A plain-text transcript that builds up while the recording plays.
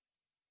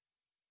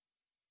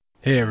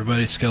Hey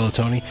everybody,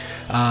 Skeletoni.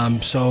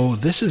 So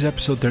this is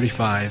episode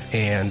 35,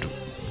 and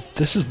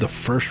this is the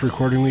first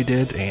recording we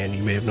did, and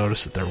you may have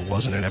noticed that there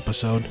wasn't an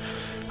episode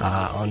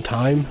on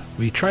time.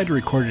 We tried to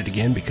record it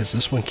again because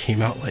this one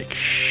came out like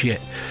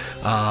shit.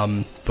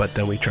 But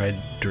then we tried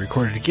to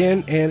record it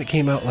again, and it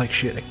came out like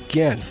shit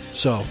again.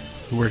 So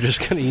we're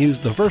just going to use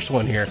the first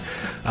one here.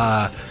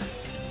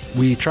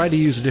 We tried to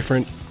use a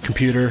different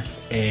computer,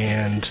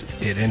 and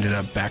it ended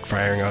up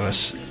backfiring on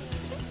us.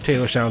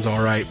 Taylor sounds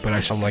alright, but I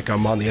sound like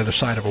I'm on the other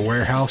side of a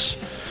warehouse.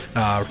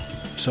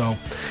 So,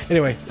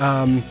 anyway,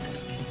 I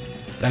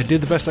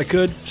did the best I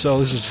could, so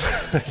this is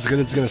as good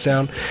as it's going to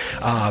sound.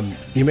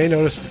 You may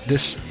notice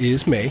this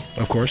is May,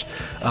 of course,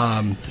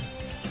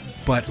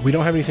 but we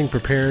don't have anything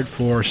prepared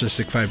for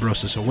Cystic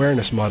Fibrosis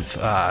Awareness Month,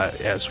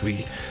 as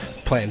we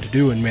plan to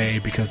do in May,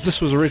 because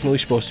this was originally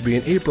supposed to be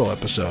an April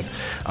episode.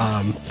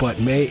 But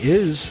May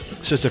is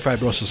Cystic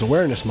Fibrosis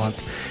Awareness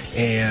Month,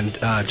 and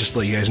just to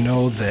let you guys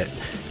know that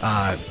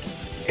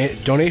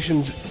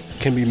donations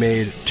can be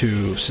made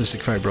to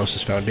Cystic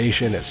Fibrosis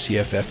Foundation at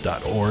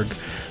cff.org.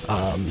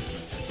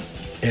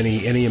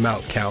 Any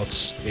amount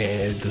counts,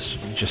 and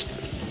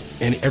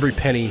every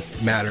penny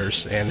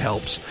matters and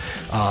helps.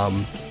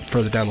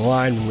 Further down the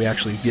line, when we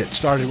actually get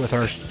started with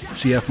our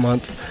CF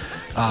month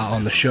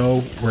on the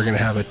show, we're going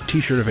to have a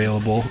t-shirt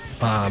available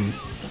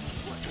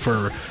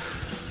for,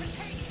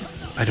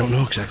 I don't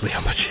know exactly how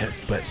much yet,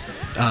 but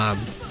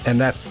and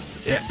that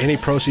any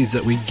proceeds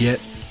that we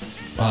get,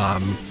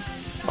 our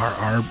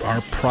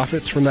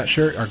profits from that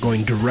shirt are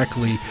going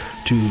directly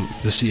to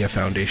the CF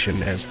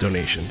Foundation as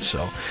donations.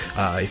 So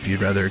if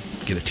you'd rather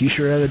get a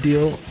t-shirt at a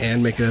deal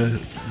and make a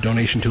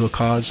donation to a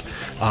cause,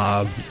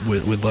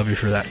 we'd love you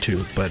for that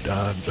too. But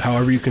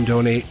however you can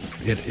donate,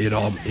 it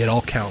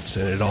all counts,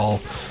 and it all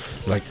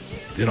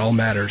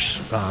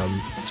matters.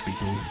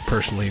 Speaking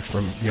personally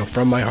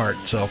from my heart.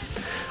 So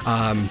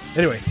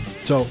anyway,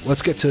 so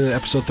let's get to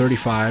episode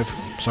 35.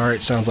 Sorry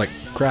it sounds like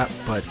crap,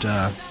 but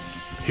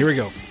here we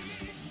go.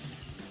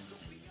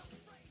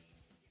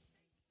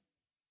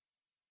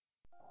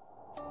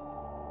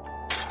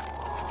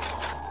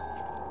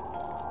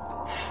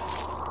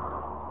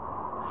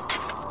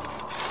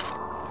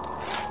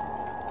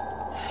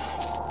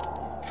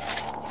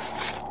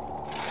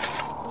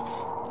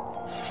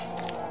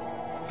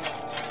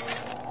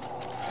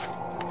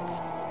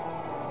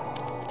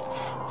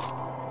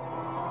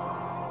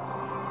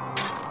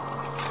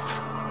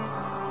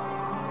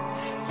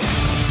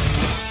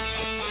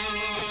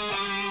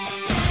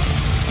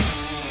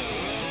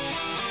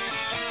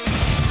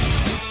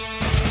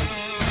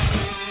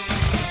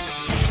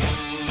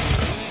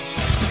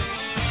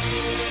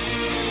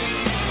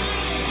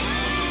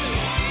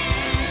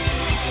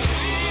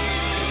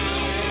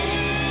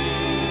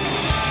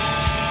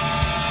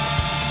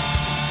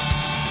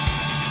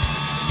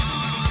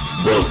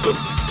 Welcome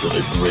to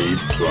the Grave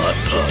Plot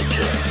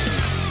Podcast.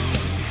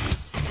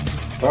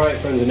 Alright,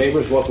 friends and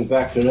neighbors, welcome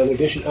back to another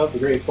edition of the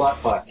Grave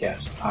Plot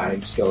Podcast. I'm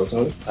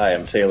Skeletoni. I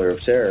am Taylor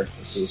of Terror.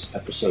 This is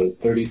episode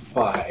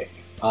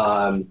 35.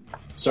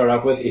 Start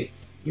off with, if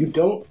you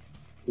don't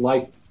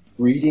like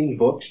reading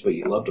books, but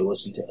you love to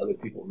listen to other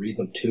people read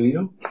them to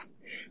you,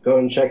 go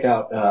and check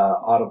out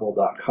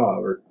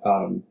audible.com,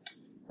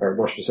 or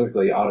more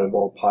specifically,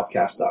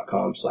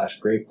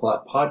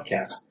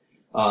 audiblepodcast.com/graveplotpodcast.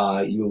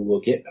 You will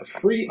get a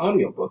free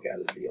audiobook out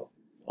of the deal.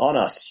 On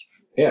us.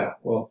 Yeah,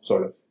 well,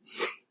 sort of.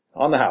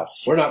 On the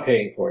house. We're not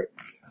paying for it.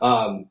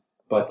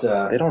 But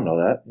they don't know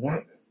that.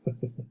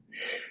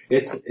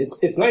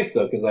 It's nice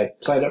though, because I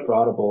signed up for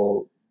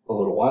Audible a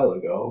little while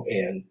ago,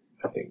 and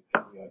I think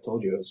I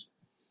told you I was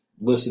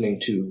listening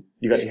to.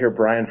 You got to hear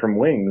Brian from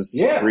Wings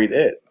read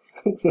it.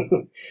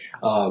 It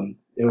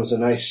was a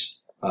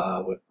nice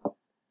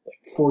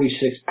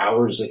 46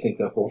 hours, I think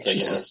that whole thing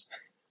was.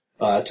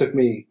 It took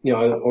me, I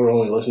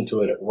only listened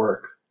to it at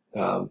work,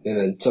 and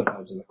then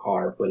sometimes in the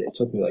car, but it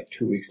took me like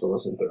 2 weeks to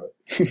listen through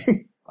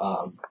it.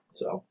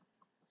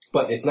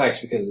 But it's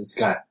nice because it's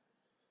got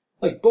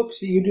like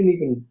books that you didn't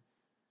even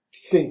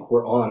think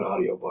were on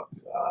audiobook.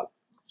 A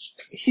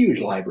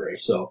huge library.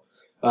 So,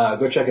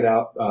 go check it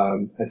out,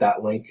 at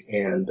that link.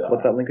 And,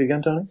 what's that link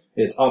again, Tony?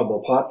 It's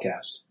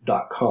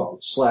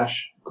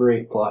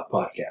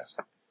audiblepodcast.com/graveplotpodcast.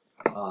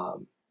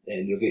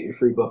 And you'll get your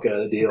free book out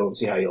of the deal and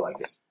see how you like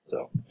it.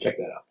 So, check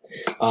that out.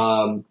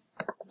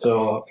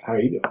 So, how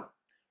are you doing?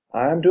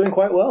 I'm doing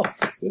quite well.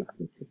 Good.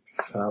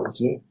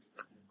 What's new?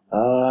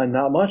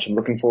 Not much. I'm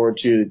looking forward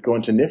to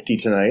going to Nifty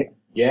tonight.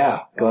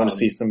 Yeah. Going to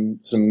see some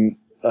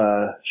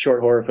short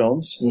horror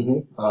films.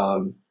 Mm-hmm.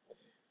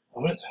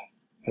 What is it?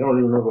 I don't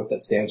even remember what that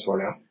stands for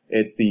now.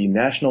 It's the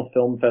National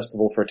Film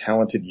Festival for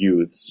Talented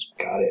Youths.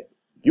 Got it.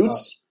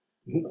 Youths?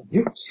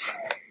 Youths.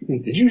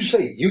 Did you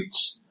say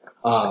youths?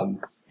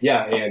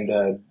 Yeah,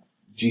 and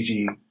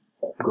Gigi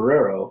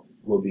Guerrero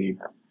will be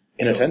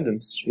in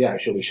attendance. Yeah,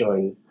 she'll be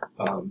showing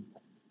El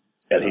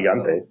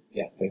Gigante.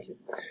 Yeah, thank you.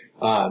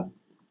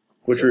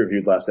 Which we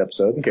reviewed last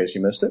episode, in case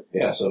you missed it.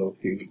 Yeah, so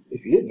if you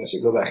did miss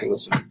it, go back and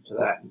listen to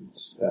that and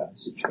see what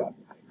you thought,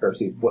 or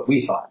see what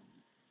we thought.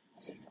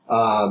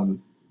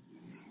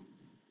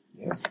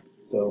 Yeah.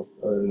 So,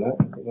 other than that,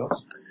 anything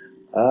else?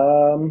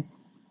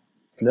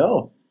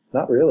 No,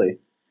 not really.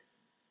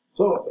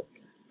 So,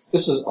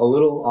 this is a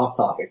little off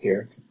topic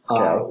here.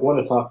 Okay. I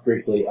want to talk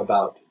briefly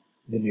about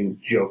the new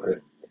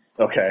Joker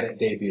Okay. that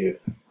debuted.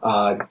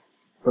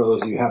 For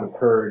those of you who haven't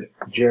heard,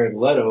 Jared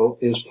Leto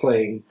is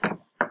playing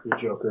the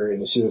Joker in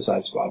the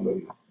Suicide Squad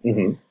movie.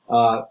 Mm-hmm.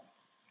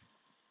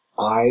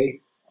 I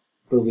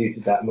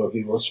believe that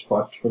movie was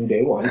fucked from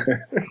day one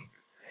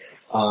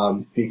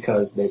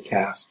because they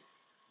cast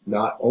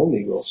not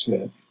only Will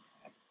Smith,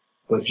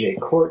 but Jay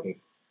Courtney.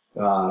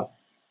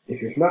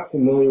 If you're not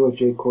familiar with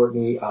Jay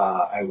Courtney,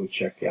 I would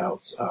check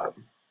out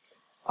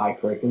I,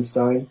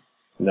 Frankenstein.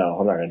 No,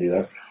 I'm not going to do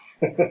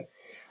that.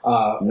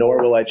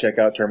 Nor will I check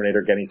out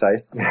Terminator Genny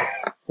Sice.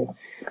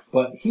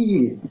 But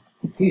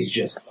he's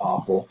just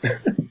awful.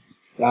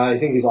 I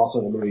think he's also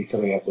in a movie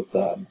coming up with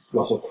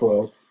Russell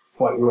Crowe,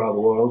 Fighting Around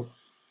the World.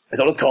 Is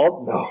that what it's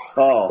called? No.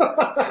 Oh.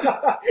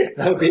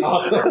 That would be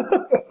awesome.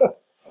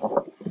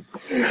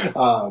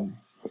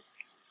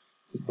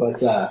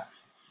 But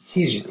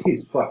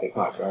he's fucking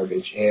hot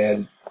garbage.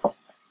 And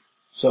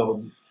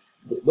so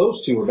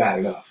those two were bad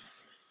enough.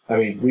 I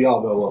mean, we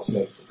all know Will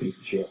Smith is a piece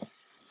of shit.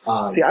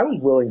 See, I was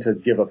willing to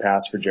give a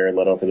pass for Jared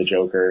Leto for the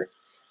Joker.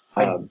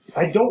 I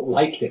don't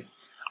like him.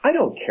 I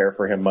don't care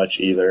for him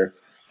much either.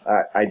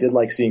 I did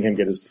like seeing him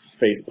get his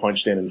face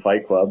punched in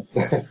Fight Club.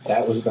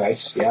 That was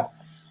nice, yeah.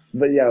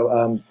 But yeah,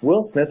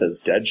 Will Smith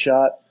as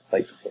Deadshot.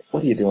 Like,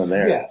 what are you doing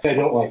there? Yeah, I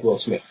don't like Will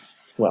Smith.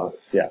 Well,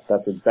 yeah,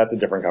 that's a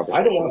different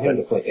conversation. I don't want him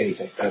to play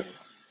anything ever,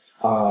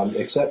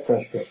 except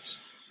Fresh Prince.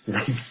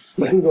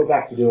 He can go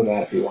back to doing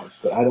that if he wants,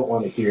 but I don't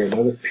want to hear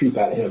another poop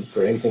out of him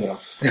for anything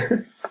else.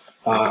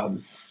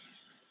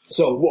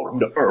 So welcome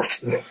to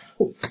Earth.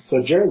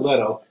 So Jared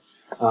Leto,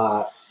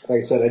 like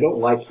I said, I don't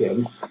like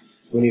him.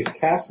 When he was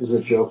cast as a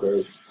Joker, I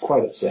was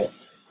quite upset.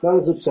 Not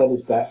as upset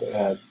as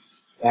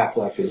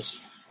Affleck is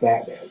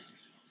Batman,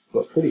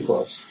 but pretty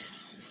close.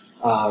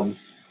 And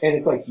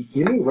it's like,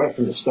 you knew right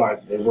from the start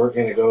that they weren't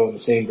going to go in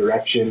the same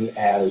direction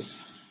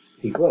as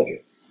Heath Ledger,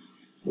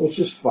 which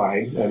is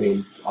fine. I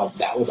mean,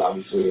 that was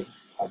obviously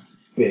a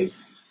big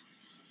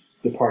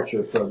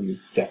departure from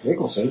Jack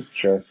Nicholson.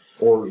 Sure.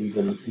 Or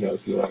even,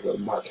 if you want to go to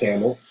Mark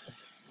Hamill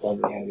on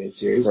the animated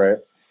series. Right.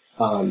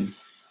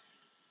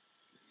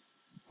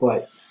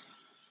 But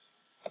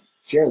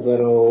Jared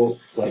Leto,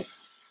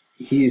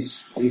 if you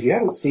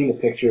haven't seen the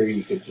picture,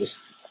 you could just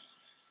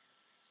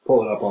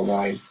pull it up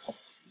online.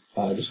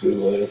 Just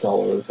Google it. It's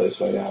all over the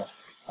place right now.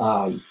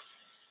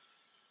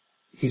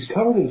 He's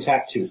covered in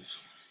tattoos.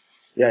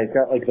 Yeah, he's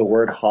got the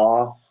word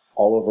 "ha"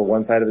 all over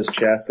one side of his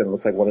chest, and it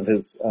looks like one of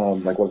his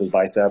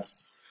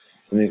biceps.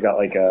 And then he's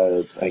got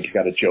he's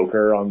got a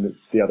Joker on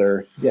the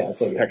other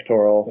it's like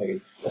pectoral.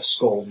 Like a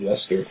skull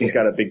gesture. He's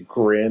got a big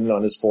grin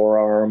on his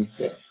forearm.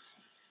 Yeah.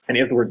 And he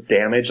has the word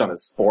 "damage" on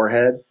his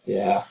forehead.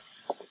 Yeah.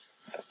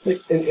 And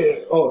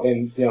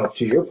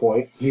to your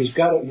point, he's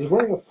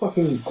wearing a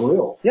fucking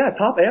grill. Yeah,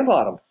 top and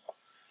bottom.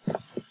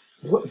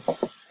 What?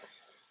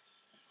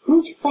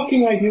 Whose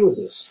fucking idea was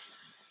this?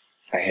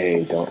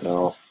 I don't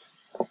know.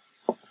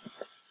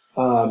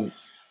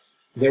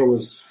 There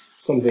was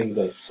something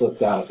that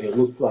slipped out. It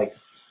looked like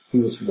he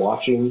was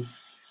watching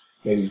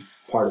maybe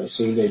part of a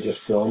scene they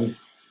just filmed.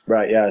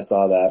 Right, yeah, I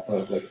saw that.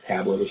 On a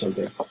tablet or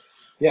something.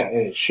 Yeah,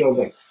 and it showed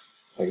like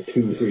a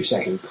 2-3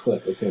 second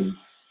clip of him.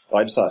 Oh,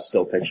 I just saw a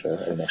still picture.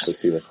 I didn't actually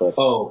see the clip.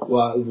 Oh,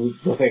 well,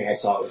 the thing I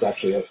saw was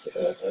actually a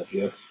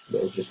GIF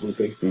that was just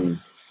looping. Mm.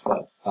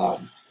 But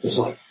there's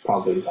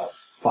probably about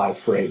 5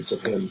 frames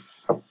of him.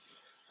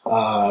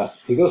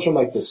 He goes from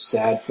this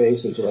sad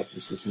face into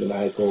this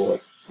maniacal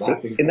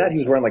laughing. In that he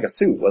was wearing a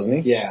suit,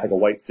 wasn't he? Yeah. Like a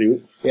white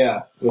suit.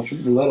 Yeah, which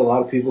led a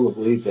lot of people to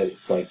believe that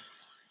it's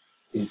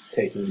he's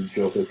taking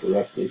Joker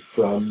directly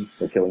from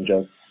The Killing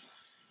Joke.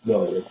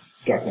 No, the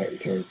Dark Knight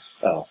Returns.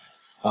 Oh.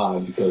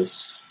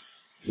 Because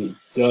he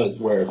does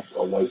wear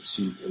a white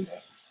suit in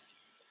that.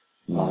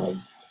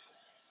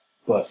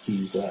 But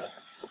he's I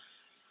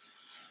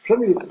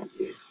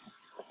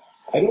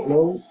don't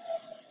know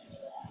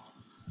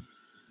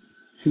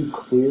too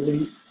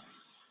clearly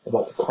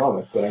about the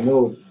comic, but I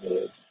know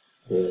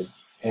the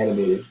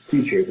animated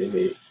feature they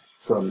made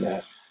from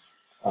that.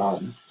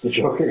 The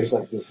Joker is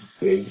this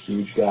big,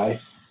 huge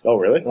guy. Oh,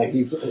 really?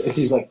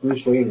 He's like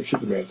Bruce Wayne or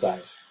Superman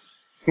size.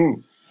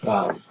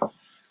 I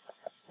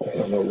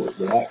don't know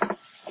where that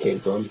came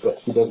from, but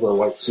he does wear a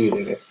white suit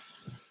in it.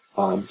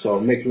 So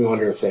it makes me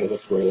wonder if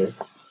that's where they're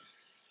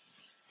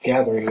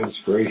gathering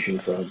inspiration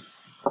from.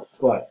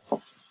 But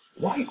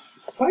why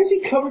is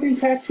he covered in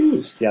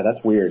tattoos? Yeah,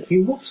 that's weird.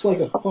 He looks like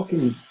a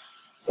fucking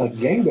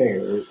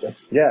gangbanger.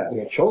 Yeah.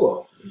 Like a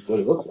cholo is what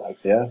he looks like.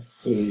 Yeah.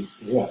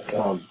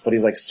 But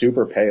he's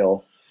super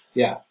pale.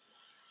 Yeah.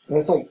 And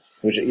it's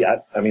which, yeah,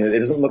 I mean, it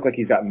doesn't look like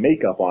he's got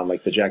makeup on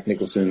like the Jack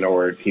Nicholson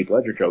or Heath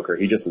Ledger Joker.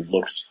 He just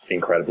looks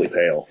incredibly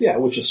pale. Yeah,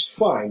 which is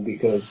fine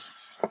because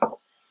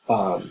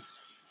the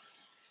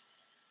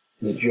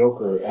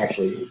Joker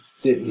actually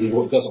he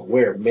doesn't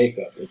wear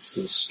makeup.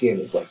 His skin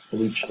is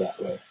bleached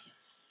that way.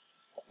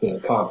 in the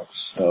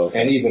comics. Oh,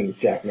 okay. And even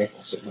Jack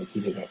Nicholson, like, he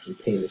didn't actually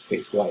paint his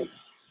face white.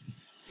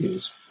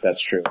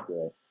 That's true.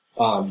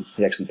 Right.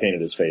 He actually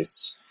painted his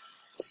face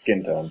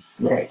skin tone.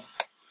 Right.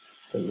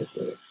 And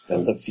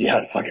looked,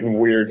 fucking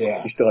weird. Yeah.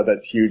 He still had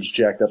that huge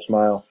jacked up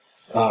smile.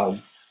 I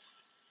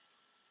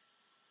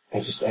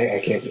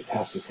can't get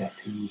past the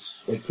tattoos.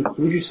 Like,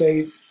 who would you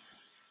say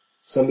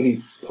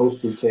somebody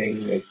posted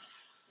saying, like,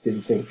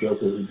 didn't think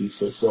Joker would be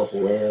so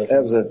self-aware?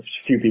 That was a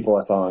few people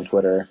I saw on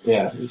Twitter.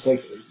 Yeah, it's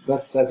like,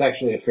 that's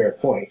actually a fair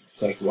point.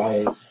 It's like,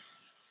 why...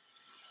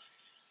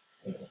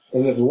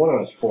 And the one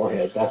on his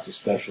forehead, that's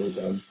especially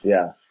dumb.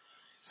 Yeah.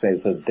 Saying it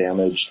says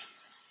damaged.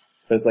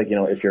 But it's like,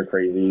 if you're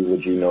crazy,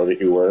 would you know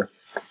that you were?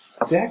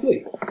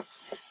 Exactly.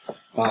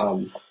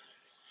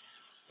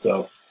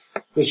 So,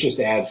 this just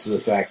adds to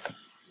the fact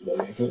that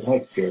I don't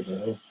like Jared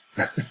Leto.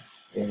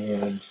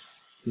 And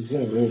he's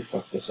gonna really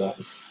fuck this up.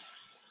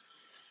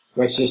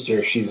 My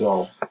sister, she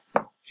saw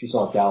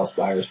Dallas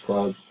Buyers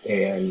Club,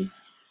 and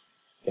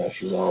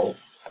she's all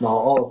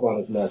up on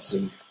his nuts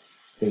and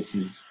thinks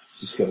he's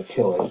just gonna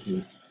kill it.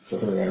 And so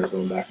her and I were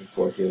going back and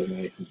forth the other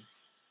night. And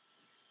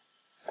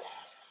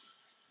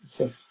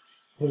so,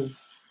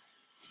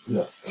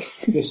 no,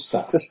 just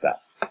stop. Just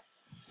stop.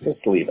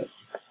 Just leave it.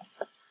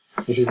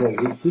 And she's like,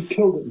 he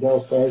killed it in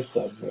Dallas Buyers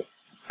Club. Like,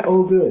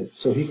 oh, good.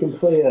 So he can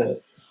play a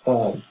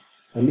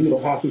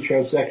needle happy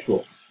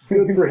transsexual.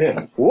 Good for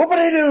him.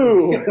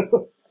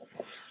 Whoop-a-dee-doo!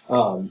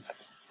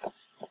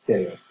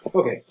 Anyway.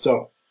 Okay,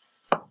 so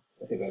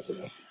I think that's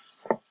enough.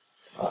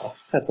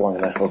 That's long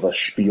enough of a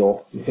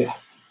spiel. Yeah.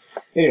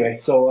 Anyway,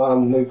 so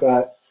we've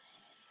got,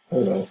 I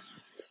don't know.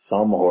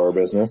 Some horror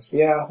business.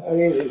 Yeah, I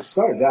mean, it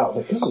started out,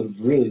 like, this is a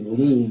really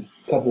lean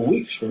couple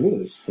weeks for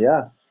news.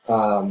 Yeah.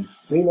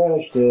 We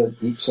managed to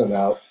eke some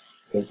out.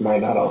 It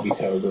might not all be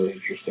terribly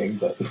interesting,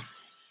 but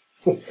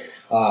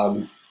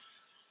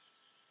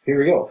here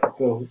we go. Let's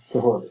go to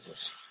horror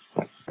business.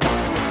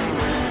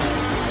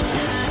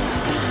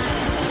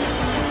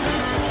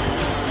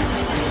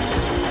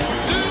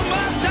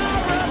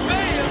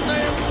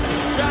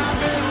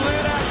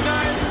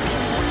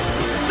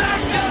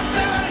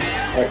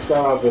 All right,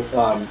 start off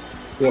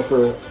with,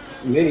 for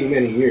many,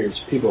 many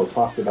years, people have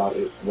talked about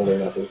it, whether or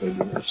not there's going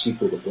to be a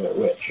sequel to Blair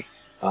Witch.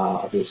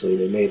 Obviously,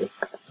 they made a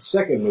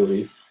second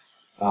movie.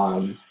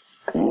 Let's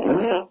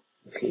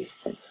see.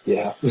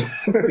 Yeah,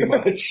 pretty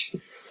much.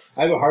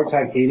 I have a hard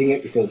time hating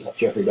it because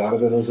Jeffrey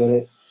Donovan was in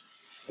it.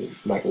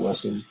 Michael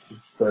Weston,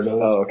 Burn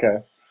Notice. Oh,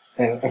 okay.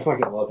 And I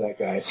fucking love that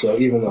guy. So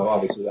even though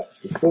obviously that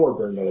was before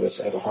Burn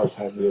Notice, I have a hard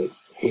time really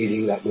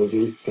hating that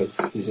movie because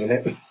he's in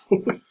it.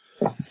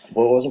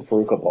 Well, wasn't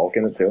Faruqa Balk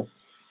in it too?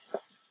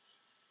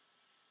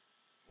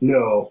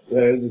 No,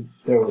 there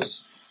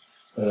was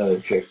another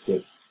chick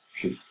that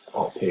she's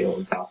all pale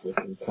and gothic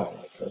and kind of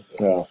like her.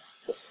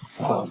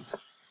 Yeah.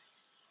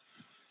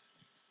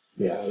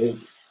 Yeah,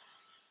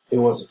 it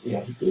wasn't. Yeah,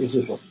 it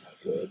just wasn't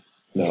that good.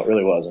 No, it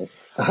really wasn't.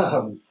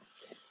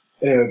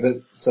 Anyway,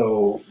 but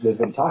so they've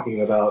been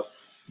talking about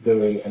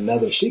doing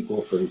another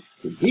sequel for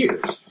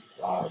years.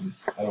 I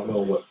don't know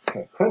what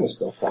kind of premise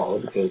they'll follow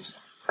because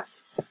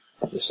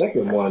the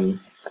second one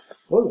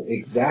wasn't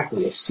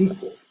exactly a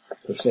sequel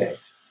per se.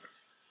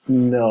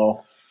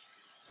 No,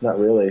 not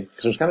really,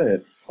 because it was kind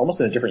of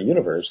almost in a different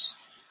universe.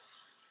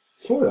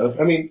 Sort of.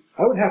 I mean,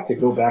 I would have to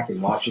go back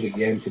and watch it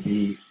again to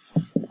be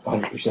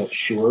 100%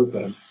 sure,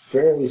 but I'm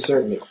fairly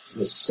certain it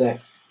was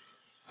set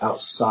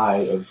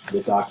outside of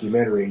the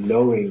documentary,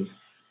 knowing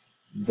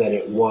that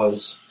it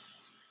was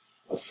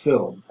a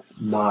film,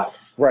 not...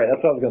 Right,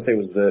 that's what I was going to say,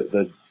 was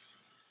the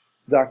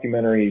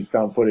documentary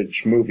found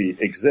footage movie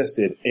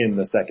existed in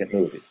the second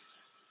movie.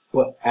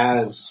 But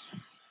as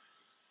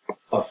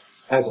a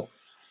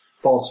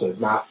falsehood,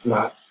 not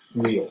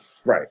real.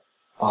 Right.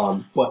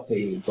 But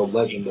the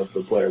legend of the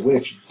Blair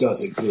Witch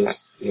does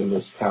exist in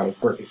this town of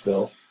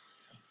Burkittsville,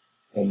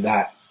 and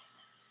that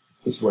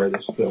is where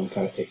this film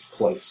kind of takes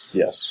place.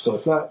 Yes. So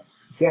it's not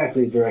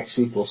exactly a direct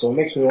sequel, so it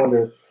makes me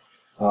wonder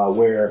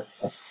where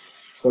a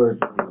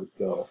third movie would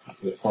go.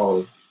 Would it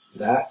follow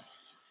that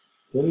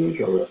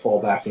lineage, or would it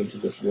fall back into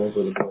this world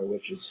where the Blair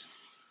Witch is,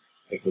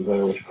 like the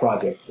Blair Witch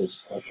Project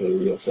was actually a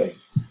real thing?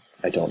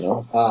 I don't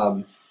know.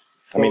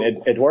 I mean,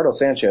 Eduardo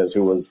Sanchez,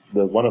 who was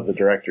one of the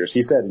directors,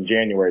 he said in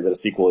January that a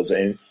sequel is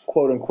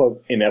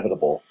quote-unquote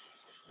inevitable.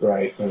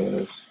 Right. I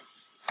mean,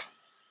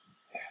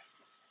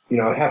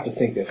 I have to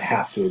think they'd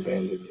have to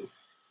abandon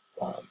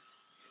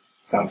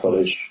found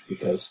footage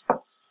because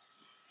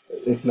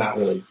it's not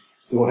really,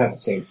 it won't have the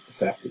same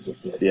effect as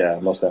it did. Yeah,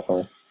 most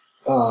definitely.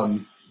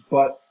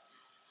 But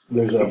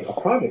there's a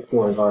project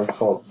going on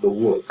called The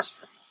Woods.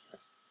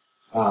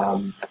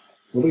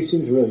 Nobody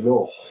seems to really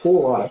know a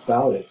whole lot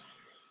about it.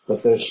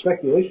 But there's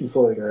speculation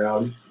floating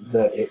around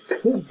that it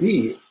could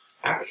be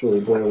actually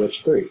Blair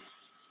Witch 3.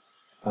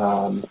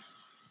 Adam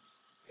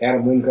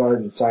Wingard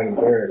and Simon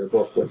Barrett are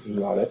both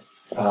working on it.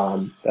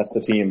 That's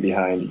the team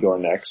behind You're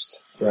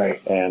Next.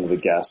 Right. And The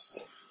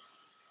Guest.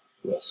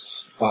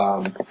 Yes.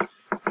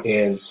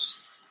 And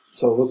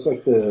so it looks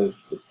like the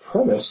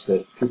premise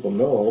that people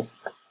know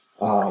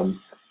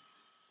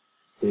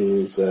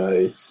is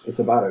it's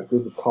about a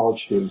group of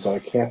college students on a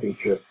camping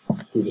trip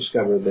who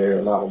discover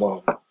they're not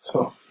alone.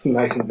 So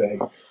nice and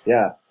vague.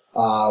 Yeah.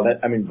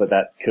 But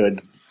that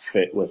could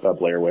fit with a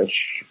Blair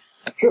Witch.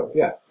 Sure,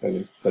 yeah.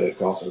 But it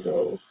could also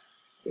go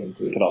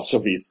into... It could also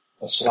be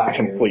a slash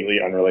completely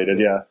unrelated,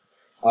 yeah.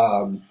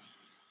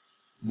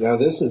 Now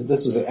this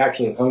is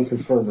actually an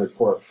unconfirmed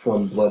report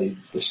from Bloody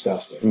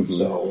Disgusting, Mm-hmm.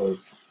 so we're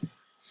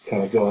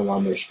kind of going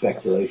on their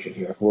speculation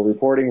here. We're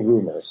reporting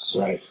rumors.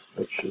 Right,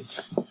 which is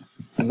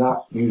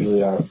not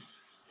usually our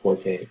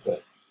forte,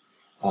 but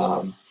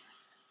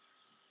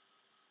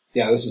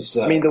yeah, this is...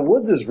 the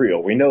woods is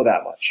real. We know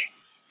that much.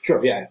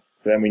 Sure, yeah.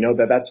 And we know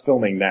that that's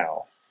filming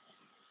now.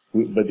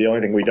 But the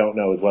only thing we don't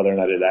know is whether or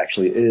not it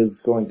actually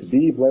is going to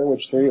be Blair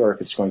Witch 3 or if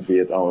it's going to be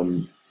its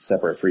own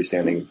separate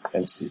freestanding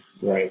entity.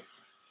 Right.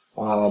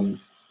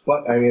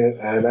 But, I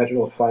imagine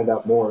we'll find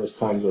out more as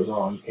time goes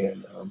on,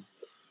 and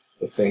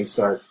if things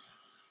start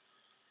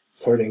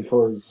turning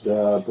towards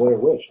Blair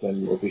Witch,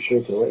 then we'll be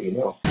sure to let you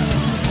know.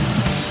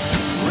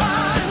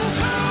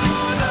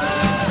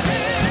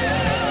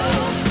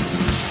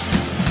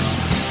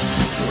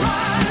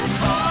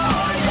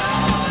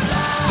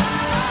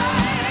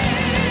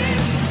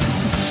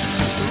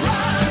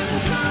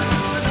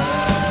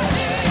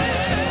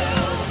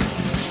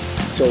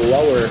 So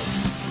while we're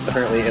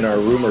apparently in our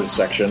rumors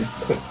section,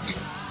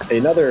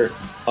 another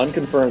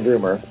unconfirmed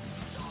rumor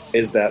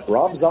is that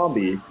Rob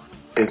Zombie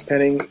is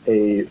penning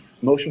a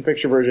motion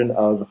picture version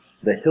of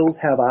The Hills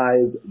Have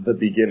Eyes: The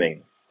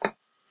Beginning.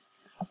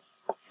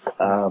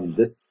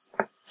 This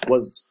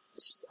was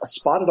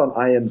spotted on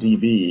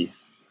IMDb,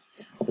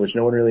 which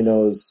no one really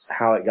knows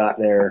how it got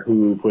there,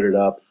 who put it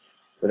up,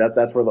 but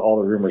that's where all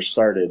the rumors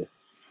started.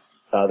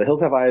 The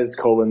Hills Have Eyes: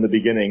 The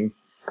Beginning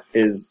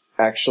is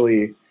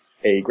actually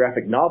a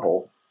graphic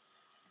novel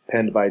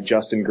penned by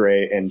Justin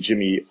Gray and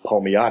Jimmy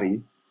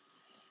Palmiotti,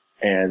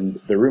 and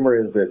the rumor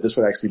is that this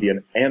would actually be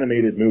an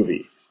animated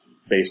movie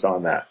based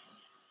on that.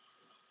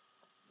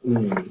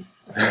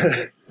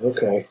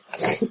 Okay.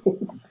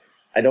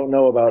 I don't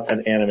know about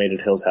an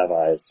animated Hills Have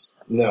Eyes.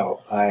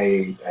 No,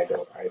 I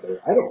don't either.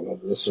 I don't know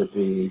if this would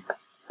be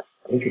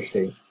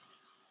interesting.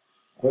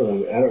 I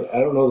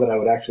don't know that I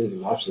would actually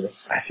watch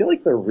this. I feel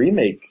like the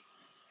remake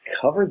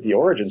covered the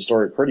origin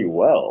story pretty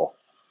well.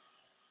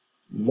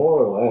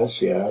 More or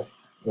less, yeah.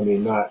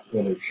 Not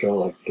going to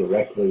show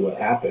directly what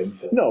happened.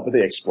 But no, but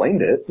they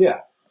explained it.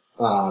 Yeah.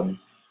 And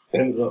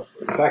the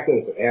fact that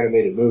it's an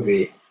animated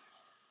movie,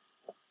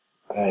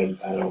 I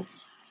don't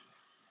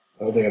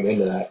think I'm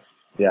into that.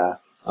 Yeah.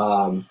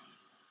 Rob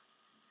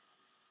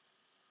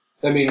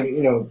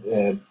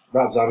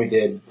Zombie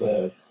did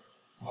the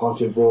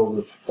Haunted World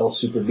of El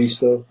Super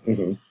Bisto.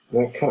 Mm-hmm.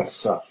 That kind of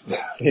sucked.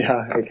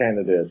 Yeah, it kind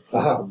of did.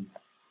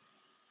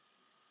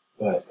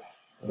 But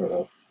I don't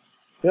know.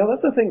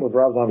 That's the thing with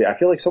Rob Zombie. I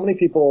feel like so many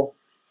people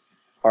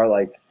are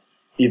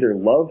either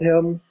love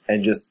him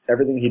and just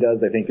everything he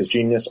does they think is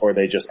genius, or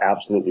they just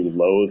absolutely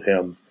loathe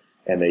him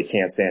and they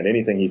can't stand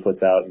anything he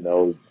puts out and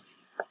they'll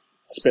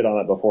spit on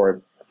it before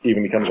it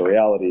even becomes a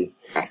reality.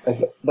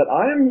 But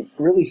I'm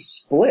really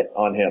split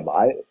on him.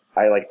 I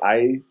like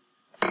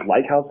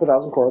House of a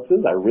Thousand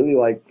Corpses. I really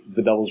like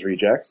The Devil's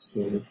Rejects.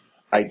 Mm-hmm.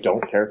 I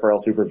don't care for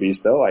El Super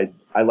Bisto.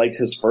 I liked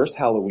his first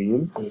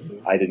Halloween.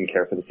 Mm-hmm. I didn't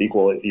care for the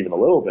sequel even a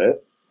little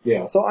bit.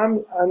 Yeah. So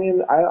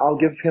I'll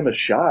give him a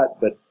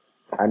shot, but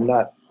I'm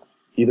not,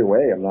 either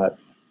way, I'm not,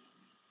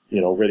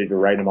 ready to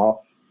write him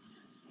off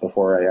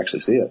before I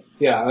actually see it.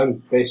 Yeah,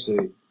 I'm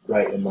basically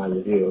right in line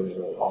with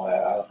you.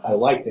 I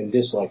liked and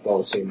disliked all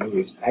the same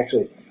movies.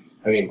 Actually,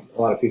 a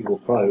lot of people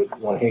probably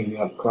want to hang me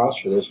on the cross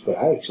for this, but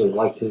I actually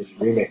liked his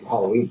remake of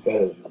Halloween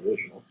better than the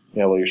original.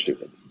 Yeah, well, you're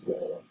stupid. Yeah,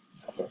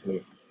 fuck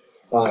me.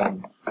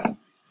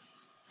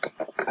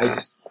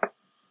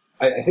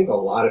 I think a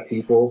lot of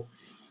people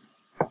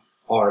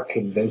are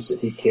convinced that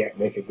he can't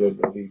make a good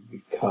movie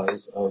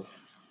because of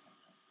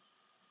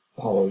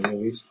Halloween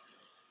movies.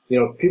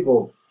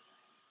 People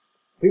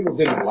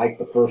didn't like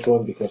the first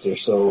one because they're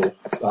so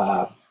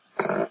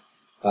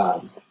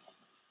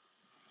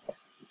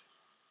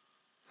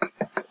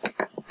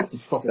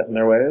set in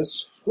their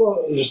ways?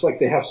 Well, it's just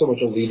they have so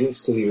much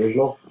allegiance to the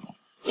original.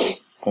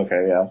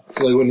 Okay, yeah.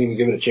 So they wouldn't even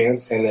give it a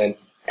chance, and then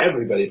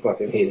everybody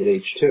fucking hated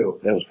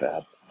H2. It was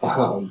bad.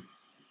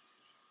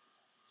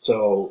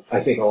 So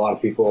I think a lot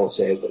of people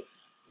say that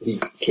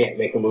he can't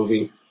make a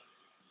movie,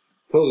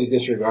 totally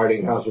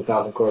disregarding House of a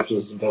Thousand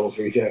Corpses and Devil's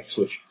Rejects,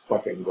 which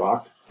fucking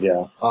rocked.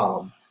 Yeah.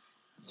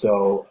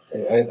 So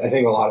I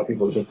think a lot of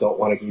people just don't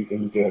want to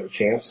give it a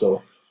chance.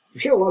 So I'm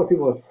sure a lot of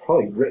people have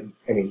probably written,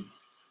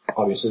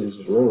 obviously this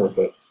is rumor,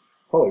 but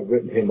probably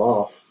written him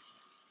off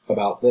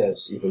about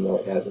this, even though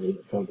it hasn't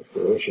even come to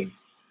fruition.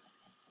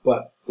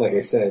 But like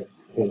I said,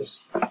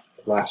 his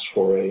last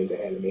foray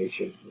into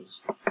animation was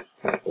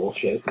kind of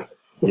bullshit.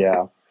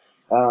 Yeah.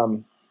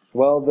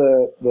 Well,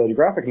 the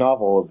graphic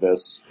novel of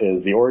this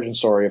is the origin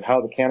story of how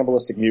the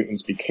cannibalistic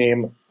mutants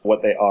became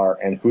what they are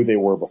and who they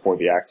were before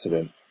the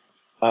accident.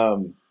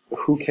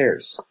 Who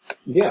cares?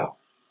 Yeah.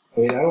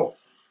 I don't...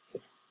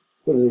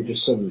 What, are they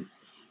just some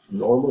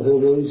normal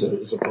hillbillies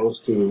as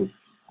opposed to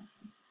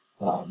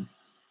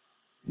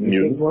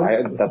mutants.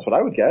 That's what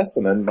I would guess.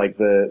 And then, like,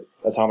 the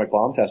atomic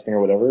bomb testing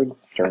or whatever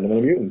turned them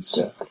into mutants.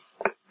 Yeah.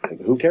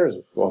 Like, who cares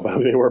about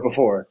who they were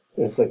before?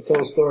 It's like,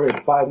 tell a story in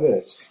 5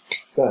 minutes.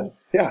 Done.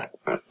 Yeah.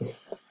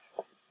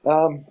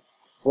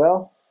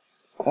 Well,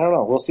 I don't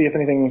know. We'll see if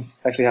anything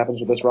actually happens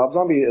with this. Rob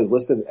Zombie is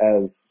listed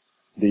as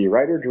the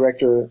writer,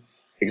 director,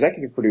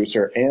 executive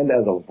producer, and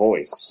as a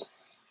voice.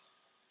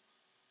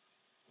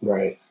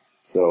 Right.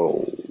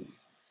 So,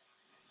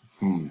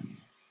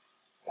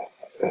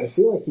 I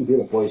feel like he did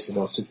a voice in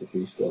El Super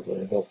Beast, though, but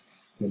I don't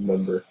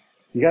remember.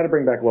 you got to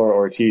bring back Laura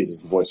Ortiz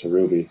as the voice of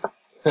Ruby.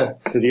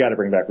 Because you got to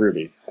bring back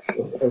Ruby.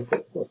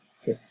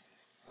 Okay.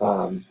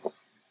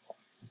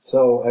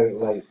 So,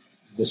 like,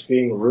 this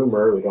being a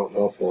rumor, we don't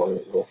know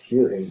we'll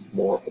hear any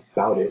more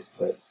about it,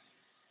 but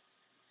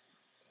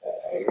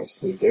I guess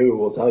if we do,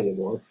 we'll tell you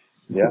more.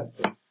 Yeah.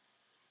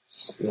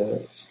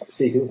 Stay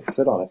tuned.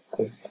 Sit on it.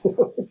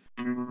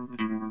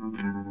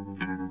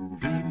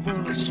 People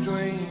are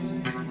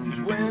strange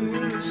when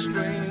you're a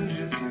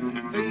stranger.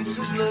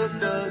 Faces look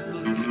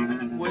ugly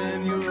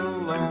when you're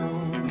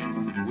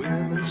alone.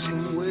 Women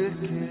seem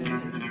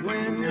wicked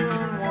when you're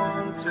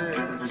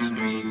unwanted.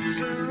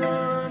 Streets are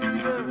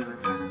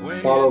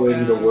running.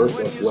 Following the work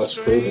of Wes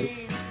Craven.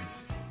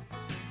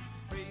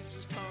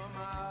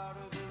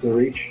 The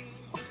Reach.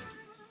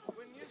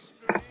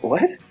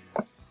 What?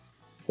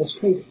 Wes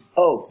Craven.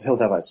 Oh, Hills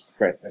Have Eyes.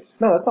 Right.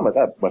 No, that's not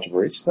that much of a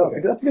reach. No,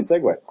 Okay. that's a good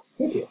segue.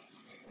 Thank you.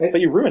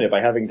 But you ruined it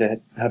by having to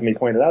have me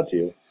point it out to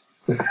you.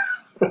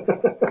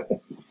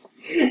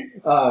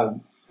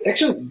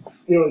 Actually,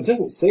 it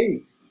doesn't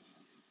say.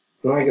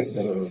 Well, I guess it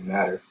doesn't really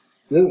matter.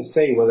 It doesn't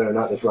say whether or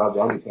not this Rob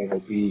Zombie thing will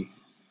be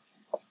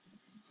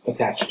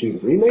attached to the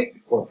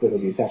remake or if it'll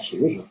be attached to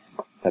the original.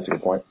 That's a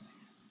good point.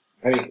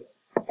 I mean,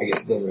 I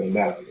guess it doesn't really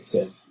matter, like I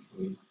said.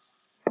 I mean,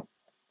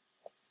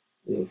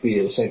 it'll be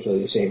essentially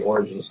the same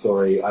origin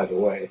story either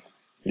way.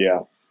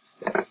 Yeah.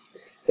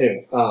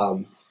 Anyway,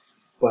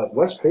 but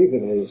Wes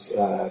Craven is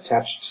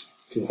attached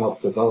to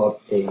help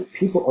develop a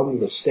People Under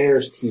the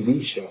Stairs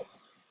TV show.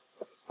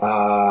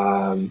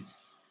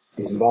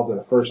 He's involved in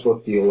a first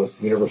look deal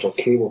with Universal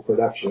Cable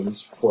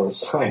Productions for the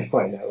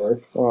Sci-Fi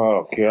Network.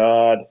 Oh,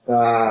 God.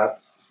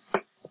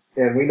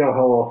 And we know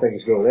how all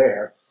things go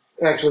there.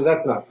 Actually,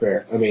 that's not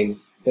fair. I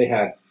mean, they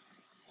had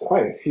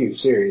quite a few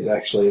series,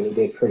 actually, that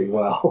did pretty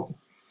well.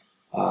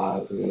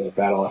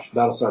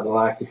 Battlestar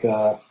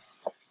Galactica,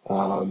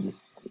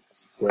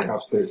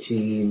 Warehouse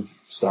 13,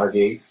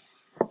 Stargate.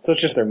 So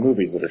it's just their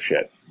movies that are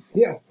shit.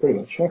 Yeah, pretty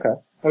much. Okay.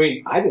 I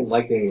mean, I didn't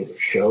like any of their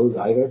shows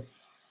either,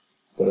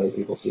 but other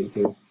people seem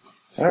to.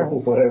 So,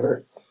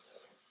 whatever.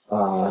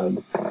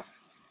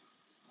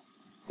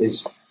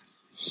 Is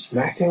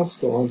SmackDown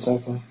still on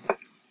Sci-Fi?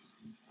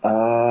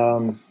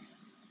 I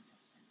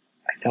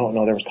don't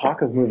know. There was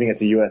talk of moving it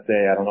to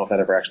USA. I don't know if that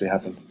ever actually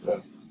happened.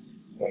 No.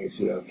 I guess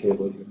you have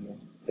cable. Even though.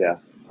 Yeah.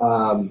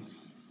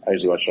 I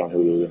usually watch it on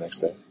Hulu the next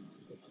day.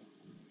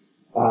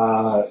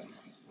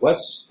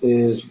 Wes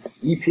is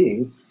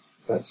EPing.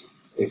 That's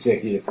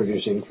executive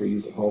producing for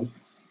Use at Home.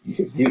 You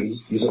can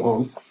use at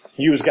home.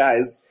 Use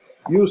guys.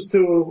 Used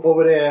to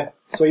over there.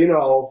 So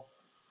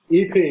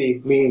EP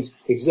means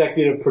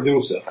executive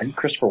producer. Are you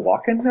Christopher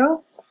Walken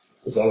now?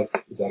 Is that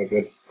a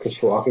good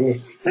Christopher Walken?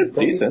 That's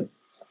decent.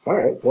 All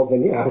right. Well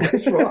then, yeah,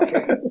 Christopher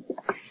Walken.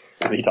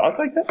 Does he talk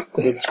like that?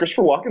 Does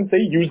Christopher Walken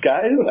say use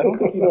guys? I don't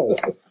think he does.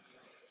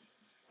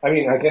 I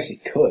mean, I guess he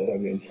could. I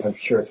mean, I'm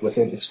sure it's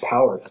within his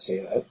power to say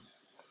that.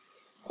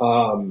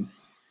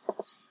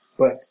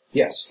 But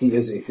yes, he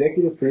is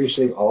executive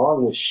producing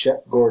along with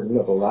Shep Gordon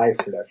of Alive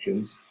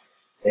Productions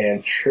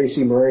and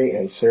Tracy Murray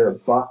and Sarah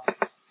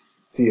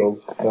Botfield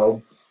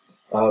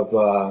of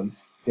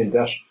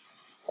Industry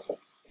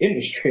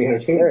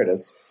Entertainment. There it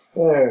is.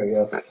 There we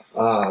go.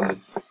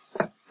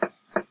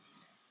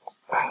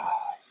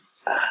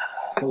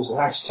 Those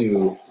last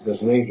two,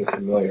 those names are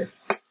familiar.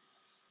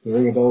 You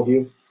ring a bell with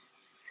you?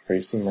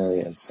 Tracy Murray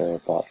and Sarah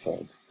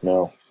Botfield.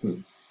 No.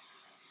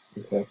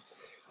 Okay.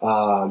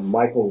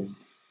 Michael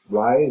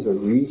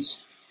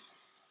Reese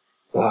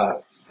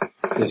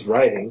is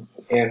writing,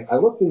 and I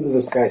looked into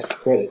this guy's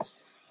credits.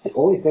 The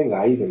only thing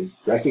that I even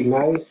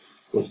recognized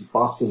was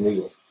Boston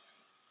Legal.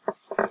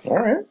 All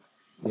right.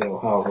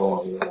 However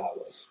long that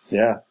was.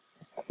 Yeah.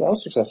 That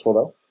was successful,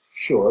 though.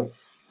 Sure.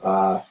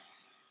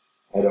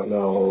 I don't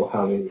know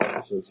how many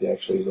episodes he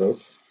actually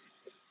wrote,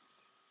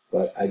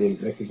 but I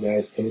didn't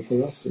recognize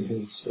anything else in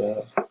his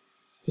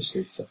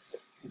history. So.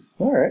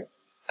 All right.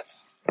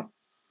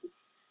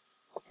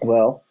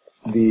 Well,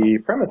 the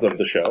premise of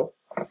the show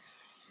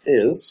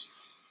is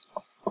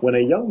when a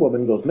young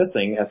woman goes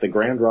missing at the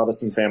Grand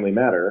Robinson family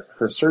manor,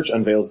 her search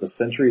unveils the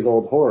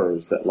centuries-old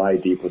horrors that lie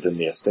deep within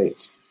the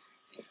estate.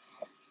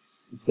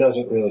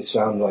 Doesn't really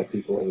sound like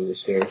People Under the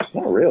Stairs.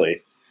 Not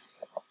really.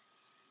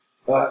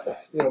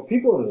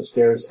 People Under the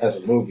Stairs as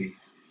a movie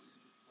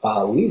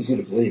leads you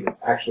to believe it's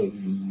actually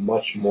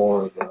much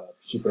more of a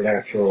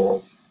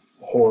supernatural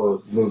horror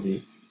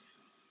movie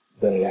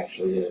than it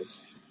actually is.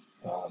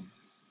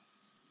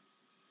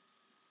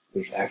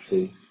 there's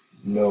actually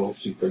no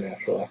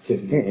supernatural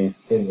activity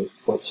in it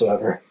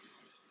whatsoever.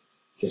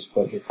 Just a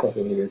bunch of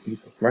fucking weird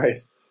people. Right.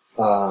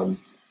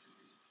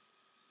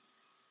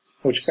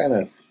 Which kind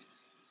of... I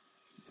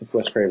think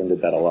Wes Craven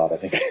did that a lot, I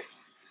think.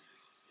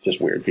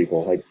 Just weird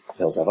people, like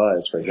Hills Have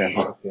Eyes, for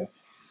example. Yeah.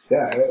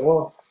 Yeah,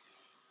 well,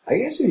 I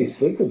guess if you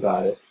think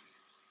about it,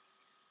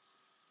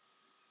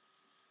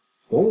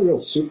 the only real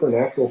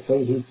supernatural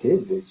thing he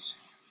did was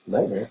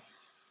Nightmare.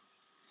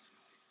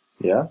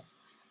 Yeah?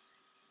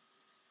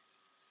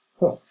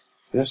 Huh.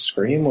 Yeah,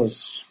 Scream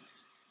was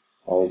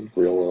all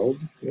real world.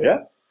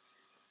 Yeah.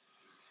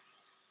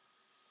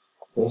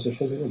 Unless there's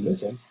something I'm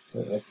missing.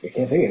 I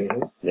can't think of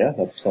anything. Yeah,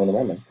 that's going to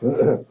my mind.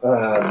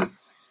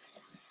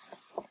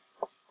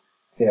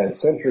 Yeah,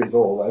 it's centuries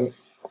old. I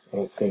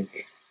don't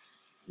think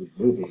the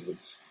movie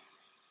was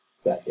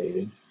that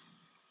dated.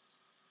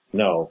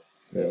 No.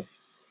 Yeah.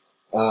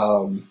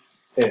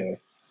 Anyway,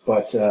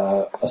 but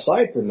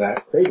aside from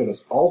that, Craven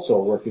is also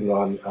working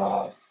on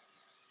a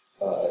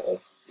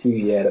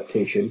TV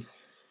adaptation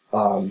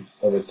of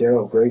a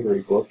Daryl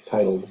Gregory book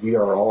titled "We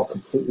Are All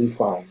Completely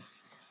Fine."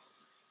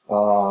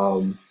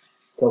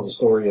 Tells the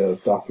story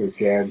of Dr.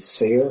 Jan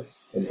Sayer,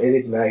 an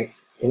enigmatic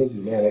there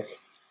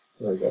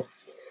we go,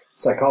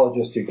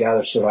 psychologist who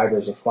gathers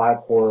survivors of 5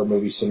 horror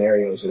movie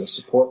scenarios in a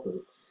support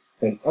group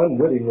and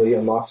unwittingly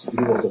unlocks the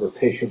evils of her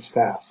patients'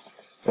 past.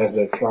 As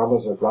their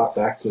traumas are brought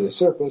back to the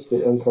surface,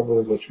 they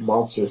uncover which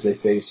monsters they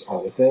face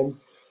are within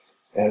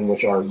and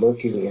which are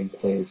lurking in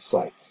plain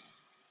sight.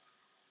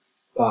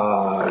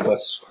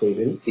 Wes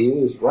Craven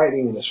is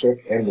writing the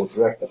script and will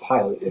direct the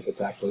pilot if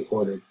it's actually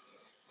ordered.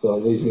 So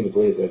it leads me to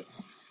believe that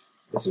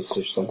this is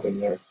just something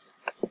they're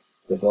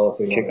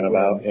developing. Kicking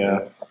about,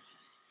 yeah.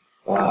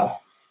 I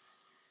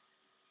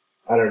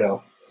don't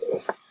know.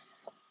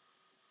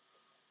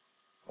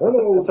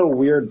 It's a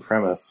weird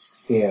premise.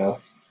 Yeah.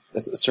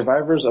 It's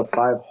survivors of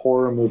 5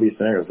 horror movie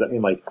scenarios. Does that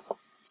mean, like,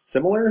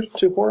 similar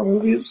to horror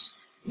movies?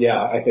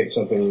 Yeah, I think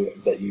something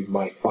that you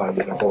might find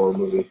in a horror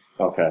movie.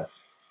 Okay.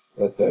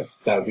 That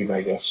would be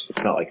my guess.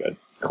 It's not like a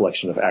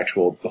collection of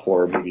actual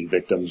horror movie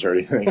victims or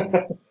anything.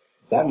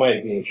 That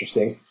might be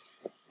interesting.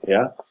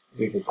 Yeah?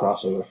 We could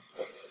crossover.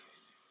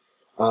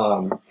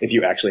 If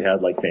you actually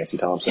had, like, Nancy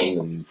Thompson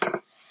and...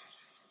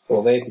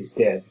 Well, Nancy's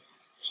dead.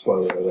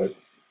 Spoiler alert.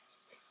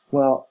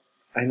 Well,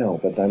 I know,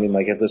 but I mean,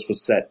 like, if this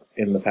was set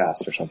in the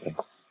past or something.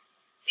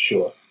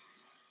 Sure.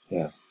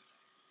 Yeah.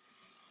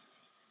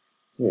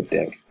 You're a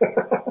dick.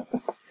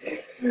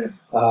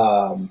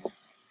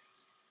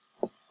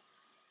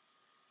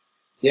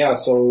 Yeah,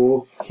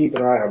 so keep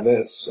an eye on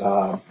this.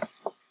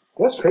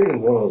 Wes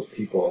Craven, one of those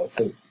people, I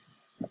think,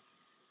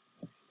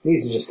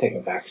 needs to just take a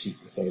backseat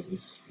to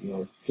things. You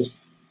know, just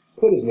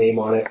put his name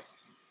on it,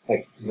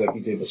 like he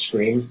did with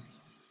Scream.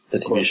 The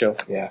TV show?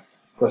 Yeah.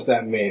 Of course,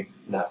 that may have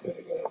not been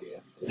a good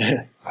idea.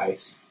 I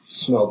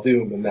smell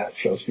doom in that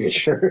show's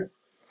future.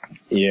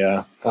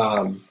 Yeah.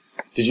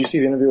 Did you see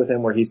the interview with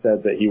him where he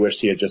said that he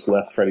wished he had just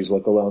left Freddy's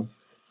Look alone?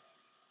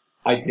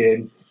 I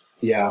did,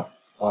 yeah.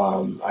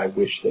 I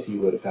wish that he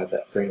would have had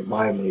that frame of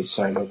mind when he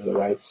signed over the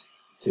rights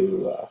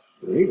to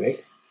the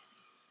remake.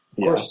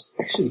 Of course,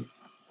 actually,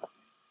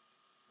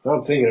 now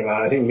I'm thinking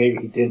about it, I think maybe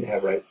he didn't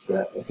have rights to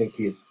that. I think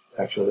he had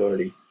actually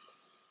already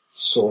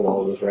sold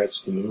all of his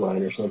rights to New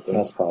Line or something.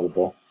 That's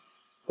probable.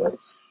 But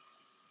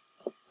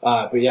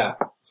yeah,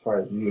 as far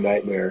as New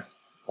Nightmare,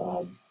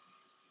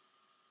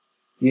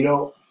 you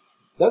know,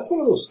 that's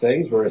one of those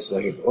things where it's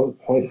like, if it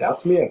wasn't pointed out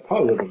to me, I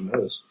probably wouldn't have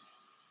noticed.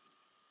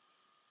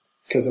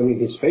 Because, I mean,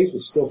 his face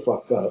was still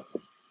fucked up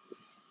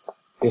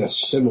in a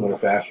similar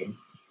fashion.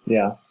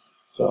 Yeah.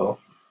 So,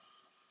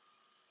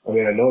 I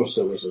mean, I noticed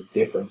there was a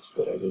difference,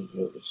 but I didn't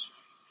notice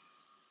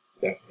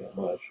that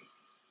much.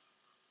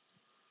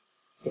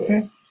 So,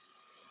 okay.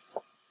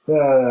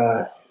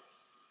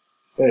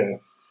 Anyway,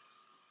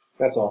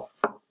 that's all.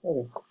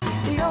 Okay.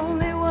 The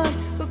only one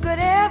who could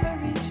ever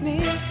reach me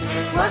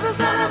was the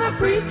son of a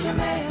preacher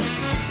man.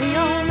 The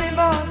only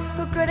boy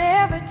who could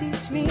ever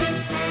teach me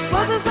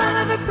was the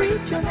son of a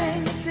preacher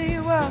man. Yes, he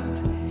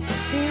was.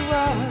 He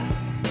was.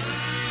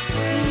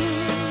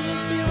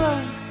 Yes, he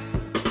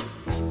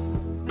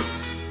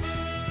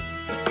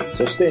was.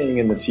 So staying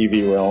in the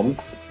TV realm,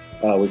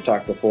 we've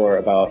talked before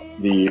about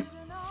the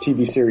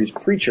TV series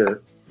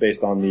Preacher,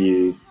 based on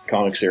the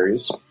comic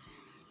series.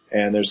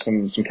 And there's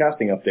some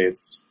casting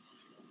updates.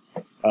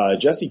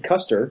 Jesse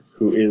Custer,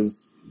 who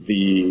is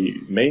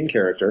the main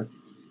character.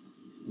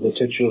 The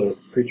titular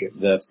preacher.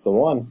 That's the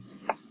one.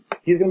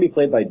 He's going to be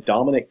played by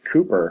Dominic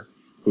Cooper,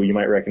 who you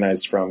might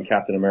recognize from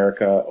Captain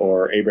America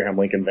or Abraham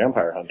Lincoln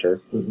Vampire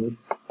Hunter. Mm-hmm.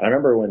 I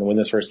remember when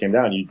this first came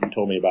down, you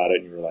told me about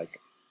it, and you were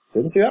like,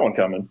 didn't see that one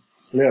coming.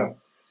 Yeah.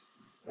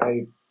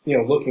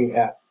 Looking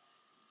at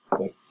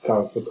like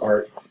comic book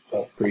art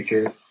of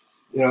Preacher,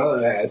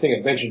 I think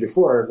I mentioned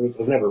before, I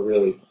was never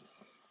really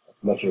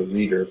much of a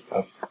reader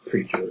of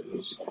Preacher. It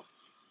was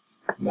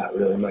not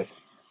really my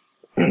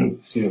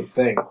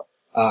thing.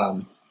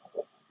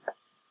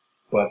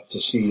 But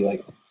to see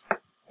like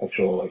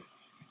actual like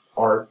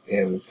art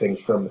and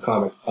things from the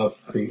comic of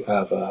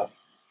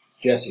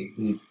Jesse,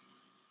 he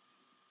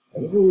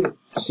I've never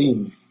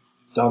seen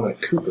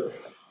Dominic Cooper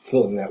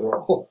filling that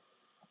role.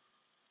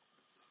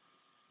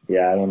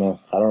 Yeah, I don't know.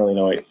 I don't really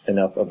know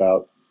enough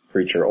about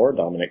Preacher or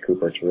Dominic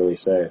Cooper to really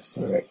say.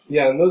 So. Right.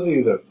 Yeah, and those of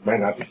you that might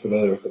not be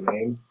familiar with the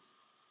name,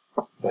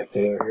 like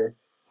Taylor here,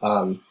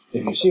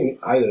 if you've seen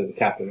either of the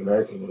Captain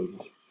America movies,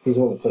 he's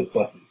the one that played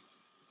Bucky,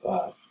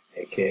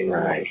 a.k.a. the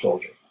Winter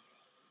Soldier.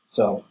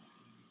 So,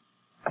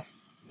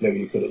 maybe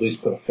you could at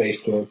least put a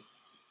face to him.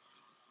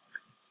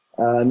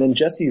 And then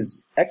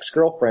Jesse's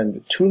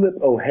ex-girlfriend,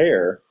 Tulip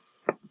O'Hare,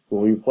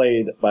 will be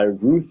played by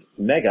Ruth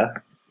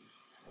Nega.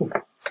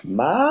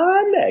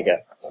 My Nega.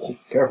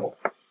 Careful.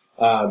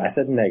 I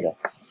said Nega.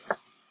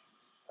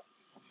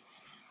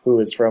 Who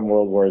is from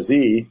World War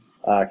Z.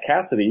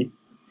 Cassidy,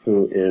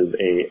 who is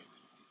a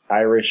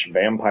Irish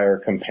vampire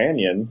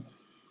companion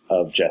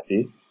of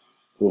Jesse,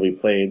 will be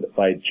played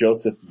by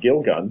Joseph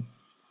Gilgun.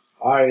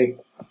 I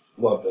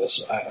love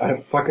this. I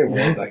fucking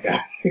love that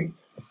guy.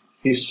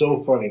 He's so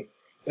funny.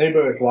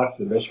 Anybody that's watched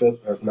The Misfits,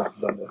 or not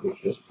The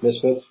Misfits, just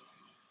Misfits,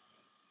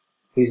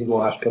 he's in the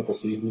last couple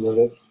seasons of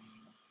it.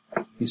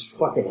 He's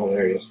fucking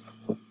hilarious.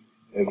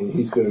 I mean,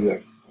 he's going to be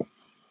like...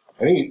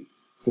 I think,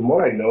 from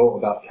what I know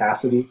about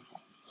Cassidy,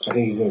 I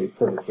think he's going to be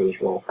perfect for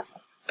this role.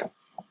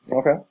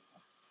 Okay.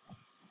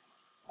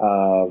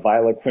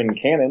 Viola Quinn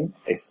Cannon,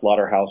 a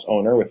slaughterhouse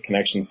owner with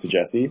connections to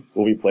Jesse,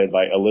 will be played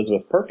by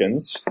Elizabeth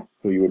Perkins,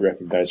 who you would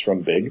recognize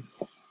from Big.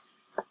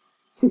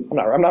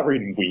 I'm not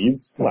reading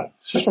Weeds. Come on.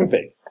 She's from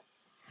Big.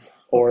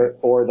 Or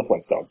the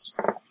Flintstones.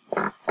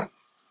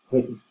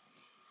 Wait.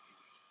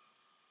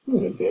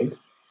 Wasn't it Big?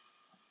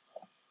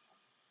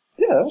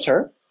 Yeah, that was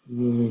her. I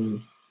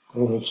don't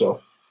think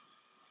so.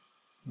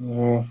 I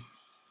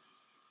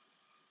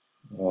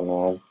don't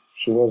know.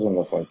 She was in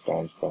the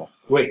Flintstones, though.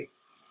 Wait.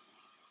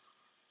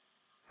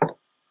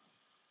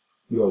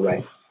 You are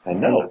right. I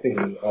know. I'm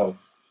thinking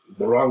of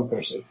the wrong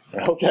person.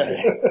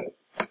 Okay.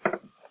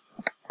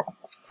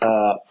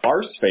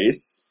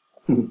 Arseface,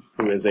 who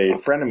is a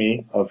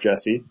frenemy of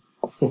Jesse,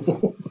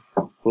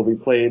 will be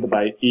played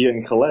by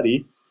Ian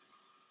Coletti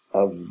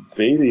of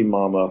Baby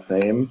Mama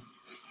fame.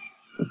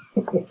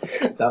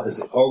 That was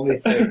the only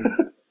thing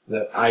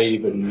that I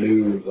even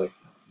knew, like,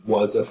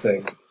 was a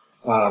thing.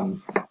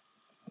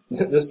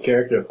 This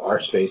character of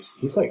Arseface,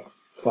 he's, like,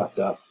 fucked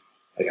up.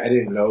 Like, I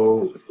didn't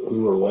know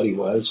who or what he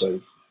was, so I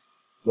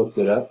looked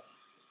it up.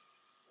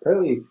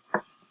 Apparently,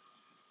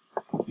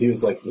 he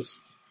was like this.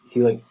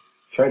 He, like,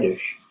 tried to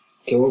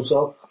kill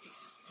himself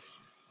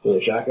with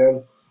a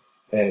shotgun,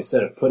 and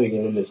instead of putting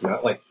it in his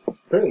mouth, like,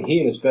 apparently he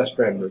and his best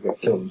friend were going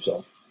to kill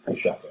himself with a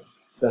shotgun.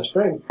 Best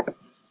friend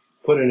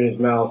put it in his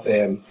mouth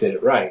and did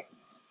it right.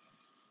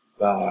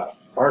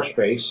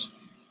 Arseface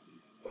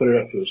put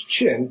it up to his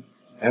chin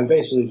and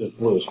basically just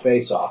blew his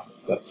face off,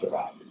 but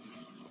survived.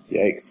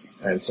 Yikes.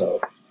 And so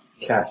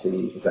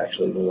Cassidy is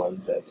actually the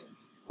one that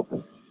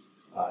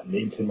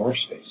named him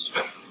Arseface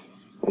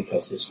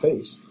because his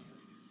face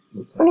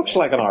looks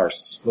like an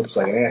arse. Looks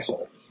like an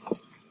asshole.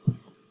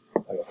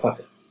 Like a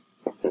pucker.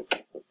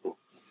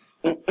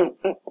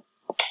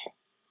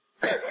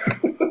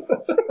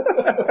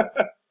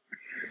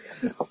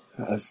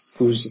 This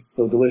food's just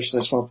so delicious. I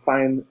just want to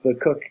find the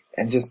cook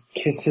and just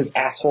kiss his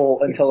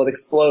asshole until it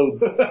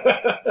explodes.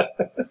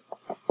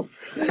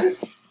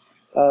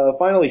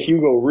 Finally,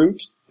 Hugo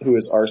Root, who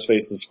is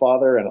Arseface's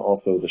father and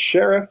also the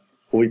sheriff,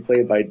 will be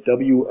played by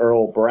W.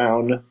 Earl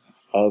Brown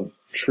of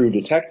True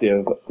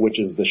Detective, which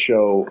is the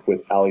show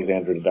with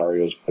Alexandra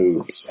Daddario's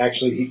boobs.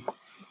 Actually,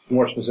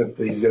 more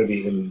specifically, he's going to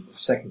be in the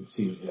second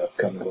season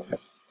upcoming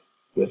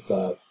with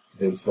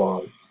Vince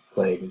Vaughn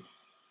playing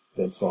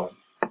Vince Vaughn.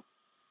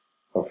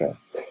 Okay.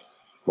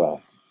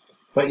 Well.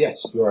 But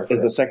yes, you are correct.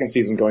 Is the second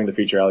season going to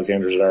feature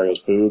Alexandra Daddario's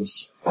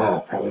boobs?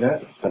 Probably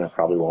not. Then I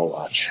probably won't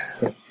watch.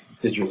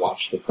 Did you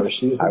watch the first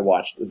season? I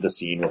watched the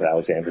scene with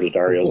Alexandra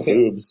Daddario's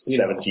boobs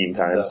 17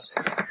 times.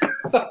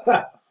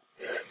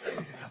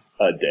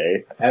 A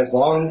day. I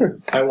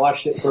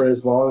watched it for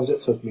as long as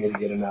it took me to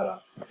get a nut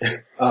off.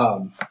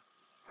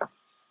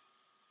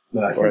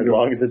 Or as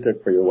long as it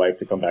took for your wife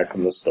to come back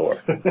from the store.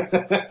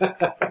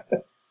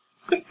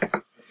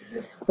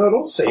 No,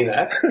 don't say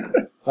that.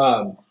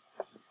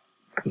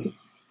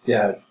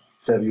 Yeah,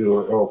 W.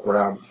 Earl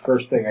Brown.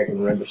 First thing I can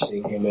remember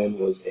seeing him in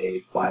was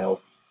a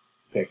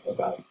biopic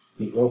about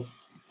Meatloaf.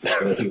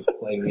 When he was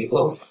playing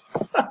Meatloaf.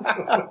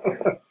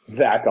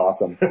 That's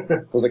awesome.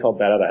 Was it called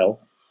Bat Out of Hell?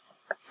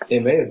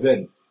 It may have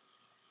been.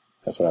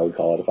 That's what I would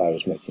call it if I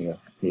was making a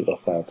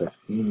Meatloaf biopic.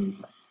 I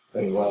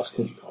mean, what else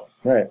could you call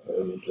it? Right.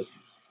 Other than just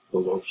the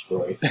loaf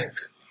story.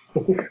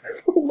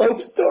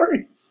 Loaf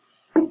story?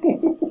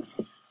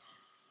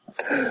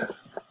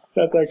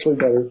 That's actually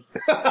better.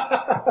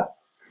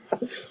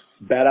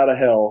 Bat Out of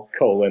Hell,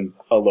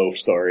 a loaf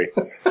story.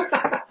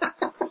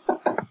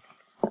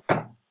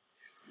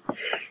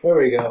 There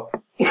we go.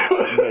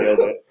 Nailed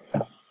it.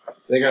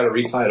 They got to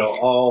retitle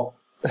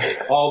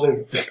all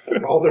their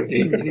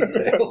DVD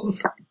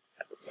sales.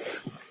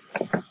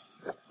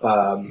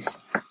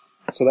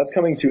 So that's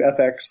coming to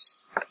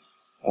FX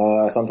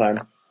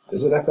sometime.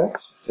 Is it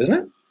FX? Isn't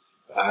it?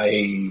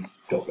 I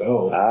Don't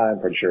know. I'm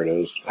pretty sure it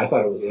is. I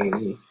thought it was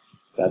A&E.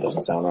 That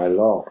doesn't sound right at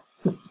all.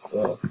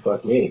 Well,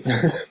 fuck me.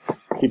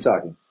 Keep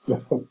talking.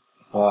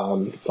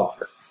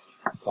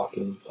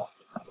 Talking.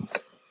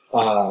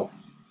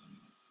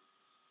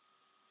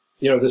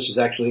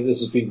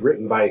 This is being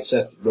written by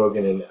Seth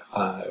Rogen and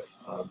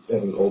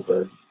Evan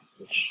Goldberg,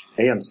 which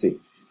AMC.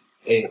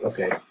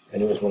 Okay, I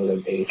knew it was one of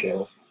them A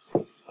channels.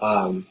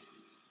 But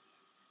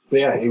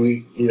yeah,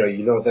 you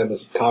know them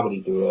as a comedy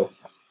duo.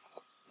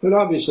 And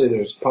obviously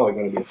there's probably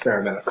going to be a fair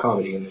amount of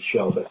comedy in the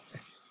show, but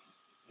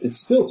it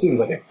still seems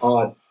like an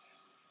odd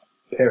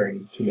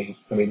pairing to me.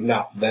 I mean,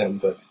 not them,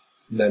 but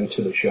them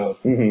to the show.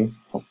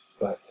 Mm-hmm.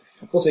 But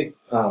we'll see.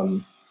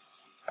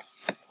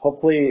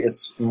 Hopefully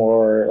it's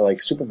more like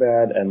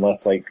Superbad and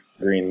less like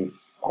Green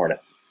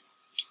Hornet.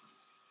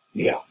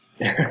 Yeah.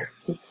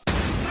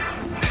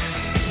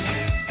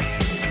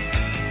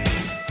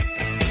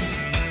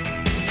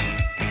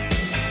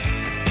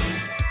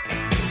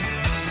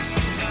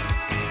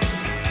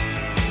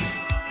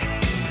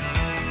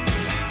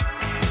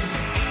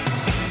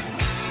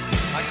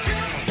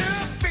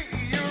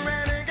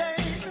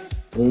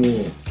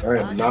 I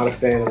am not a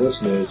fan of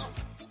this news.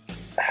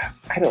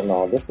 I don't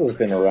know. This has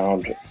been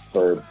around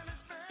for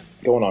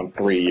going on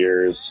 3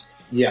 years.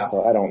 Yeah.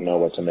 So I don't know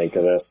what to make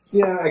of this.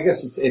 Yeah, I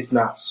guess it's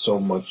not so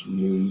much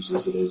news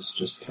as it is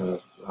just kind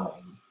of...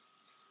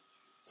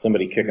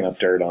 somebody kicking up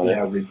dirt on it.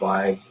 Yeah,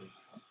 revived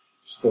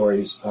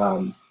stories.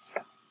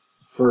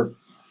 For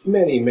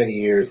many, many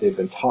years, they've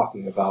been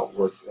talking about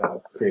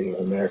creating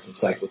an American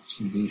Psycho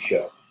TV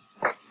show.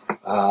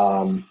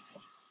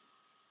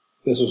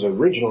 This was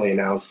originally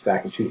announced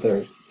back in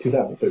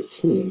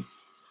 2013.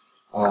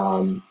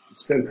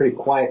 It's been pretty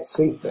quiet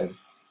since then.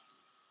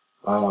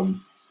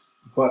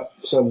 But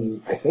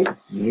some, I think,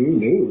 new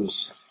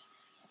news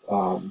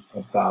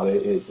about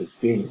it is it's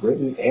being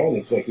written and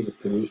executive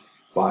produced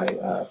by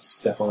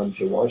Stefan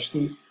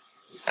Jaworski.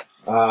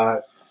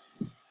 I'm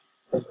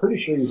pretty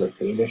sure he's like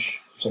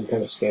Danish, some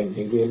kind of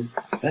Scandinavian.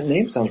 That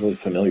name sounds really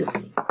familiar to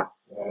me.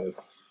 I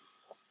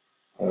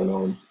don't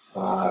know.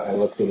 I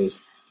looked at his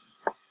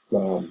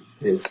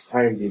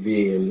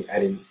IMDb and I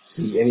didn't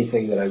see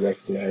anything that I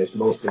recognized.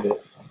 Most of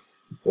it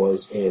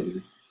was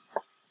in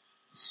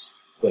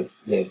like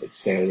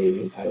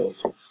Scandinavian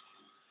titles with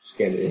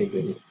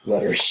Scandinavian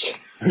letters.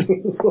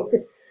 It's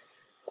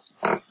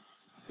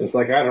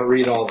like I don't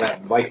read all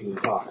that Viking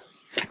talk.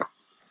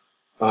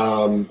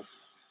 The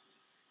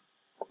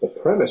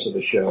premise of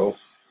the show,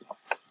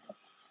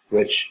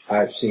 which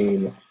I've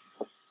seen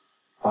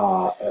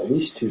at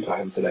least 2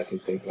 times that I can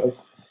think of,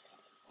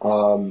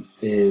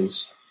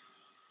 is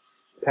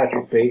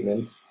Patrick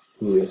Bateman,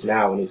 who is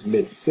now in his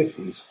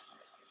mid-50s,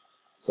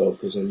 so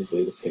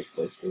presumably this takes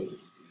place in the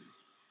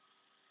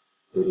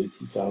early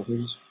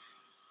 2000s,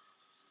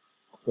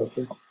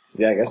 roughly.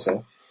 Yeah, I guess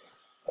so.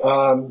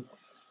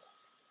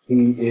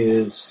 He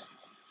is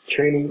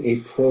training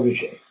a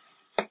protege,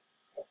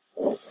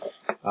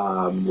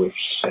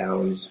 which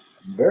sounds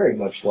very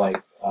much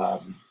like,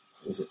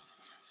 is it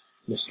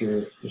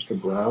Mr.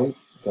 Brown?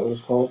 Is that what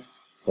it's called?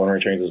 The one where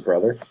he trains his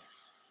brother?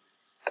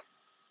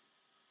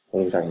 What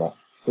are we talking about?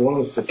 The one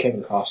with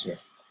Kevin Costner.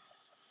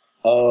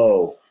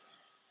 Oh.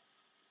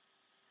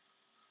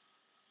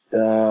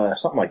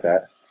 Something like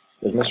that.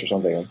 There's Mr.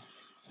 Something.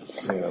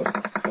 Yeah.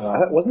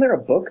 Wasn't there a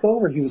book, though,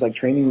 where he was, like,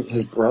 training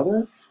his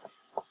brother?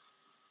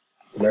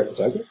 American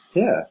Psycho?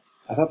 Yeah.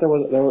 I thought there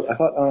was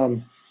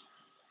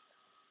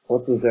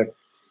what's his dick?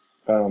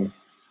 Who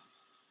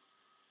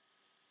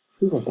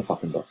wrote the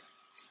fucking book?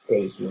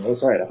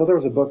 Right. I thought there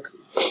was a book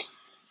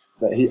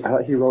that he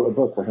wrote a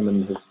book where him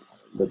and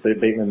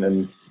Bateman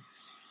and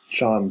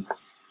Sean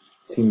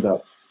teamed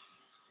up.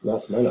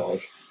 Not to my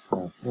knowledge. I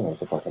don't know what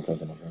the fuck I'm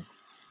thinking of here.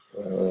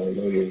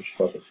 Maybe you're just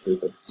fucking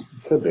stupid.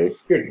 Could be.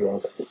 You're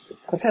drunk.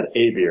 I've had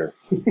a beer.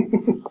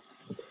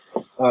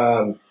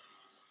 And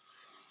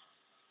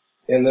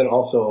then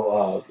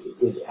also,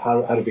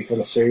 how to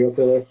become a serial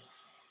killer.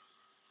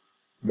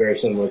 Very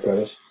similar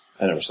premise.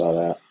 I never saw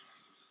that.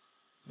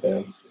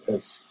 Yeah,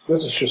 this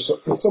is just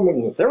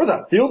something. There was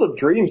a Field of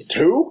Dreams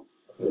too?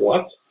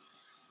 What?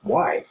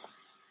 Why?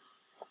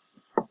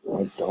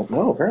 I don't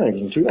know. Apparently it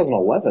was in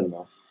 2011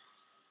 though.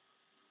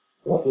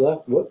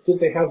 What did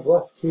they have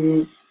left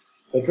to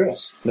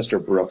address?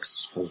 Mr.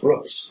 Brooks.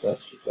 Brooks.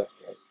 That's right.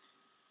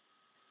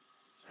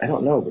 I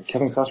don't know, but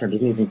Kevin Costner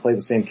didn't even play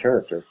the same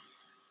character.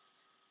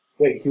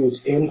 Wait, he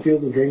was in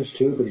Field of Dreams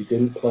too, but he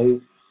didn't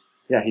play...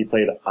 Yeah, he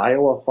played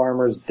Iowa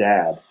Farmer's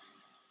dad.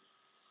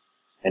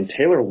 And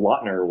Taylor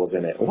Lautner was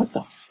in it. What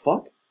the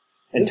fuck?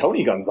 And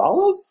Tony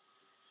Gonzalez?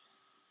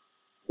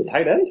 The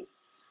tight end?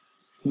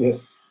 Yeah.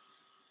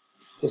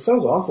 This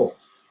sounds awful.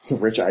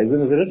 Rich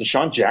Eisen is in it.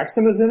 Deshaun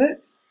Jackson is in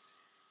it.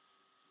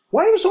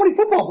 Why are there so many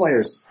football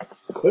players?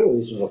 Clearly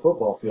this is a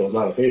football field,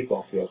 not a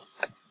baseball field.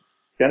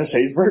 Dennis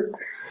Haysbert?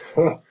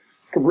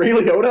 Ray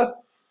Liotta?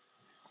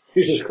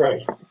 Jesus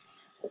Christ.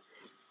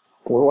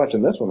 We're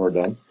watching this when we're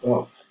done.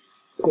 Oh,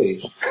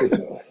 please. Please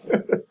no.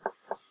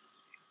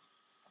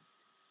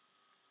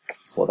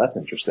 Well, that's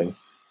interesting.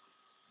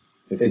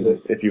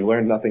 If you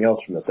learned nothing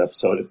else from this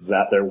episode, it's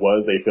that there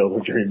was a Field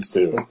of Dreams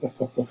too.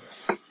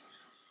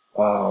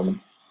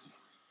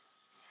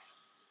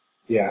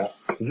 Yeah.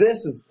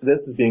 This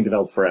is being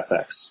developed for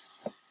FX.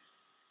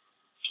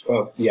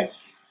 Oh, yeah.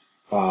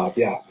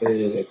 Yeah, it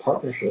is a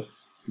partnership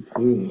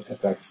between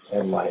FX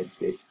and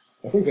Lionsgate.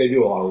 I think they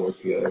do a lot of work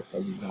together, if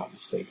I'm not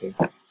mistaken.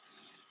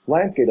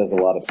 Lionsgate does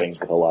a lot of things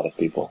with a lot of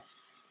people.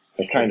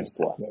 They're kind of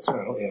sluts.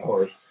 Yeah,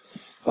 or,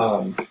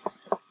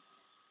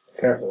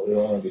 careful, you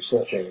don't want to be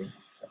slut shaming.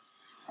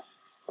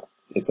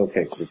 It's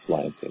okay, because it's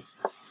Lionsgate.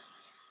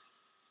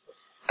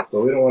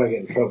 But we don't want to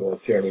get in trouble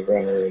with Jeremy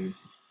Renner and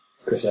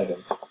Chris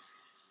Evans.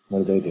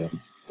 What did they do?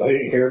 Oh, you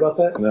didn't hear about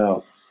that?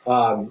 No.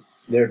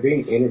 They were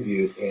being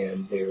interviewed,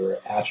 and they were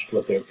asked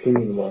what their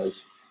opinion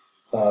was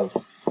of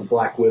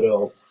Black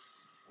Widow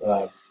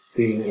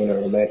being in a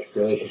romantic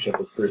relationship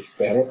with Bruce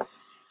Banner.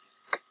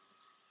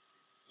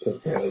 Because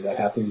apparently that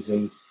happens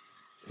in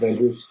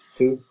Avengers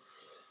 2.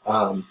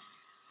 And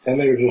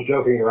they were just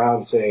joking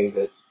around saying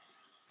that,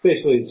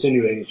 basically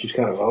insinuating she's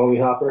kind of a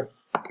homie hopper.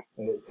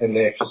 And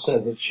they actually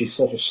said that she's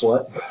such a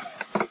slut.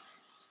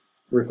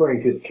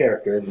 Referring to the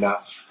character,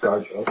 not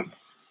ScarJo.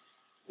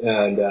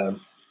 And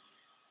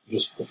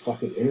just the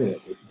fucking internet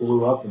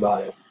blew up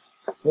about it.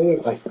 They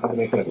were like, had to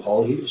make an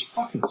apology. It was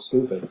fucking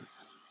stupid.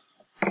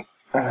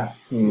 Okay,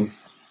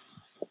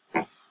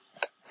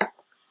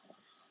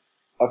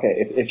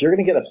 if you're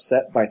going to get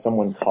upset by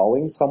someone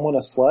calling someone a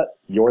slut,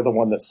 you're the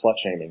one that's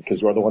slut-shaming,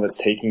 because you're the one that's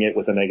taking it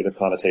with a negative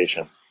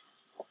connotation.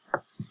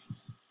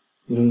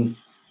 Mm.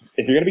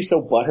 If you're going to be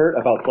so butthurt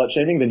about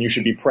slut-shaming, then you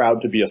should be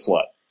proud to be a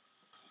slut.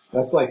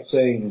 That's like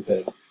saying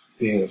that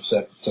being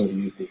upset that somebody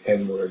used the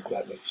N-word,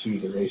 that makes you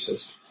the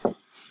racist.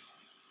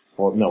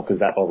 Well, no, because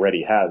that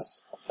already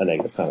has a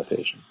negative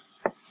connotation.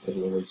 The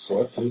word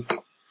slut, too.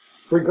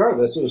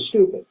 Regardless, it was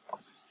stupid.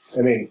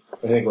 I mean,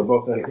 I think we're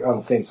both on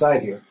the same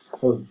side here.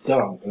 It was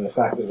dumb, and the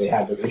fact that they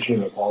had to issue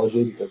an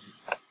apology because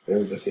they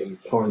were just getting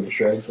torn to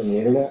shreds on the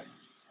internet,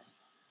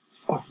 it's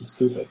fucking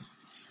stupid.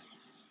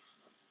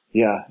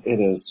 Yeah,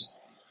 it is.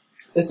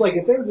 It's like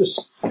if they were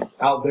just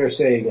out there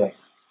saying, like,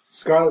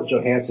 Scarlett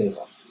Johansson is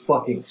a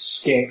fucking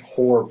skank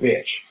whore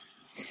bitch,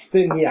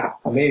 then yeah,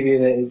 maybe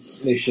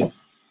they should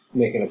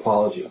make an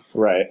apology.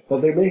 Right.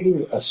 But they're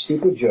making a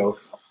stupid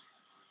joke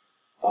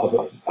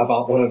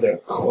about one of their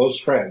close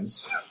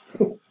friends,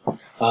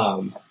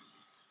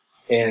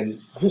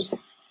 and just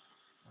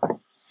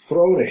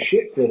throwing a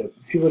shit fit.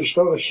 People are just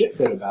throwing a shit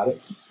fit about it.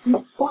 It's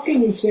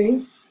fucking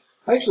insane.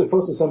 I actually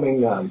posted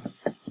something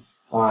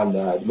on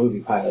the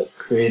Movie Pilot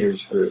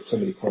Creators Group.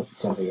 Somebody posted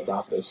something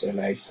about this, and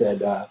I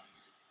said,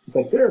 it's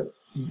like there are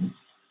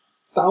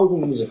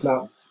thousands, if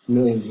not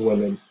millions of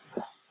women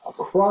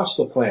across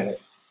the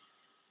planet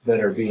that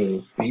are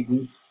being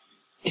beaten,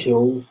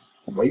 killed,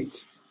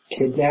 raped,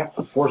 kidnapped,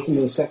 forced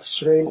into the sex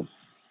trade,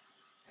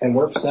 and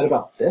we're upset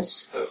about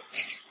this?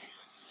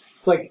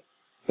 It's like,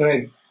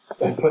 I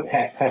put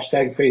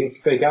hashtag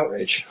fake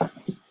outrage.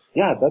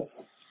 Yeah,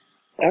 that's...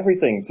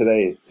 Everything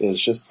today is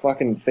just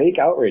fucking fake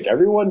outrage.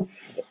 Everyone...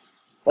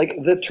 Like,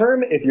 the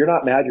term, if you're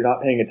not mad, you're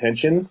not paying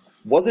attention,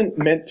 wasn't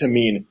meant to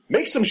mean,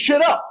 make some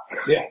shit up!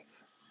 Yeah.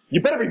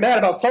 You better be mad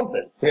about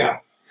something. Yeah.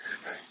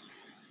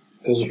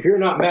 Because if you're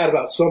not mad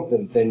about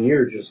something, then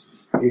you're just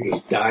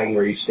dying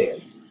where you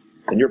stand.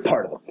 And you're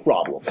part of the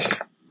problem.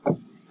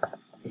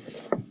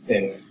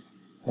 Anyway.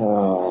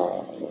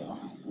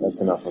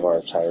 That's enough of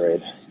our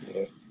tirade.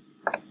 Yeah.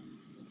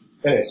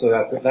 Anyway, so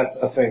that's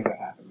a thing that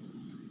happened.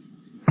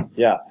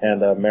 Yeah,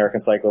 and American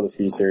Psycho, the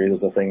TV series,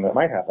 is a thing that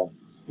might happen.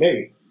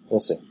 Maybe. We'll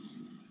see.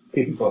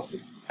 Keep you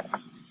posted.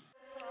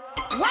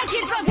 White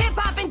kids love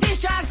hip-hop and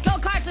diss tracks,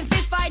 go-karts and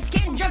fistfights,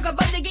 getting drunk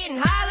but they're getting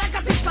high like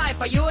a pitch pipe.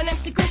 Are you an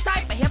MC Chris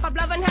type? A hip-hop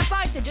loving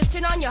half-fight to just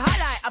turn on your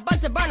highlight. A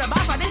bunch of burner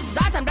buffer, this is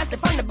our time, that's the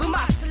fun, the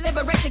boombox. To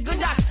liberate the good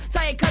knocks,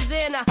 so it comes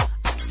in a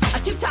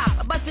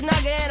two-top, a busted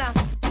nugget and a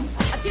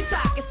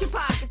two-sock, it's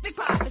Tupac, it's Big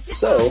Pop, it's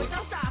So,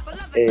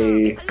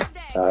 a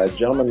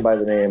gentleman by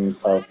the name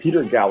of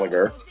Peter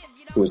Gallagher,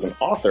 who is an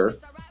author.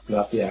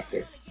 Not the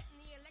actor.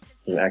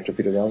 An actor,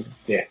 Peter Gallagher?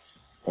 Yeah.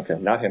 Okay,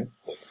 not him.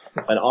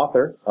 An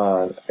author,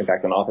 in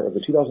fact, an author of the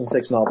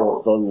 2006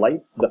 novel, The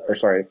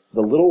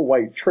Little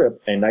White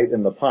Trip, A Night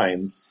in the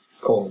Pines.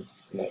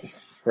 Night.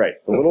 Right.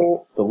 The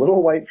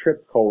Little White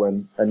Trip,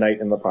 A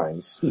Night in the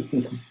Pines,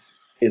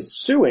 is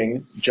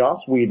suing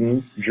Joss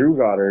Whedon, Drew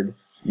Goddard,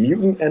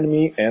 Mutant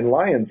Enemy, and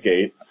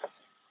Lionsgate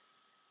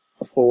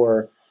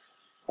for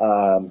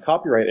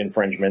copyright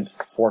infringement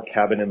for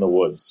Cabin in the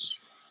Woods.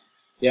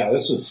 Yeah,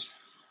 this is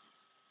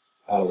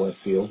out of left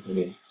field.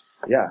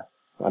 Yeah.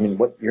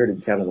 What year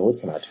did Cabin in the Woods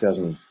come out?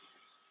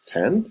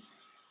 2010?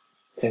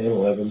 10,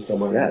 11,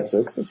 somewhere. Yeah, so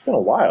it's been a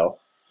while.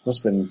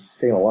 Must have been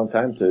taking a long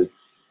time to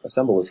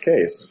assemble his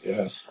case.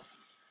 Yes.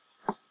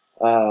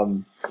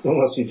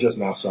 Unless you just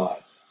now saw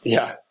it.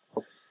 Yeah.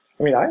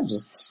 I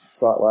just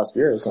saw it last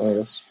year or something, I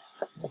guess.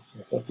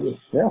 Fuck you.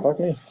 Yeah, fuck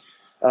me.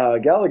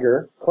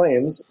 Gallagher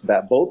claims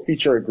that both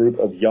feature a group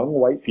of young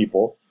white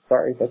people.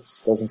 Sorry, that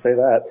doesn't say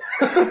that.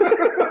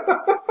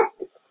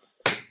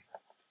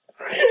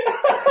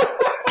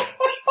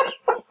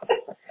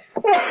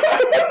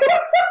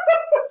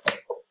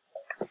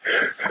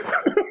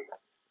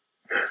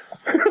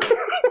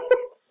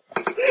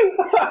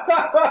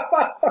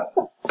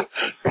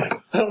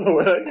 I don't know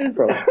where that came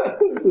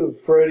from.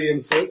 Freudian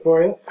slip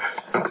for you.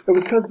 It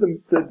was because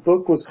the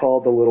book was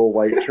called The Little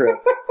White Trip.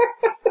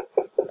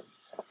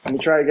 Let me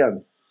try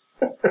again.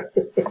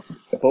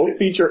 Both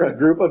feature a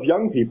group of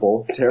young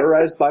people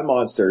terrorized by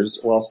monsters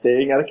while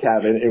staying at a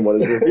cabin in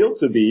what is revealed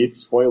to be,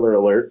 spoiler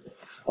alert,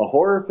 a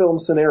horror film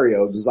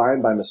scenario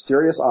designed by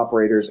mysterious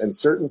operators and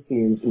certain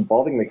scenes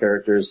involving the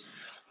characters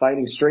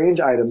finding strange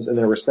items in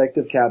their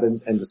respective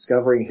cabins and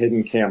discovering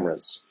hidden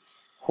cameras.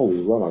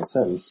 Holy run-on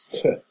sentence.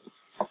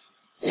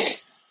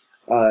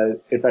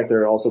 In fact,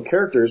 there are also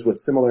characters with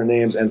similar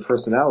names and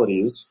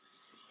personalities.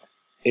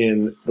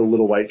 In The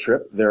Little White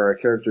Trip, there are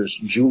characters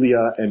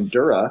Julia and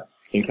Dura.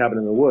 In Cabin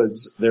in the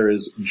Woods, there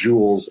is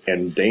Jules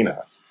and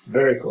Dana.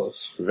 Very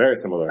close. Very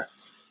similar.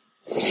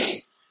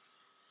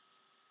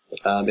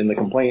 In the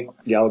complaint,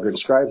 Gallagher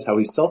describes how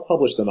he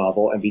self-published the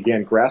novel and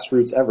began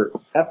grassroots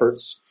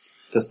efforts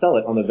to sell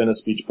it on the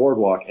Venice Beach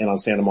Boardwalk and on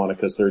Santa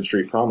Monica's 3rd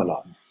Street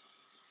Promenade.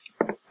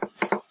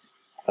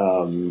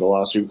 The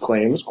lawsuit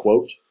claims,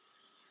 quote,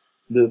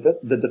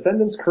 the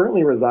defendants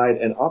currently reside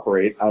and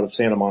operate out of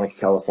Santa Monica,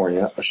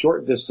 California, a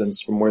short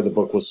distance from where the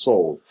book was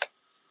sold.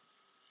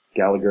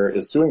 Gallagher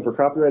is suing for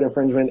copyright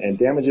infringement and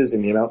damages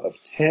in the amount of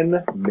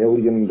 $10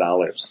 million.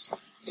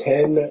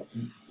 10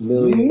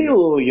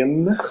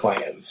 million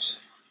clams.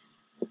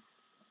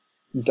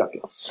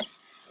 Ducats.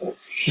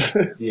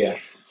 Yeah.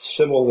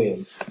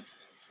 Simoleons.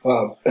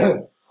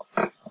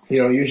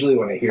 Usually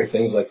when I hear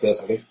things like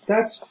this, I think,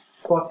 that's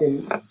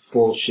fucking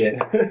bullshit.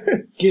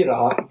 Get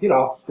off,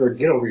 or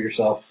get over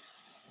yourself.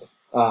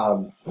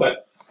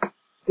 But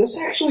this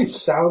actually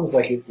sounds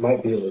like it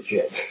might be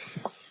legit.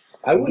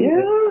 I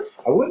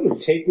wouldn't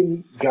have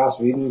taken Joss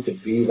Whedon to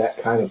be that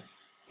kind of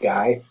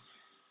guy.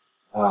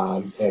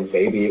 And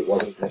maybe it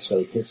wasn't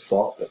necessarily his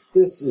fault, but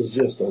this is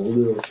just a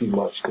little too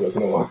much to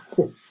ignore.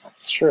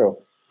 It's true.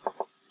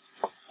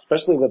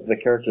 Especially with the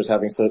characters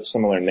having such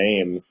similar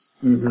names.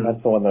 Mm-hmm.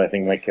 That's the one that I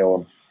think might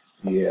kill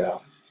him. Yeah.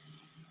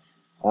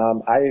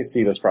 I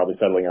see this probably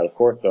settling out of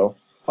court, though.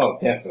 Oh,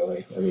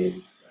 definitely. I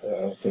mean,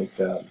 I don't think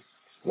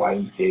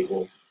Lionsgate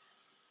will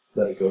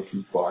let it go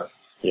too far.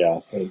 Yeah.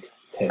 I think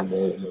 $10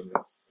 million is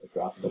a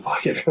drop in the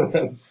bucket for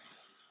them.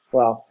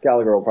 Well,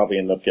 Gallagher will probably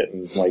end up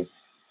getting, 5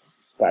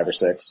 or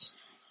 6.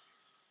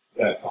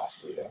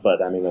 Possibly, yeah.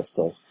 But, I mean, that's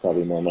still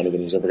probably more money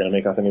than he's ever going to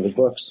make off any of his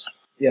books.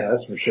 Yeah,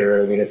 that's for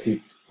sure. I mean, if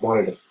he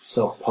wanted to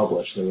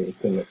self-publish, then he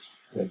couldn't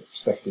have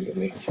expected to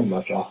make too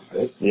much off of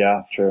it.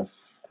 Yeah, true.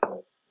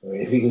 But, I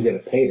mean, if he can get a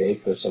payday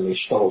for somebody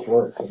stole his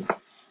work, then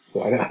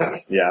why not?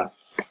 Yeah.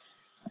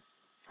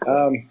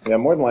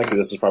 More than likely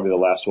this is probably the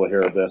last we'll hear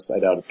of this. I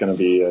doubt it's going to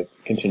be a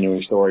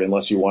continuing story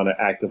unless you want to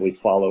actively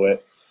follow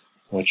it,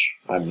 which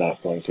I'm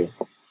not going to.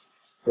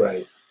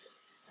 Right.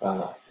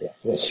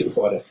 Unless you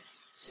want to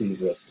see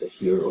the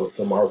hero of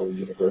the Marvel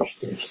Universe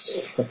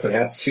just fucking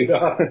ass suit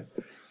on.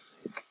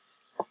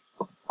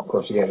 Of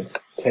course, again,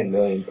 $10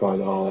 million, probably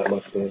not all that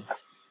much, dude.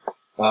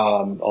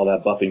 All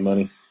that Buffy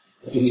money.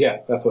 Yeah,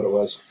 that's what it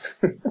was.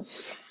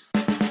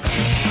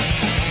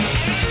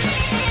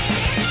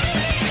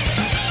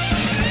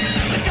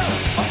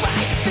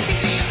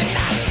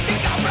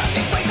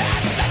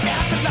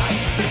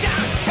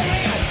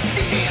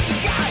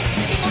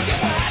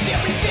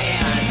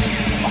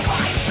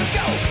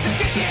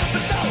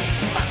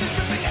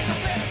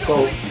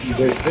 So,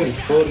 there's been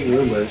floating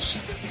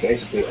rumors,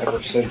 basically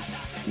ever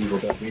since Evil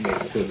Dead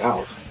Remake came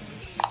out,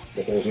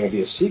 that there was going to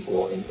be a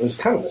sequel, and it was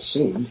kind of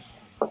assumed,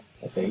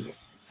 I think.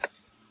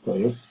 Don't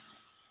you?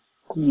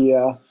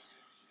 Yeah.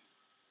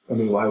 I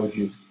mean, why would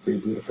you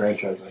reboot a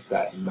franchise like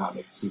that and not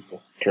make a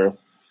sequel? True.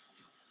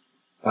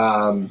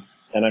 And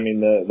I mean,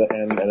 the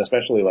end, and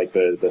especially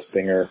the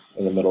stinger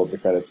in the middle of the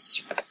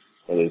credits,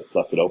 really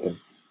left it open.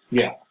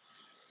 Yeah.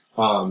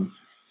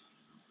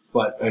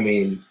 But, I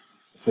mean,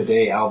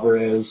 Fede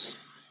Alvarez,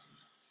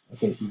 I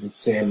think even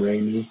Sam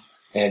Raimi,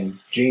 and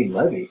Jane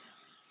Levy,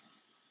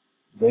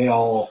 they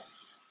all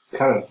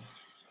kind of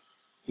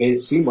made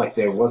it seem like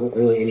there wasn't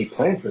really any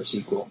plan for a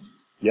sequel.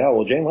 Yeah,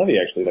 well, Jane Levy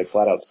actually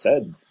flat out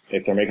said,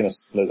 if they're making a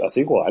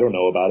sequel, I don't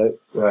know about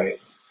it. Right.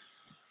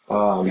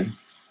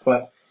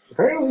 But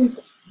apparently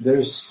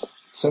there's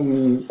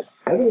some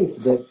evidence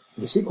that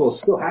the sequel is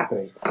still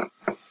happening.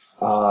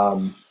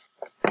 Sam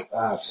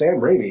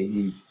Raimi,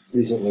 he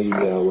recently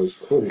was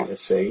quoted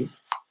as saying,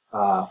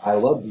 I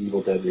love the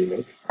Evil Dead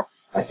remake.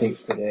 I think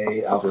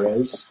Fede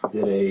Alvarez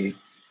did a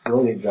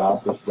brilliant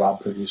job with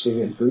Rob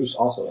producing and Bruce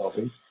also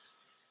helping.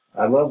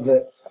 I love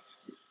that.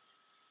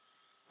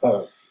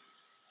 I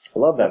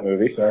love that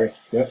movie. Sorry.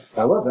 Yep.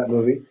 I love that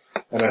movie,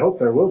 and I hope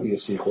there will be a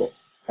sequel.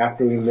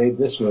 After we made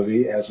this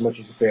movie, as much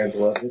as the fans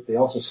loved it, they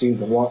also seemed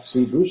to want to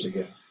see Bruce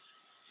again.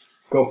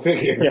 Go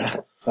figure.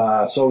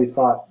 Yeah. So we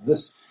thought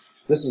this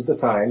is the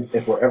time,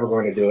 if we're ever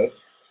going to do it.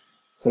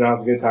 So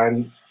now's a good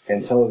time,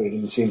 and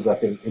television seems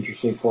like an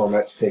interesting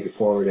format to take it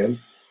forward in.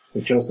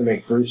 We chose to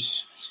make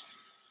Bruce...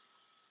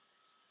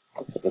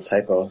 That's a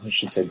typo. I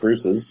should say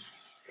Bruce's.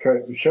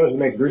 We chose to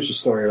make Bruce's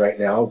story right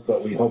now,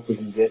 but we hope we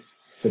can get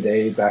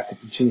Fede back to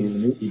continue the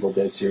new Evil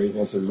Dead series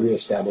wants to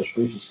reestablish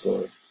Bruce's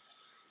story.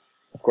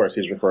 Of course,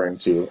 he's referring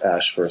to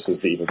Ash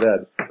versus the Evil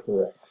Dead.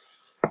 Correct.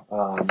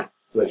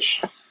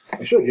 Which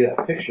I showed you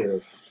that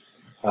picture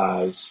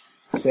of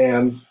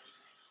Sam,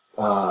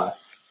 Rob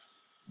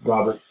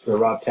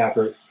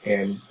Tappert,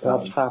 and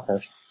Rob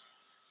Tappert.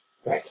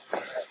 Right.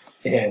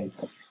 And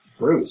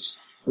Bruce.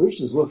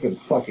 Bruce is looking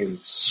fucking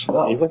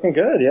swell. He's looking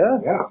good, yeah.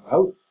 Yeah.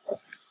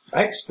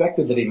 I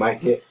expected that he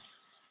might get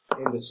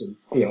into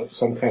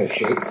some kind of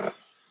shape.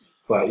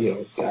 But,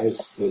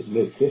 guys with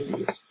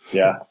mid-50s.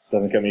 Yeah,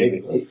 doesn't come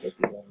easy. Maybe late 50s,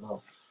 I don't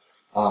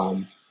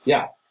know.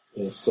 Yeah.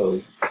 And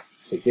so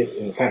to get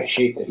in the kind of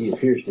shape that he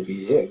appears to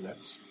be in,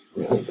 that's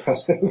really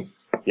impressive.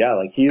 Yeah,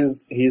 like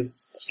he's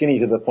skinny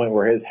to the point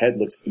where his head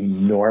looks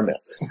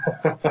enormous.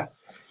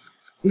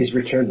 He's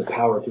returned the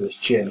power to his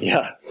chin.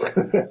 Yeah.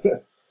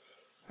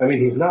 I mean,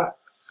 he's not,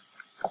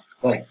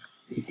 like,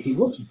 he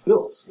looks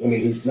built. I mean,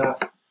 he's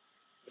not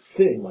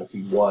thin like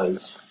he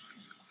was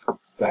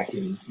back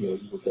in,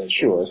 Evil Dead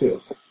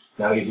 2.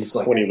 Now he's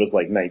like... When he was,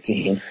 like,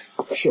 19.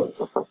 Sure.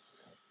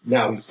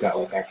 Now he's got,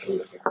 like, actually,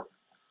 like,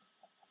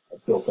 a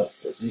built-up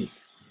physique.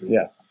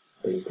 Yeah.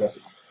 Pretty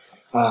impressive.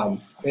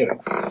 Anyway,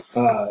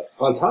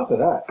 on top of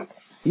that,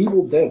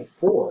 Evil Dead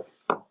 4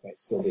 might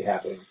still be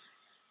happening.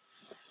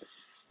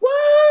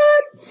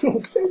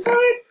 What? Say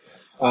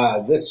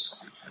what?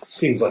 This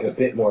seems like a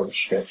bit more of a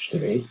stretch to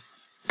me.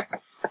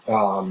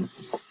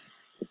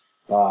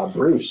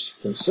 Bruce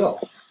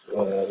himself,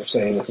 they're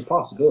saying it's a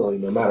possibility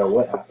no matter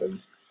what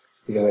happens,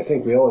 because I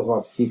think we always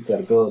want to keep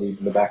that ability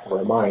in the back of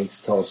our minds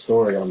to tell a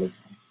story on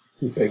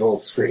the big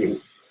old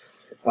screen.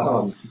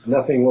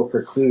 Nothing will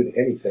preclude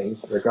anything,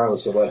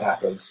 regardless of what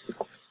happens.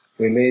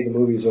 We made the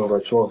movies over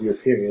a 12-year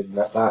period, and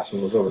that last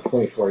one was over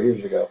 24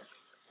 years ago.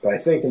 But I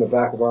think in the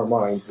back of our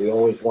minds, we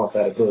always want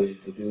that ability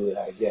to do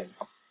that again.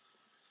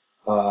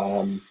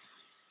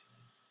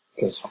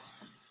 Because,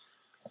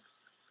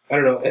 I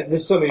don't know,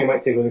 this is something you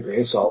might take with a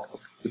grain of salt,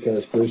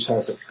 because Bruce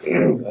has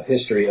a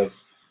history of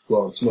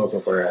blowing smoke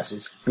up our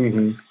asses.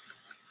 Mm-hmm.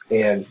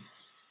 And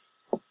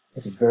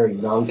it's a very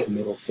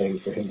non-committal thing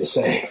for him to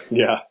say.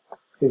 Yeah.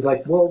 He's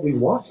like, well, we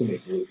want to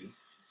make a movie.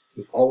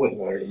 We've always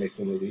wanted to make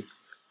the movie.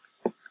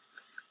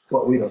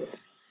 But we don't know.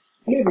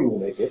 Maybe we'll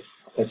make it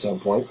at some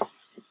point.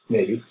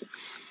 Maybe.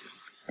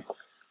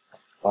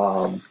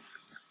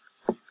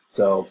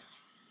 So,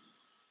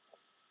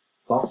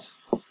 thoughts?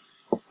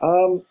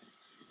 I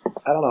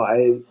don't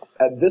know.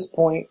 At this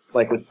point,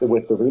 like with the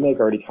remake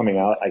already coming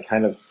out, I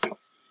kind of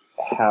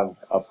have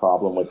a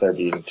problem with there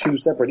being two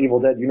separate Evil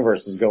Dead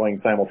universes going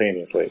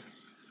simultaneously.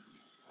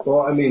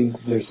 Well, I mean,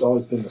 there's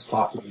always been this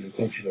talk of the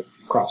intention of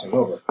crossing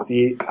over.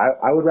 See,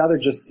 I would rather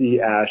just see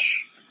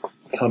Ash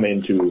come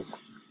into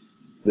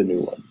the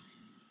new one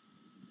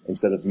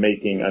instead of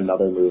making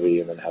another movie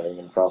and then having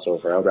them cross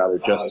over. I would rather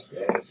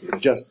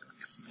just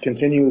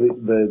continue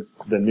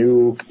the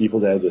new Evil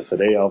Dead, the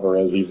Fede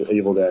Alvarez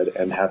Evil Dead,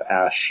 and have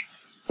Ash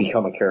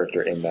become a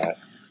character in that.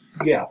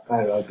 Yeah,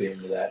 I'd be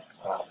into that.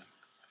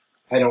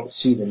 I don't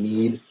see the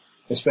need,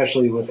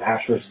 especially with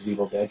Ash vs.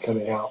 Evil Dead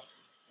coming out,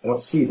 I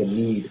don't see the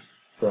need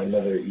for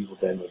another Evil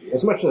Dead movie.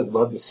 As much as I'd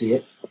love to see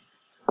it,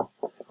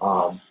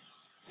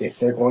 if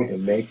they're going to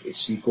make a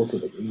sequel to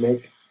the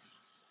remake,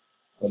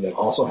 and then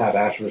also have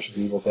Ash vs.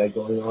 Evil Dead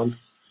going on,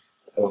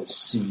 I don't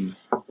see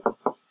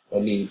a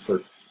need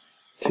for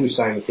two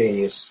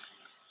simultaneous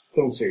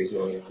film series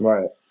going on.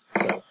 Right.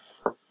 So,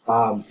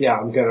 yeah,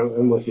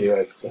 I'm with you.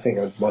 I think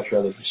I'd much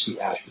rather just see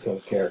Ash become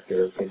a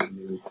character in a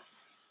new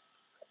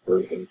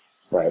version.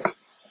 Right.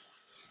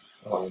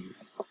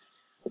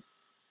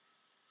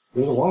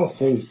 There's a lot of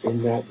things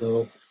in that,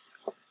 though.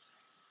 If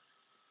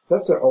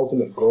that's their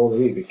ultimate goal, they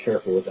need to be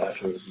careful with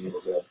Ash vs.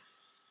 Evil Dead.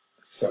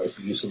 As far as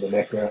the use of the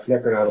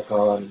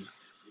Necronomicon,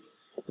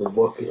 the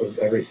look of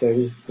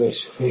everything,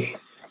 basically.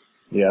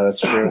 Yeah,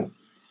 that's true.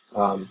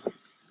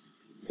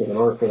 In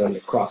order for them to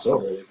cross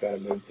over, they've got to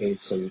maintain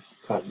some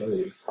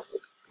continuity.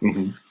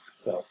 Mm-hmm.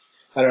 So,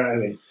 I don't know, I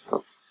mean,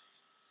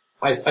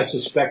 I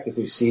suspect if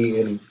we see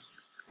in...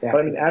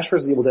 But I mean, Ash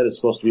vs. Evil Dead is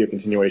supposed to be a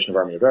continuation of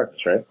Army of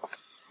Darkness, right?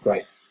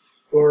 Right.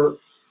 Or,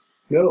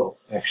 no,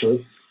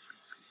 actually.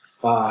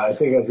 I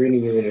think I was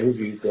reading in an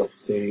interview that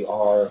they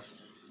are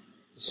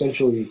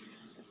essentially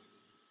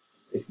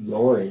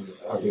ignoring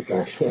Army of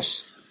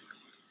Darkness.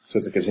 So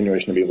it's a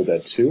continuation of Evil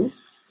Dead 2?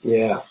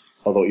 Yeah.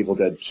 Although Evil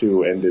Dead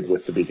 2 ended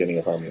with the beginning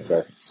of Army of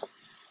Darkness.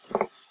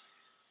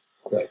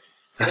 Right.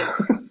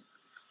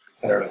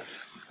 I don't know.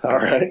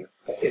 Alright.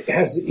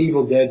 Has the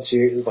Evil Dead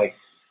series, like,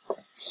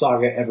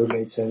 saga ever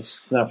made sense?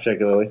 Not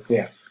particularly.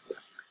 Yeah.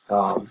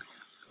 I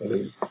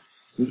mean,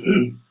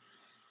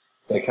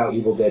 like how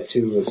Evil Dead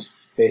 2 was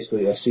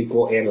basically a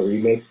sequel and a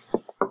remake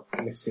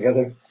mixed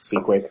together.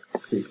 Sequel.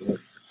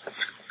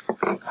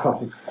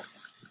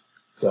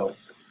 So,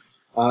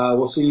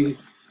 we'll see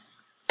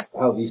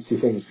how these two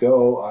things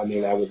go. I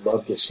mean, I would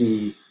love to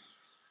see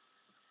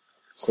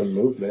some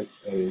movement,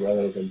 I mean,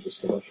 rather than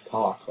just a bunch of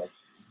talk, like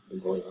been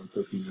going on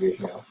for a few years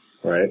now.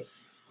 Right.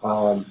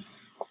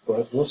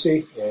 But we'll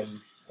see, and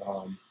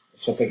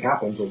if something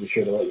happens, we'll be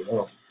sure to let you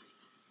know.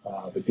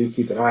 But do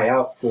keep an eye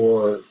out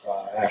for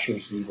Ash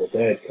vs. Evil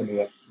Dead coming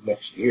up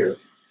next year.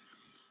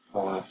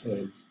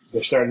 And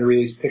they're starting to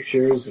release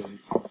pictures and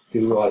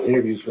do a lot of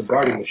interviews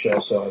regarding the show,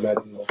 so I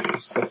imagine we'll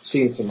start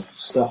seeing some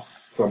stuff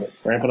from it.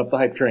 Ramping up the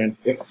hype train.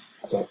 Yep.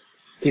 So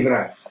keep an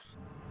eye out.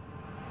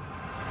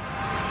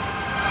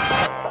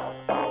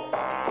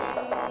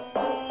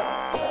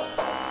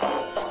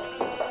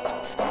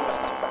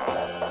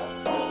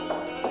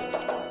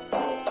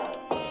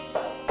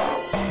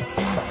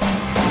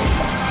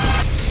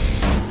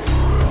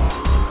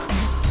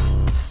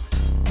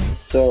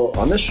 So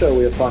on this show,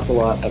 we have talked a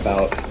lot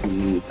about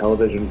the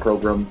television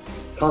program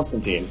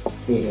Constantine,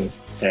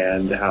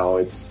 and how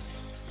it's,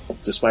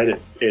 despite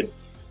it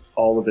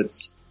all of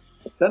its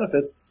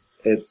benefits,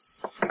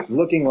 it's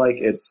looking like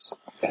it's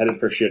headed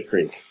for shit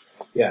creek.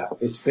 Yeah,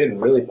 it's been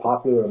really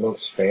popular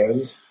amongst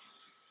fans,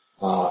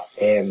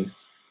 and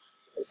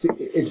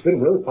it's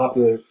been really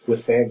popular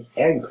with fans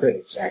and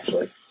critics,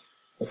 actually.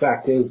 The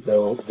fact is,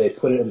 though, they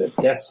put it in the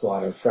death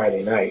slot on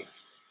Friday night,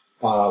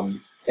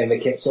 and they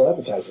can't sell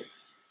advertising.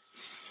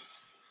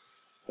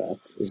 That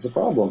is a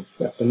problem.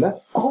 Yeah, and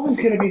that's always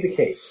going to be the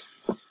case.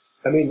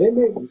 I mean, they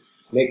may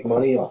make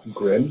money off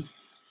Grimm,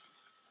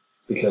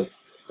 because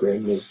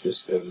Grimm has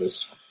just been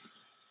this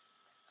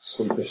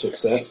sleeper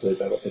success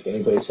that I don't think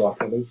anybody saw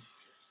coming.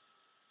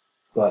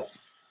 But,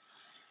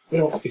 you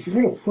know, if you're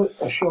going to put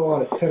a show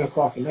on at 10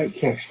 o'clock at night, you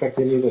can't expect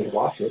anybody to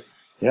watch it.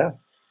 Yeah.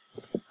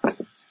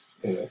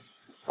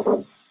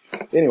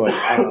 Anyway,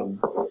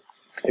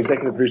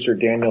 executive producer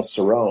Daniel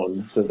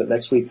Cerrone says that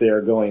next week they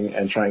are going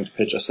and trying to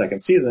pitch a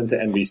second season to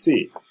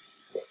NBC.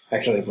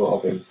 Actually, we're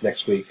hoping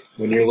next week.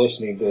 When you're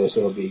listening to this,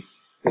 it'll be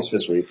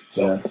This week.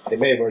 So it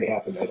may have already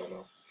happened, I don't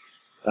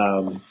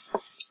know.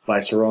 By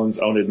Cerrone's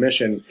own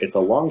admission, it's a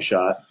long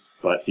shot,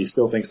 but he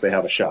still thinks they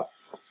have a shot.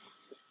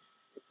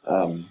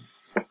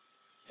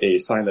 A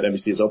sign that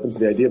NBC is open to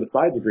the idea,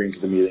 besides agreeing to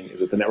the meeting,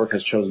 is that the network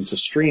has chosen to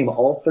stream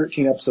all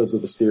 13 episodes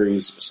of the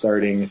series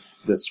starting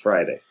this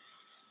Friday.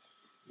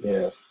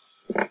 Yeah.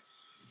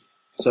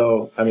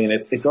 So, I mean,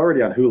 it's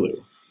already on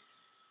Hulu.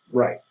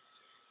 Right.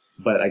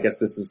 But I guess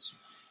this is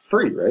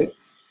free, right?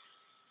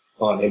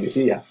 On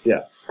NBC, yeah.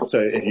 Yeah. So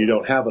if you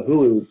don't have a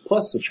Hulu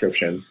Plus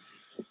subscription,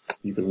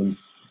 you can,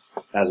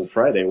 as of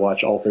Friday,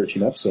 watch all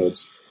 13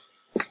 episodes.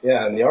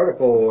 Yeah, and the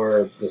article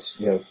where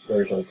this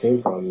originally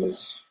came from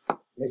makes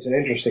an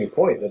interesting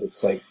point that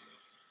it's like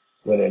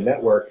when a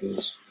network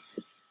is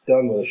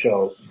done with a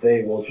show,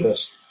 they will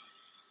just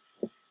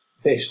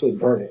basically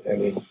burn it. I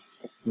mean,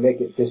 make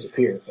it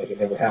disappear like it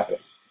never happened.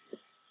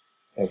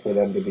 And for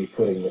them to be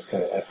putting this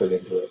kind of effort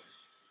into it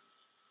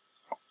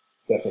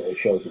definitely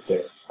shows that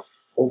they're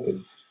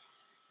open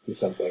to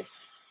something.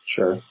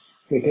 Sure.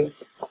 Because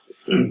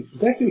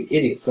they have to be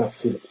idiots not to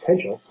see the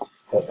potential,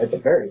 at the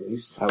very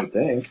least. I would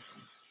think.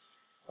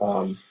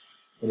 I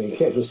mean, you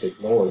can't just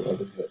ignore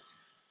something that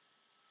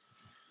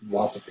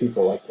lots of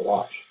people like to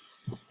watch.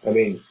 I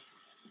mean,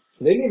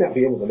 they may not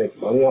be able to make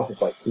money off of,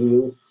 like,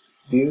 Hulu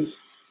views,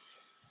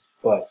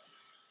 but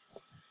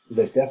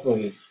they can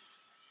definitely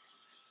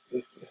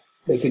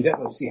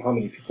see how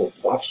many people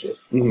watched it.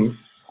 Mm-hmm.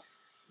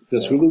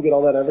 Does Hulu get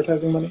all that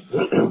advertising money?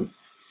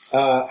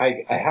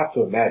 I have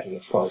to imagine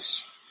it's probably...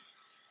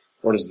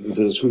 Or does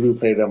Hulu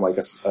pay them like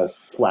a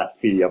flat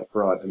fee up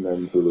front and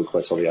then Hulu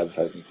collects all the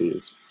advertising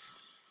fees?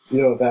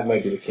 You know, that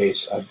might be the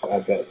case. I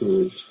bet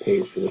Hulu just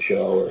pays for the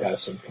show or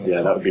has some kind of...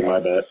 Yeah, that would be my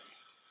bet.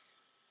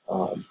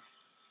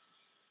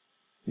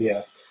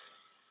 Yeah.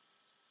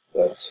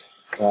 But...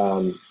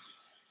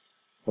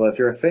 Well, if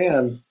you're a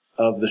fan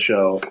of the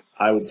show,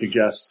 I would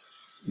suggest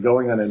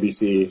going on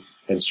NBC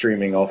and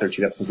streaming all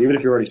 13 episodes, even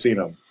if you've already seen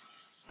them.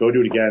 Go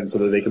do it again so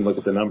that they can look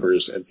at the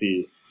numbers and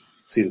see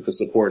that the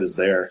support is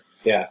there.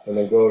 Yeah, and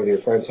then go over to your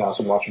friend's house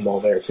and watch them all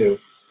there, too.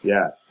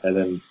 Yeah, and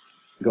then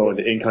go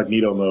into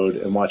incognito mode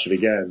and watch it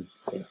again.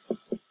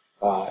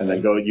 And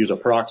then go use a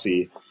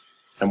proxy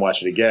and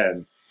watch it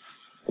again.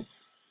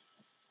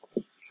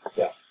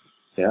 Yeah.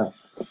 Yeah.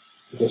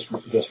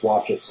 Just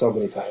watch it so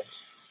many times.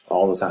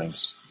 All the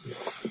times.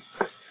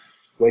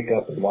 Wake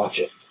up and watch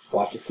it.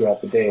 Watch it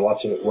throughout the day.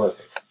 Watch it at work.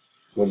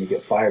 When you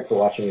get fired for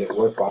watching it at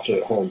work, watch it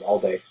at home all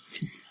day.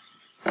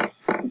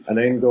 And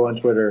then go on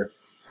Twitter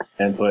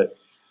and put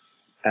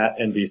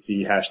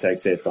 @NBC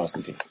 #Save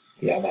Constantine.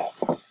 Yeah, that.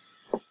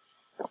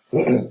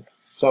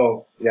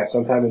 So, yeah,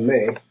 sometime in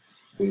May,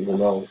 we will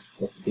know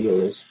what the deal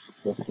is.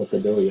 What the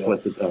deal is.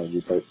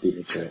 You beat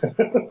me to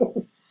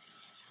it.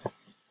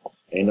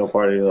 Ain't no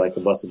party like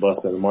the Bus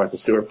and a Martha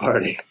Stewart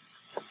party.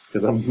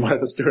 Because I'm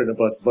Martha Stewart and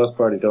a Bus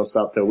party don't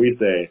stop till we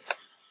say,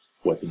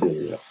 what the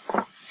deal is.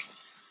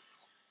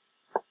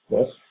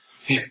 What?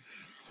 You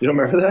don't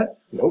remember that?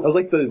 Nope. That was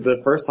like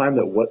the first time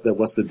that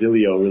What's the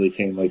Dealio really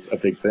came like a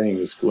big thing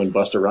was when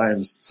Busta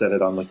Rhymes said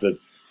it on like I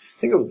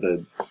think it was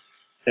the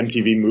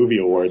MTV Movie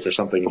Awards or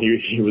something.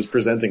 He was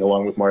presenting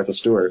along with Martha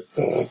Stewart.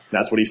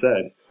 That's what he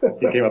said.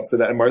 He came up to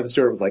that and Martha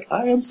Stewart was like,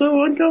 I am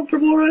so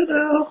uncomfortable right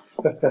now.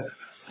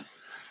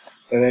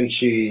 And then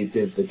she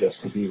did the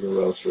Justin Bieber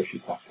roast where she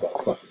talked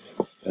about fucking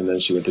him. And then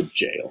she went to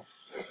jail.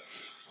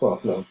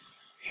 Well, no.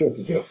 She went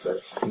to jail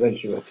first, and then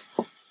she went.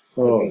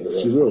 Oh,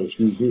 she really,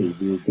 excuse me,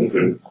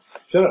 dude.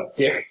 Shut up,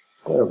 dick.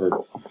 Whatever.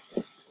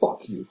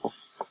 Fuck you.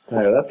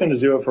 Anyway, that's going to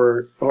do it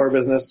for horror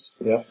business.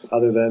 Yep.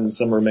 Other than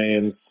some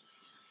remains.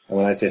 And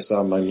when I say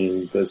some, I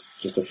mean there's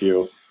just a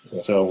few.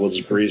 Yep. So we'll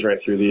just breeze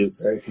right through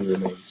these. Very few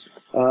remains.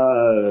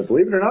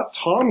 Believe it or not,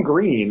 Tom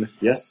Green,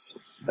 yes,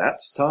 that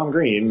Tom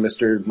Green,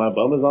 Mr. My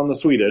Bum is on the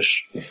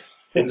Swedish,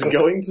 is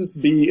going to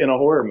be in a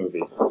horror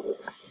movie.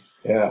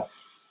 Yeah.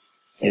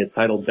 It's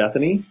titled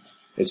Bethany.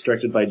 It's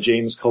directed by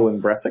James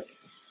Cullen Bressick.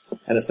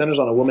 And it centers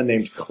on a woman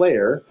named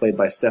Claire, played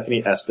by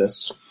Stephanie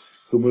Estes,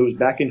 who moves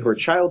back into her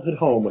childhood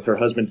home with her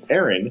husband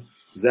Aaron,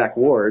 Zach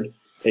Ward,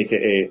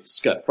 a.k.a.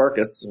 Scut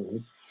Farkas. Mm-hmm.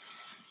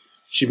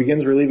 She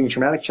begins reliving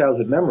traumatic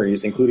childhood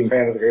memories, including...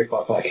 Fan of the Great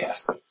Plot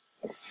Podcast.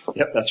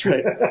 Yep, that's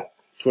right.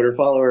 Twitter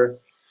follower.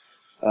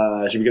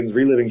 She begins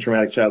reliving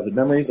traumatic childhood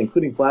memories,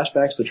 including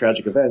flashbacks to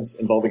tragic events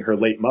involving her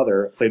late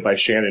mother, played by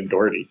Shannon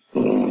Doherty.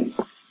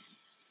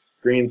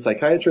 Green's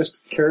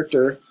psychiatrist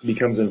character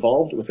becomes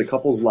involved with the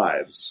couple's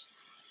lives.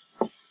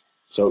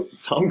 So,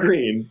 Tom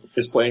Green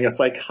is playing a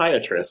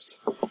psychiatrist.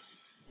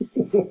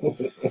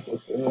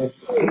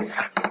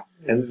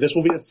 And this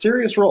will be a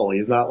serious role.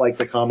 He's not like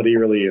the comedy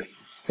relief.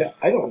 Yeah,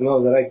 I don't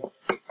know that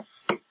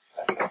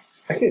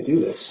I can't do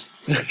this.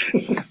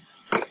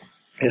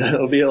 And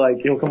it'll be like,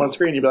 he'll come on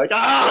screen, you'll be like,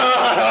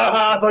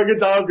 ah, fucking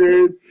Tom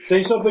Green.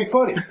 Say something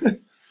funny.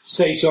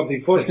 Say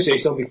something funny. Say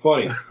something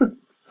funny.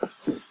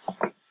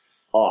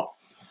 Off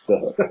the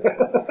hook.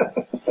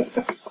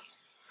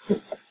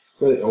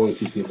 We're the only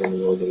two people in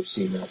the world that have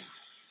seen that.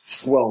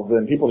 Well,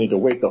 then people need to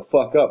wake the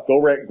fuck up. Go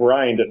rent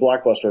Grind at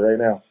Blockbuster right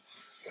now.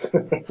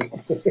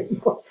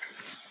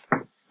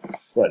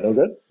 What, no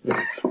good?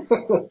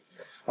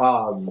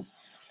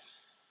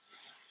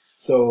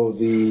 So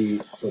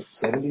the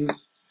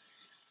 70s?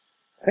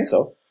 I think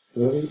so.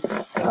 Movie?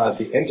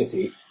 The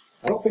Entity.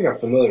 I don't think I'm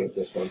familiar with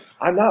this one.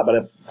 I'm not,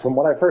 but from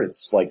what I've heard,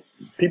 it's like,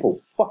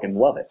 people fucking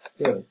love it.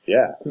 Really?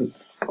 Yeah.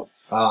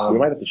 We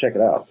might have to check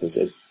it out, because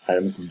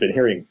I've been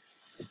hearing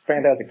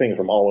fantastic things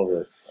from all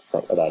over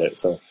about it,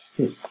 so.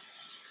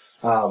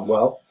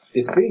 Well,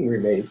 it's being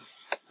remade.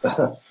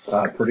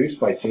 Produced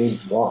by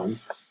James Wan.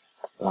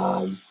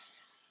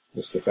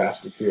 Mr.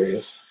 Fast and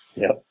Furious.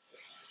 Yep.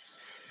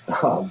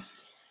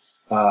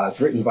 It's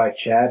written by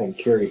Chad and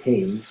Carrie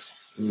Haynes,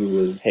 who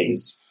was...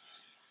 Hayes.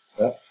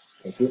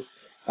 Thank you.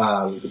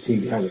 The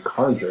team behind The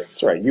Conjuring.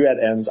 That's right. You had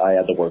N's, I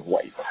had the word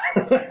white.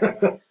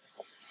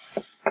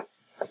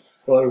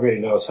 Well, everybody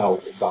knows how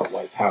about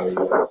white power you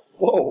are.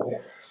 Whoa.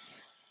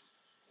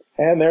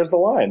 And there's the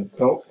line.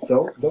 Don't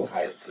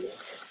hide it.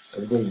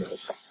 Everybody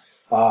knows.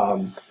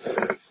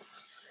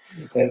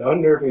 An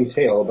unnerving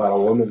tale about a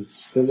woman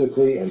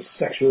physically and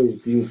sexually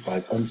abused by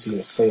an unseen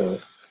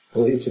assailant,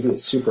 believed to be a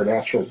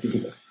supernatural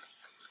demon.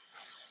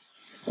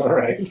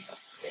 Alright.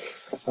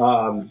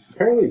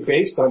 Apparently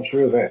based on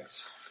true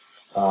events.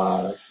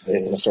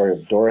 Based on the story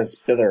of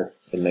Doris Bither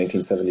in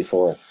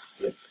 1974.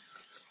 Yep.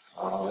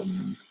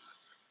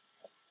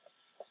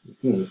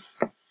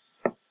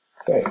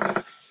 Okay.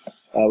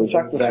 We've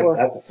talked before.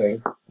 That's a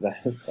thing.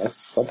 That's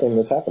something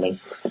that's happening.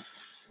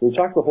 We've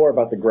talked before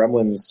about the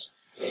Gremlins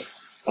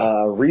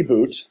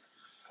reboot.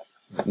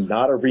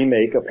 Not a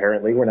remake,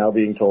 apparently, we're now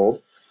being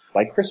told,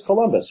 by Chris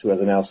Columbus, who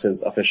has announced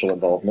his official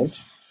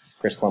involvement.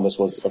 Chris Columbus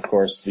was, of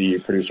course, the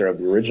producer of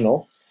the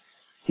original.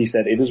 He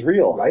said, "It is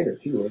real." Writer,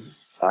 too.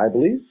 I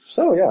believe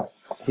so, yeah.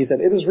 He said,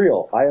 "It is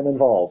real. I am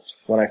involved.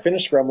 When I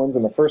finished Gremlins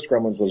and the first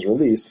Gremlins was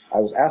released, I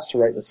was asked to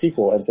write the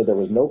sequel and said there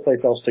was no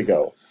place else to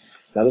go."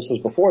 Now, this was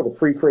before the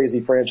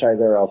pre-crazy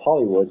franchise era of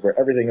Hollywood, where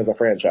everything is a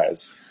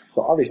franchise.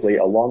 So obviously,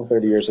 a long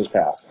 30 years has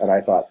passed, and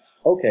I thought,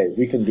 okay,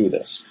 we can do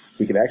this.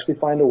 We can actually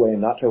find a way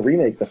not to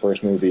remake the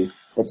first movie,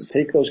 but to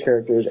take those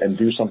characters and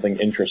do something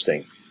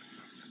interesting.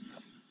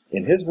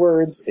 In his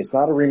words, it's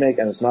not a remake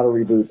and it's not a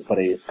reboot, but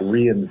a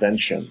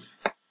reinvention.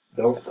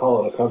 Don't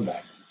call it a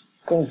comeback.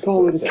 Don't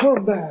call it a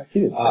comeback. He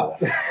didn't say that.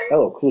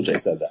 Hello, Cool J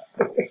said that.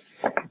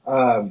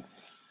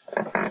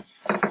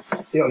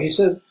 He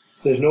said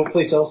there's no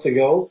place else to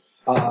go.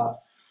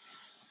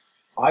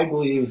 I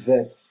believe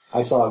that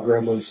I saw a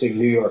gremlin sing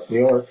New York, New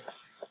York.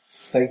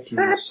 Thank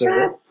you,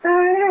 sir.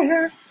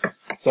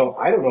 So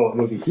I don't know what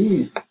movie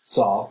he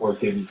saw or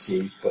didn't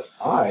see, but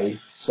I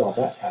saw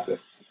that happen.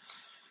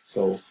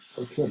 So,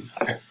 fuck him.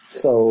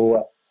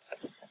 So,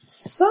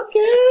 suck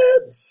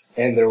it!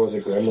 And there was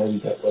a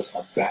gremlin that was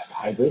a bat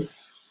hybrid.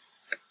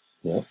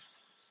 Yeah.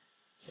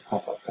 So how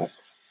about that?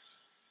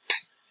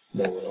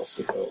 Nowhere else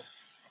to go.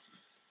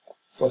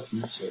 Fuck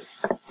you, sir.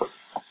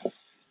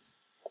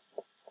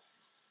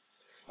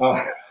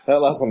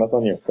 That last one, that's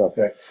on you. Go.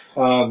 Okay.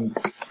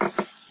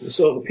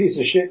 So the piece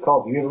of shit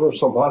called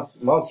Universal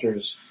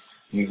Monsters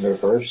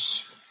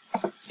Universe,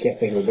 can't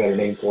think of a better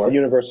name for it.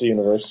 Universal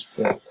Universe.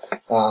 Yeah.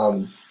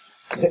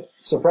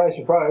 Surprise,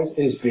 surprise,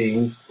 is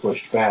being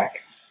pushed back.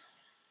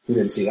 Who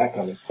didn't see that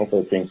coming?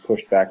 Hopefully it's being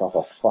pushed back off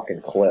a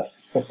fucking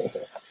cliff.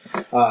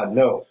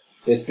 No.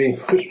 It's being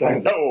pushed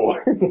back. No!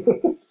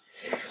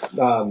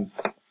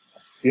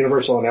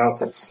 Universal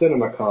announced at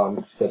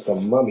CinemaCon that The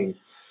Mummy,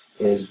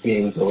 is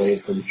being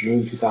delayed from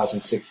June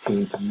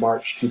 2016 to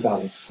March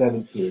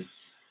 2017.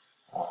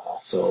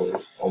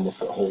 So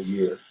almost a whole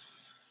year.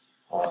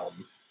 Womp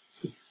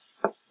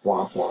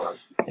womp.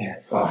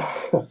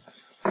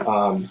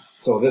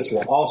 So this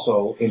will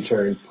also, in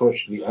turn,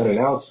 push the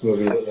unannounced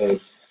movie that they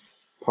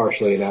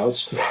partially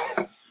announced.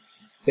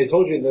 They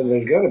told you that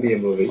there's going to be a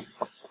movie.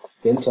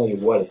 Didn't tell you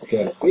what it's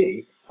going to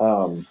be.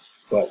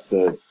 But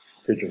the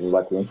Creature from the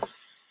Black Lagoon.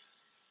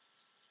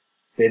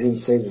 They didn't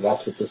say that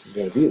that's what this is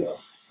going to be, though.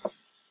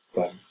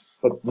 But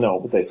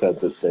they said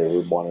that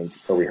they wanted,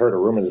 or we heard a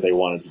rumor that they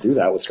wanted to do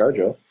that with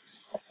ScarJo.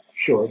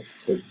 Sure,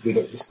 but we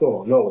still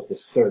don't know what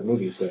this third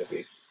movie is going to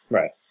be.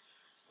 Right.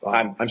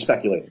 I'm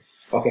speculating.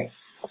 Okay.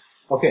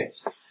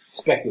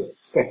 Speculate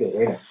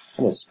right now.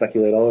 I'm going to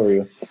speculate all over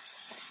you.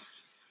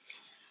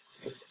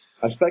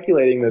 I'm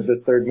speculating that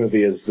this third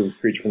movie is the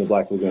Creature from the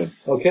Black Lagoon.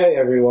 Okay,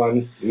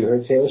 everyone. You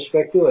heard Taylor's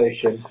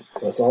speculation.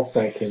 Let's all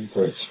thank him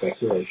for his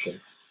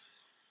speculation.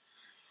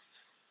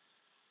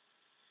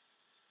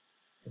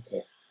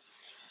 Okay.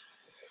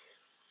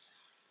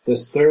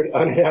 This third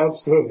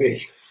unannounced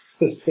movie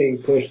is being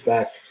pushed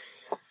back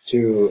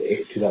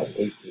to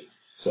 2018.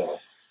 So,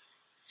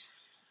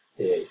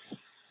 yeah.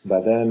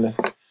 By then,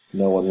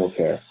 no one will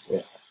care.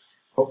 Yeah.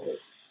 Hopefully.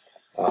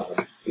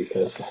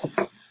 Because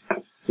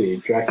the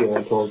Dracula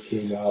Untold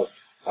came out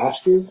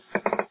last year?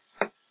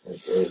 Or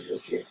early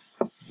this year?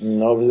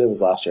 No, it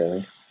was last year, I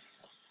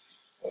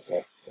think.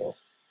 Okay, so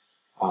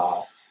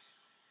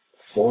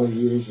 4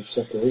 years of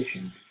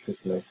separation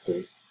between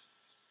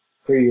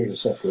 3 years of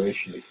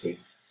separation between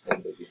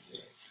one movie and the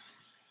next.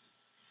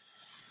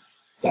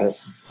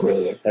 That's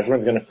brilliant.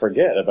 Everyone's going to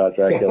forget about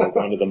Dracula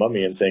going to the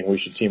Mummy and saying we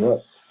should team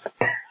up.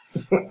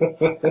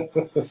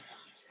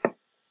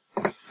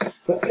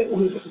 But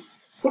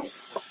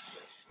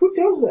who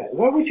does that?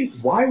 Why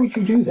would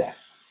you do that?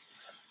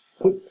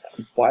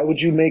 Why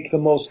would you make the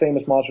most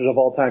famous monsters of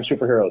all time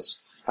superheroes?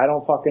 I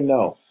don't fucking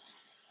know.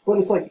 But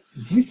it's like,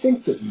 do you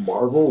think that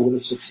Marvel would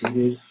have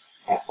succeeded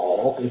at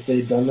all if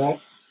they'd done that?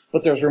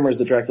 But there's rumors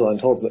that Dracula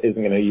Untold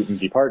isn't going to even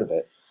be part of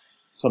it.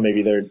 So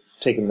maybe they're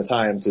taking the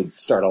time to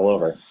start all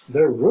over.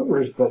 There are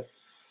rumors, but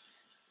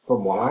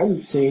from what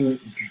I'm seeing,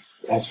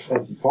 as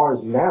far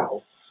as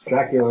now,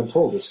 Dracula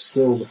Untold is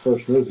still the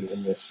first movie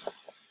in this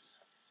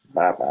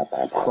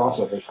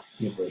crossover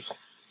universe.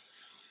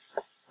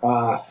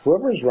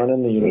 Whoever's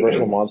running the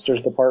Universal Monsters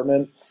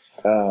department,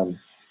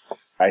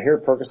 I hear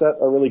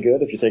Percocet are really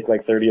good if you take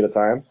like 30 at a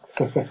time.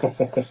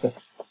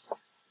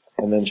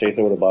 And then chase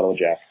it with a bottle of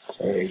Jack.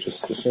 So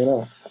just so you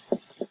know.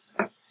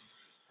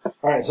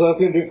 Alright, so that's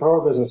going to do it for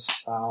our business.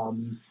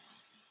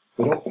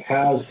 We don't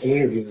have an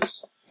interview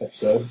this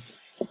episode.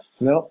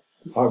 Nope.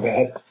 Our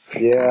bad.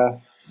 Yeah.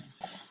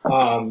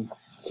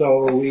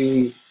 So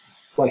we,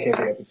 like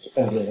every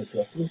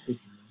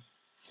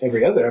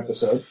other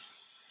episode.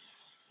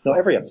 No,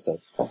 every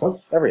episode. Huh?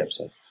 Every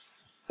episode.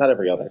 Not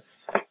every other.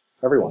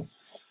 Every one.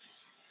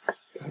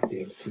 God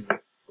damn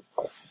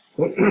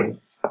it.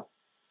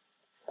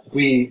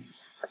 We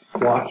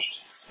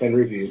watched and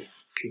reviewed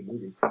 2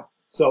 movies.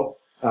 So,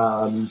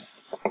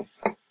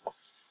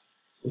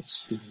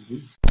 let's do the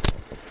review.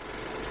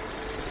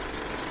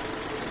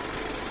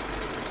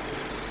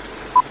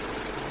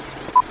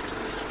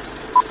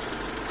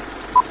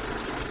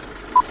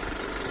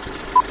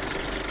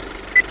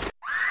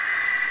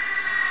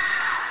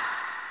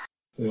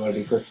 What do you want to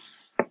do first?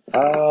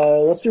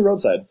 Let's do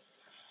Roadside.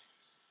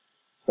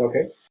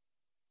 Okay.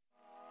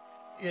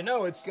 You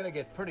know, it's gonna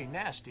get pretty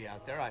nasty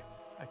out there. I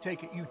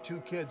take it you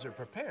 2 kids are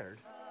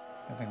prepared.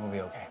 I think we'll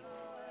be okay.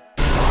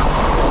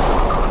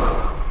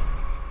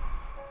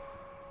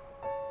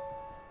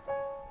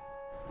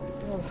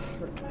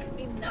 Remind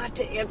me not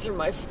to answer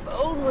my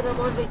phone when I'm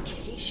on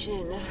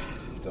vacation.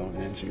 Don't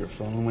answer your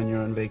phone when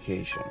you're on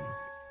vacation.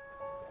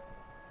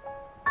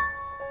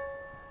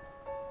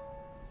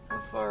 How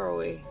far are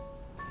we?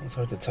 It's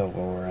hard to tell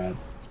where we're at.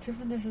 I've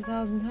driven this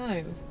 1,000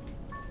 times.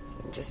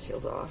 Something just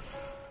feels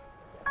off.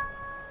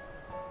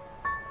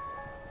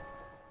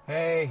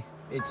 Hey,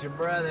 it's your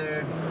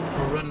brother.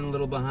 We're running a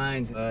little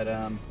behind, but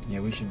yeah,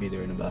 we should be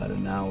there in about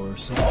an hour or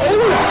so. How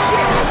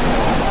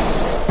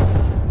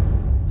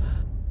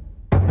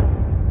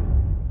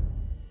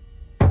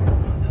the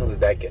hell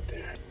did that get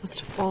there? Must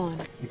have fallen.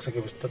 Looks like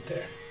it was put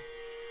there.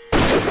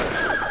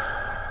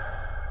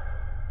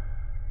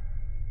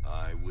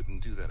 I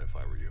wouldn't do that if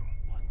I were you.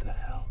 What the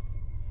hell?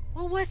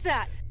 What was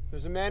that?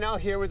 There's a man out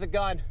here with a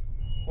gun.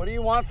 What do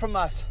you want from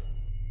us?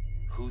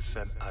 Who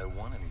said I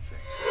want anything?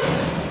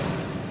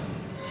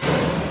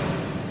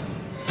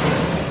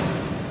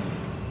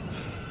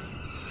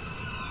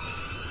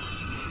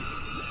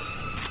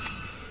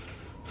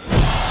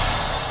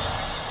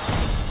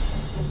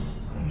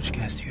 How much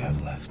gas do you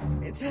have left?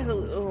 It's had a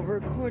little over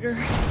a quarter.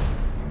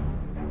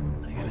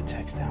 I gotta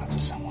text out to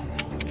someone now.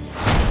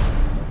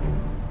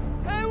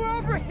 Hey, we're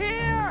over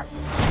here!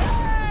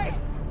 Hey!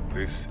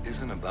 This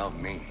isn't about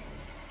me.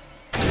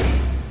 He's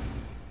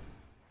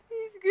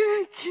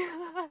gonna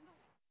kill us.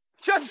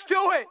 Just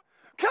do it!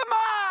 Come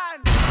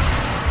on!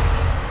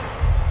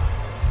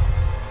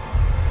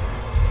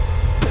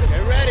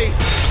 ready.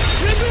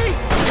 Ripley!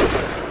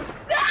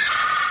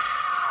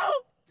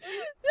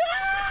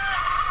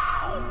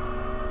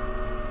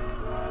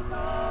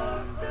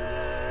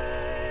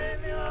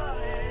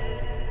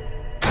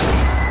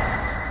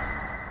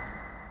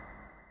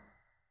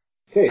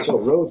 Okay, so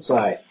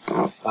Roadside,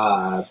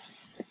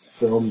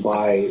 filmed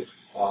by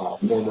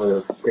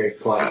former Grave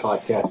Plot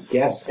podcast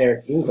guest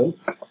Eric England,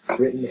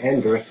 written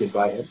and directed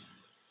by him.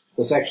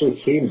 This actually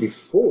came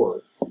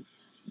before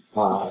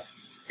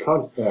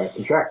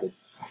Contracted.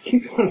 I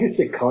keep wanting to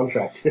say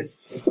Contracted.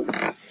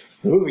 The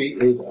movie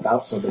is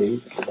about somebody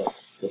that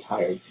was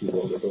hired to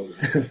build a building.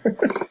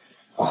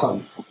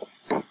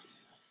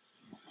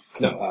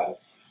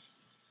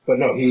 But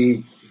no,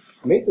 he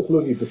made this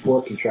movie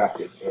before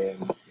Contracted,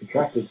 and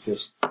Contracted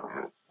just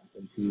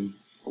happened to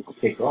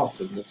take off,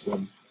 and this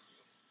one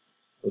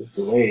was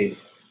delayed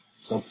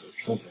something.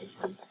 I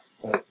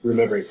don't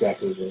remember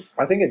exactly the...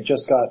 I think it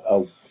just got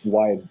a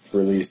wide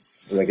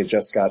release, like it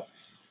just got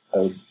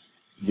a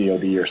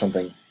VOD or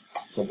something.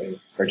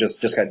 Or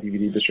just got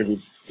DVD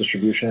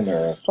distribution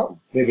or something.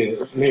 Maybe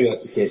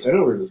that's the case. I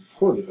know we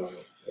reported on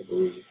it, I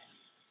believe.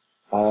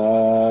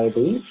 I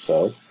believe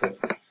so.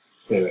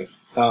 Anyway,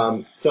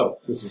 so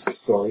this is the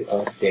story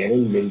of Dan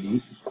and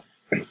Mindy,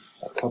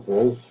 a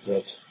couple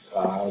that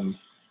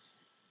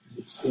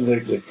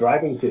they're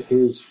driving to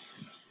his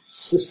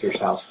sister's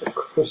house for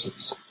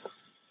Christmas.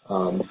 They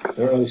don't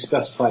really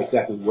specify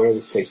exactly where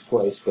this takes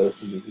place, but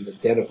it's in the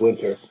dead of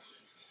winter.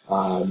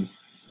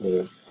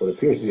 What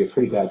appears to be a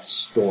pretty bad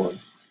storm.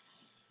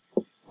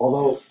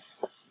 Although,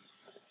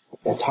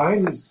 at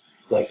times,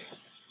 like,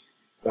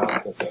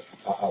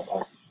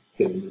 I'll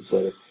get into this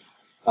later.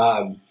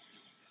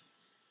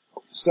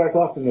 Starts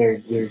off and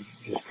they're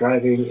just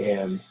driving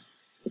and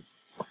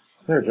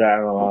they're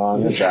driving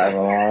along. They're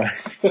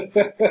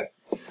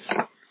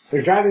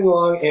driving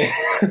along and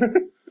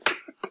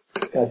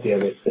God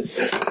damn it.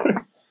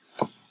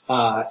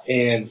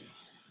 And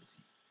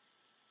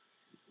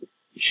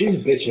she's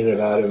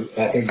bitching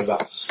at him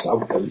about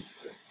something.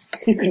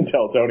 You can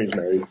tell Tony's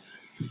married.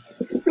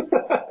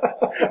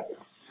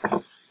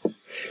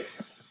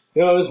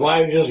 His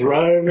wife just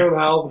running her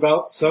mouth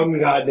about some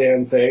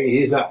goddamn thing.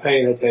 He's not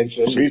paying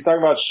attention. She's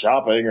talking about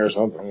shopping or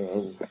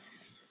something.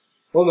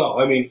 Well, no,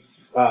 I mean,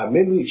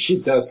 Mindy, she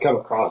does come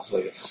across as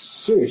like a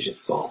serious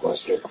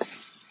ballbuster.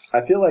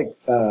 I feel like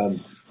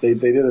they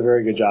did a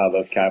very good job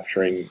of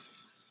capturing,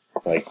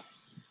 like,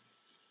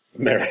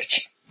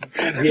 marriage.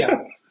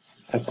 Yeah.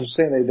 I'm just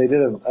saying they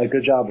did a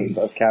good job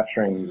of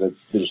capturing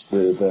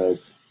the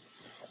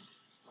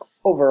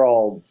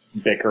overall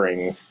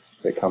bickering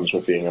that comes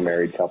with being a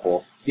married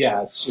couple.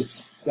 Yeah,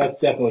 that's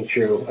definitely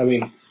true. I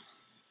mean,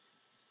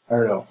 I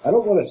don't know. I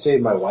don't want to say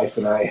my wife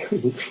and I.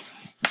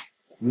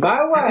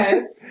 My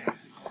wife!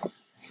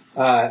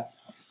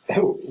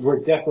 We're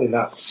definitely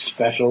not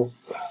special,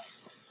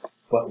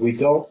 but we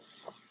don't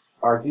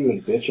argue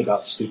and bitch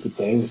about stupid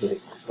things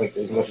like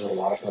as much as a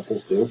lot of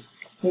couples do.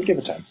 We'll give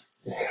it time.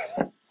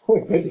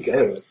 We've been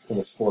together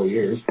almost 4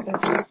 years.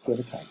 Just give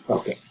it time.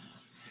 Okay.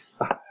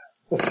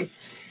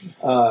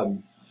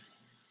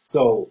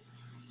 So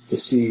to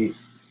see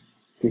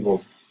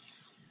people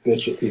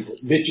bitch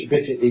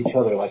at each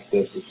other like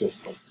this is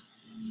just like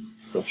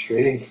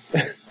frustrating.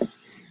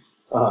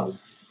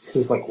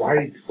 It's like, why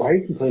are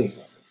you complaining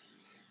about this?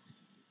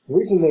 The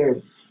reason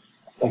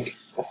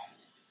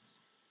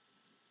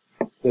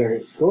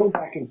they're going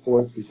back and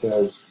forth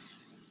because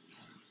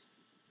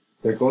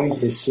they're going to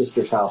his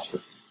sister's house for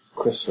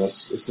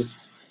Christmas. It's just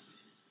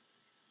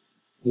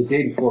the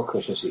day before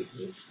Christmas Eve.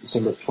 It's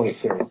December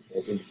 23rd,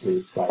 as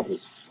indicated by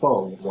his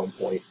phone at one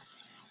point.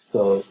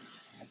 So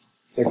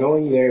they're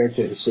going there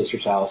to his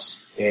sister's house,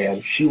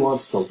 and she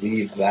wants to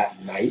leave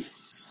that night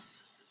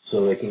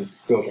so they can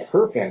go to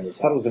her family's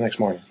house. That was the next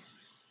morning.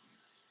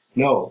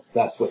 No,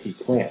 that's what he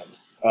planned.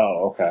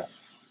 Oh, okay.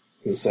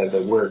 He said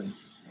that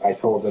I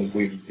told them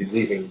we would be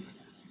leaving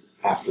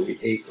after we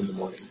ate in the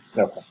morning.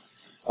 Okay.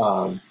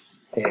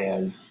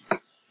 And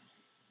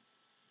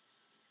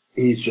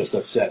he's just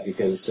upset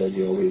because he said,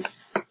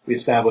 we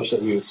established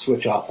that we would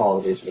switch off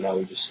holidays, but now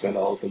we just spend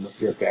all of them with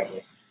your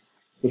family.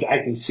 Which I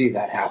can see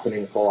that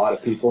happening with a lot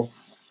of people.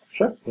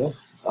 Sure, yeah.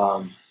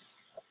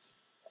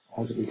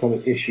 Hasn't become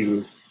an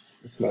issue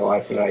with my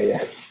wife and I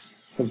yet.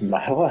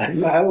 My wife?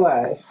 My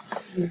wife.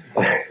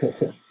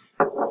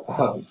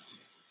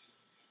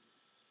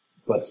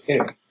 But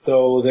anyway,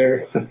 so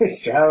they're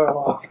driving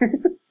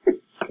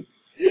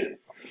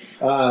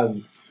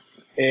along.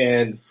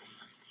 And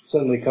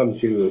suddenly come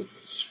to a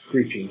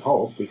screeching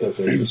halt because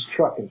there's this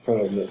truck in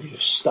front of them that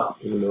just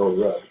stopped in the middle of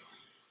the road.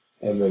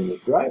 And then the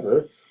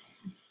driver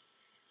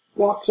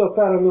walks up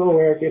out of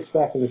nowhere, gets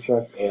back in the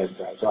truck, and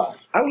drives off.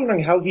 I was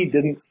wondering how he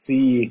didn't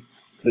see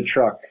the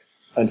truck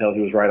until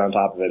he was right on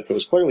top of it. If it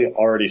was clearly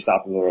already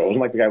stopped in the road. It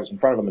wasn't like the guy was in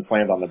front of him and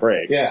slammed on the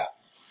brakes. Yeah.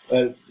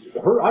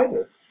 Her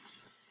either.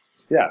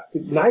 Yeah.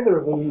 Neither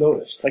of them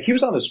noticed. Like, he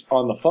was on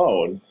the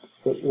phone.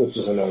 Which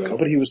is a no-no.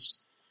 But he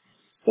was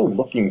still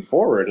looking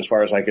forward, as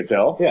far as I could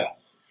tell. Yeah.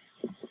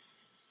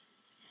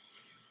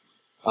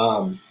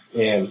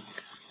 And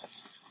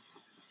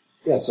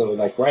Yeah, so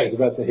like right as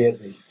about to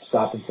hit, they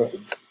stop in front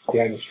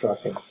behind his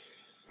truck, and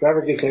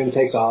driver gets in,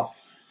 takes off,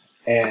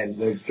 and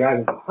they're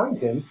driving behind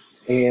him,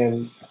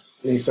 and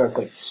then he starts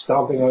like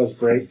stomping on his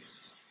brake,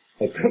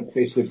 like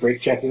basically brake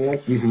checking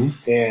him,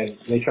 and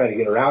they try to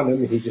get around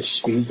him, and he just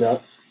speeds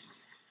up,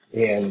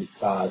 and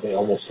they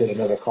almost hit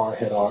another car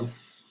head on.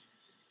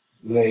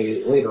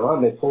 Later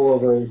on, they pull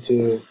over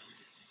into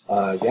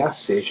a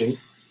gas station,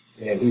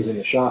 and he's in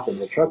the shop,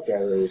 and the truck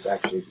driver is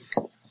actually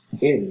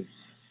in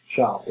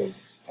shop, and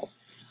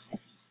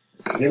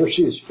you never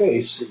see his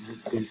face. You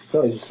can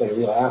tell he's just like a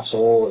real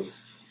asshole, and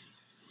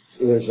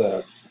there's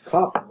a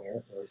cop in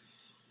there, or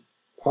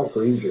park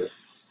ranger,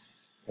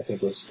 I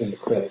think was in the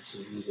credits.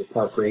 He was a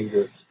park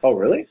ranger. Oh,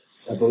 really?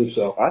 I believe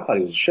so. I thought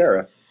he was a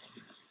sheriff.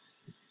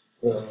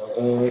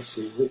 Let's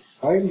see.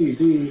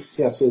 IMDb,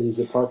 says he's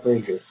a park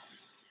ranger.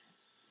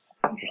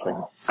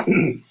 Interesting.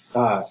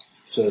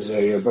 Says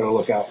you better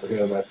look out for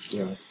him. I've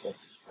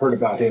heard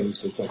about him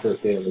since my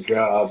first day on the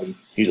job, and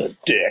he's a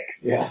dick.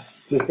 Yeah,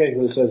 just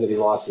basically says that he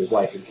lost his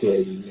wife and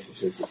kid, and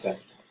since it's had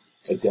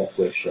a death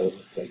wish. So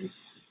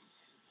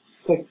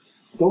it's like,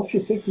 don't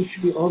you think you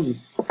should be on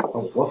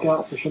the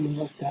lookout for something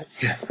like that?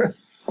 So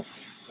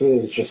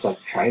it's just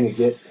like trying to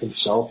get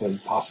himself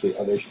and possibly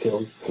others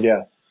killed.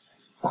 Yeah.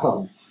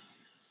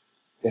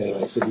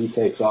 Anyway, so he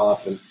takes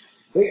off, and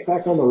they get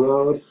back on the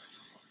road,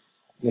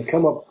 and they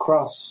come up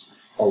across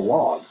a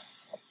log,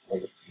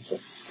 like it's a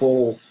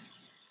full,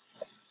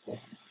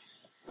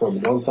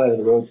 from one side of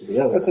the road to the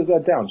other. That's a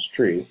downed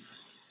tree.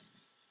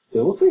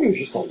 It looked like it was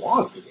just a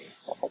log to me.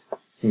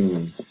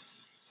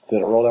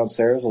 Did it roll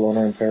downstairs alone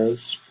or in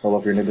pairs? Roll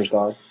up your neighbor's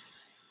dog?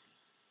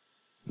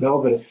 No,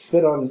 but it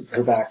fit on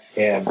her back,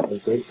 and it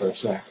was great for a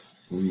snack.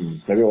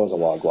 Maybe it was a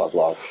log.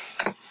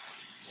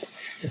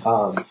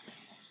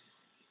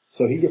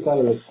 So he gets out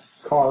of the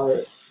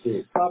car,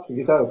 he stops and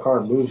gets out of the car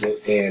and moves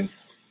it, and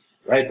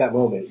right at that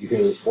moment, you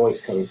hear this voice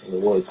coming from the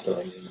woods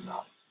telling him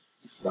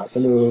not to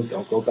move,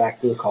 don't go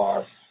back to the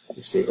car,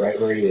 just stay right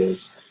where he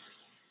is,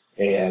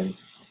 and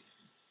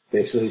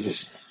basically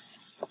just,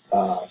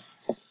 Dan,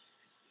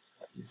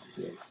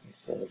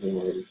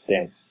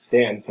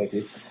 thank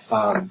you,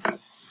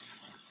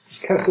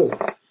 just kind of says,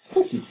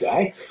 fuck you,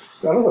 guy,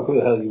 I don't know who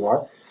the hell you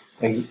are,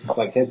 and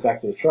like heads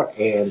back to the truck,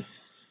 and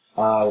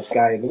this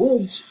guy in the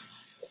woods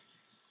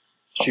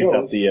shoots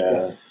up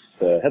the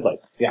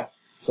headlight. Yeah.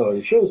 So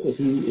he shows that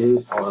he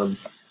is armed,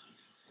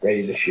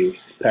 ready to shoot.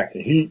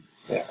 Packing heat.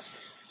 Yeah.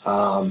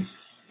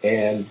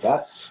 And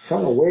that's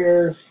kind of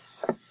where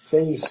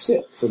things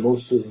sit for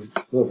most of the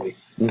movie.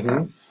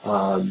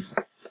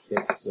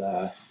 It's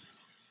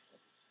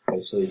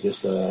basically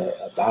just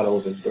a battle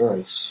of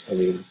endurance. I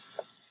mean,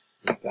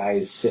 this guy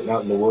is sitting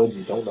out in the woods.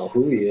 You don't know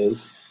who he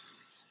is.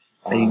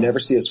 And you never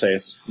see his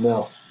face.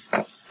 No.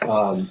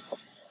 And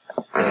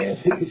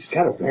he's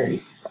got a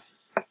very,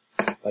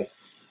 like,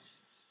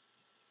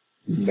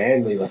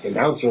 manly, like,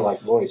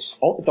 announcer-like voice.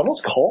 Oh, it's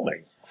almost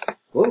calming. A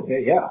little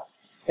bit, yeah.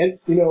 And,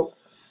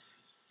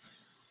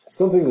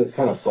 something that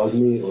kind of bugged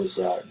me was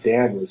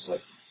Dan was,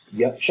 like,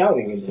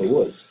 shouting into the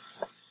woods.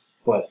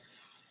 But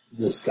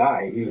this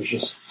guy, he was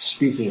just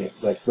speaking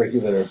at, like,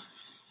 regular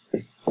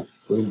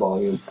room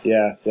volume.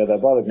 Yeah,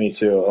 that bothered me,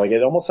 too. Like,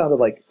 it almost sounded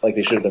like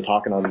they should have been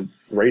talking on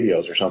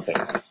radios or something.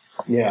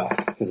 Yeah.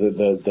 Because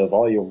the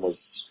volume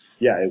was...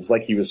 Yeah, it was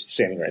like he was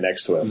standing right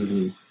next to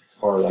him.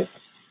 Or, like...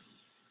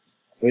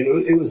 I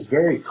mean, it was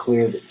very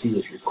clear that he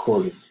was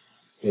recording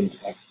and,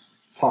 like,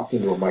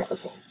 talking to a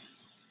microphone.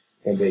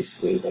 And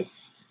basically, like,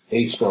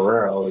 Ace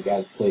Guerrero, the guy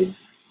that played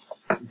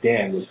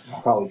Dan, was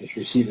probably just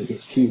receiving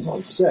his cues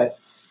on set.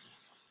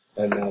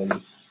 And then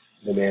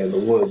the man in the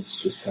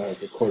woods just kind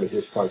of recorded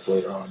his parts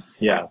later on.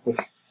 Yeah. Which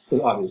was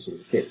obviously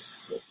the case.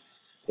 But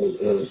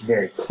it was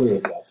very clear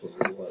that's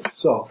what it was.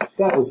 So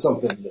that was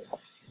something that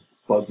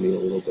bugged me a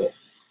little bit.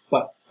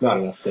 But not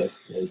enough to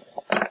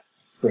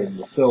bring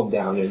the film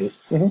down in it.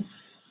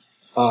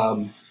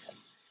 So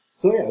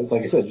yeah,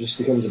 like I said, it just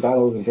becomes a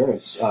battle of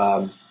endurance.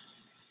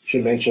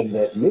 Should mention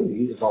that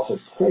Mindy is also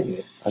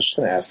pregnant. I was just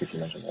going to ask if you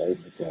mentioned that. I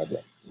didn't think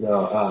that.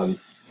 No,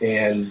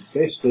 and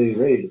basically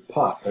ready to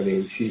pop. I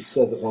mean, she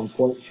says at one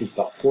point she's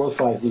about 4 or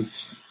 5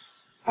 weeks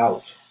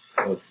out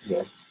of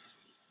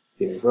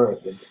giving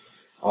birth,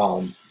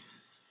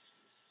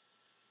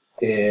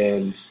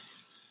 and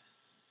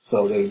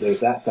so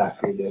there's that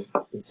factor to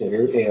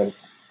consider, and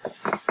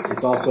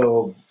it's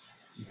also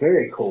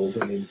very cold.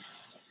 I mean,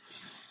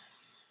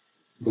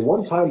 the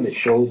one time they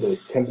showed the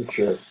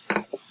temperature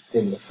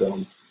in the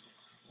film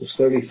was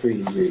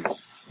 33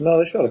 degrees. No,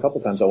 they showed it a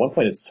couple times. At one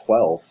point, it's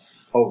 12.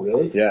 Oh,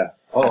 really? Yeah.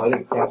 Oh, I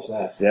didn't catch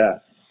that. Yeah.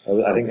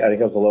 I think that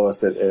was the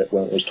lowest when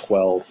it was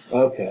 12.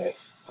 Okay.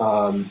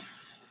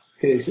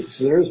 Okay,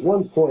 so there is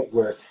one point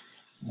where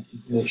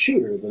the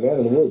shooter, the man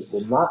in the woods,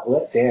 will not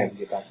let Dan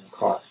get back in the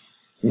car.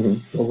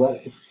 He'll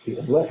let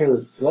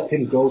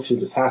him go to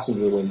the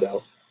passenger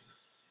window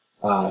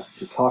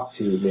to talk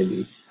to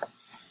Mindy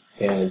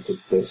and to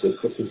basically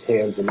put his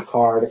hands in the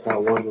car to kind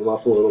of warm them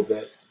up a little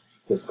bit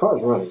because the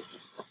car's running.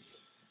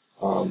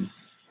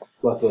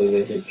 Luckily,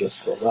 they had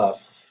just filled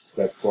up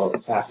right before all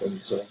this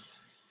happened, so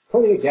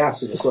plenty of gas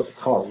to just let the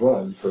car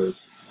run for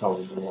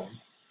however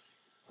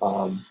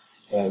long.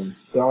 And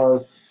there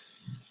are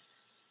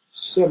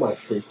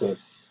semi-frequent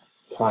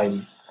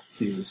time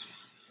cues,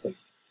 like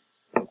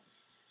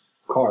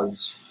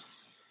cards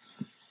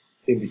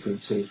in between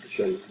scenes to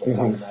show you what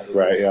time that is.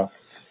 Right, yeah.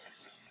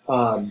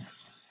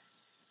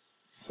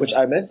 Which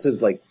I meant to,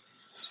 like,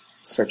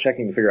 start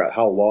checking to figure out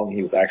how long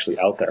he was actually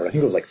out there. I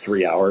think it was like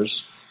 3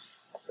 hours.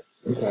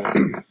 Okay.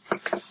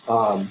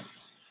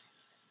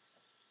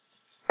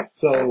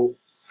 So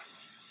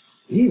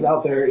he's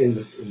out there in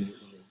the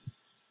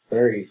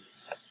very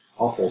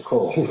awful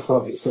cold,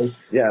 obviously.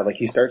 Yeah, like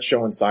he starts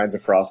showing signs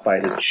of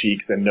frostbite. His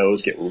cheeks and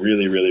nose get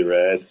really, really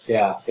red.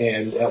 Yeah,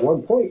 and at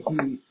one point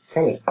he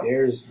kind of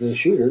dares the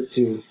shooter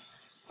to,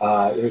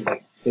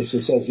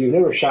 basically says, "You've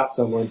never shot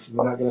someone.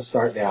 We're not going to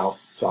start now.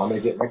 So I'm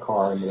going to get in my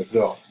car and I'm going to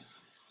go."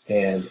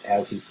 And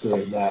as he's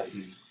doing that,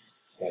 he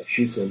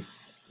shoots him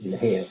in the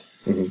hand.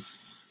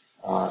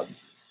 Mm-hmm.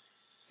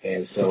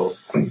 And so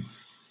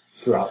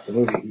throughout the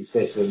movie, he's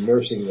basically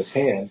nursing this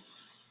hand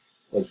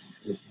that's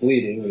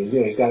bleeding, and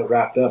he's got it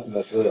wrapped up, and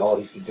that's really all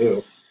he can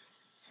do.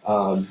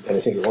 And I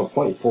think at one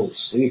point he pulls his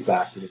sleeve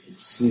back, and you can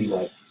see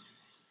like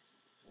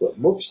what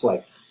looks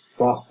like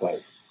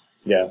frostbite.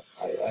 Yeah,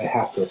 I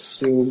have to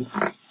assume,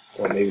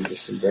 or maybe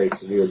just some very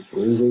severe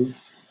bruising.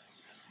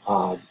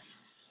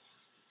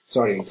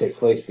 Starting to take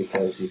place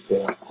because he's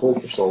been out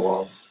cold for so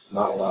long,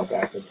 not allowed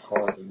back in the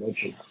car, as I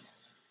mentioned.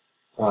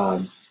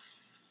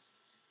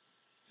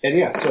 And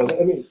yeah, so,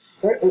 I mean,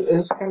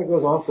 this kind of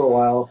goes on for a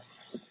while,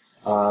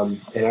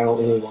 and I don't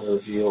really want to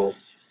reveal,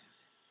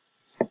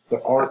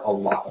 there aren't a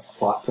lot of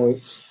plot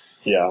points.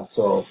 Yeah.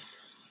 So,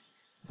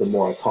 the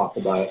more I talk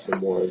about it, the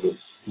more of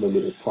those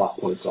limited plot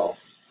points I'll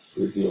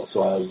reveal.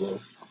 So I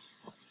will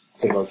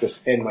think I'll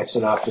just end my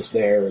synopsis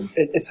there. And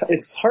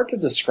it's hard to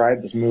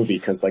describe this movie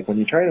because, like, when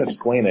you try to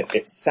explain it,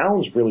 it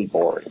sounds really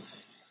boring.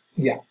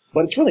 Yeah.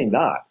 But it's really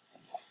not.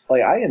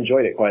 Like, I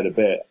enjoyed it quite a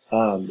bit.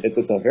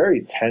 It's a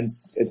very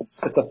tense,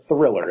 it's a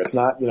thriller. It's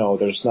not,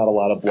 there's not a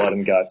lot of blood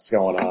and guts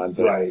going on.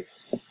 But, right.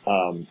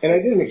 And I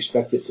didn't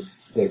expect it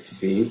there to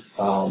be.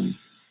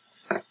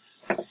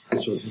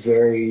 This was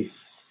very,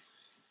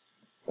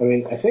 I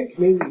mean, I think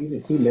maybe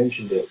even he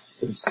mentioned it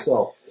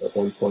himself at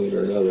one point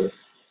or another,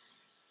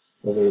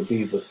 whether it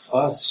be with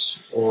us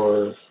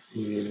or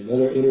maybe in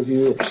another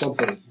interview or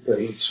something, where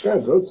he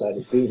described Roadside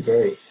as being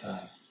very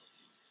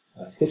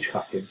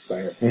Hitchcock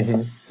inspired,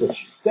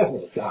 which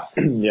definitely got.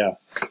 Yeah.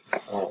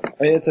 I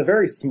mean, it's a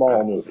very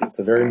small movie. It's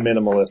a very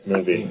minimalist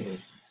movie. Mm-hmm.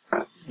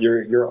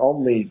 Your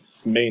only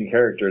main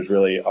characters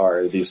really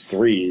are these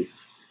three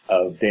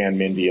of Dan,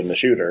 Mindy, and the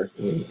shooter.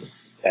 Mm-hmm.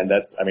 And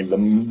that's, I mean, the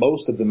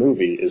most of the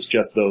movie is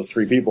just those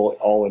three people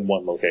all in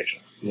one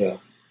location. Yeah.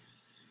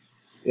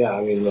 Yeah,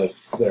 I mean, like,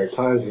 there are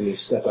times when you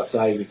step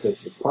outside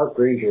because the park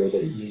ranger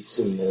that he meets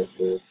in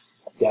the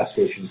gas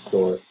station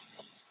store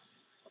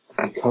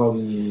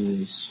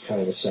becomes kind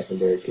of a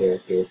secondary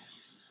character.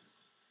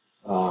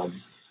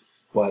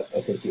 But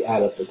I think you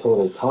add up the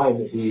total time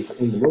that he's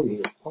in the movie,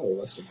 it's probably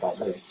less than 5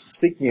 minutes.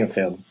 Speaking of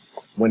him,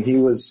 when he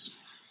was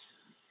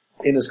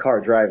in his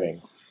car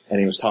driving and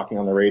he was talking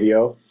on the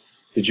radio,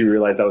 did you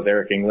realize that was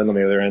Eric England on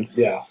the other end?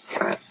 Yeah.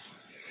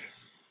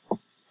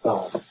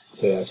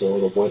 So yeah, it's a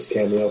little voice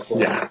cameo for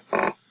him.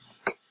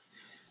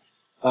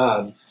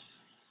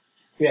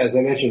 Yeah, as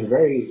I mentioned,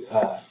 very,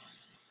 I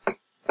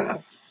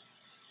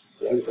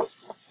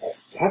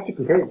have to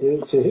compare it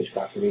to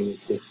Hitchcock. I mean,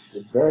 it's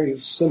very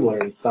similar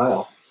in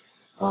style.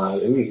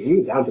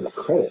 Even down to the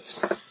credits.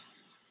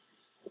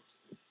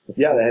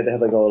 Yeah, they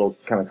had like a little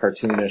kind of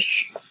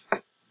cartoonish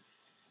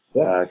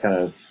kind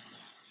of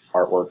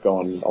artwork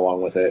going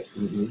along with it.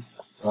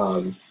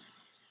 Mm-hmm.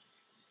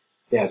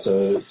 Yeah,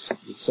 so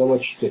it's so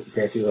much to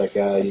compare to. Like,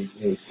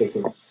 you think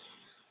of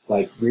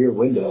like Rear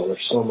Window, where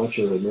so much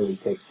of the movie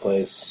takes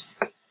place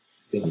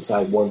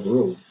inside one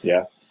room.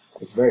 Yeah,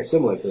 it's very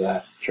similar to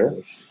that. Sure,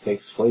 which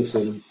takes place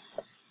in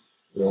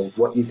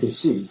what you can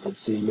see. You can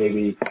see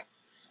maybe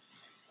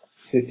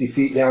 50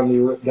 feet down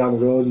the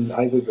road in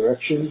either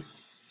direction.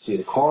 See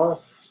the car,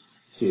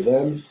 see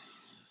them.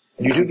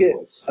 You do get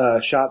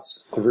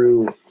shots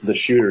through the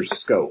shooter's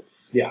scope.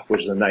 Yeah, which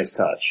is a nice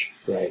touch.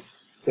 Right.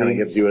 Kind of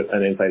gives you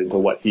an insight into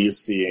what he's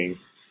seeing.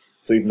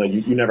 So even though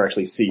you never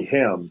actually see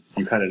him,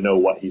 you kind of know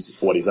what he's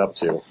up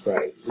to.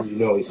 Right. You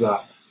know he's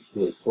not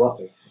really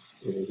bluffing.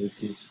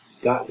 He's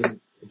got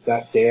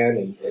Dan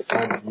and at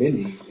times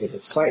Mindy in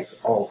his sights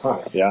all the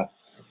time. Yeah.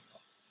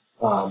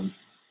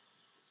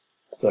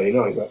 So he's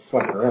not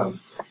fucking around.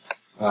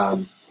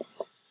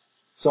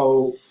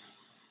 So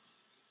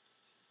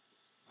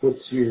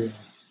what's your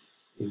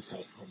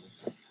insight on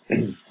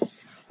this?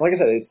 Like I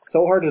said, it's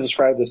so hard to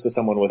describe this to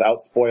someone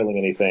without spoiling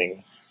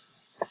anything,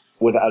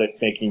 without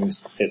making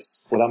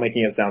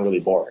it sound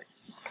really boring.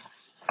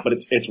 But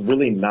it's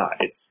really not.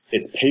 It's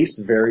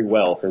paced very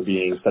well for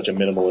being such a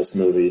minimalist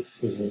movie.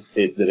 Mm-hmm.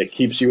 That it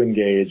keeps you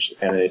engaged,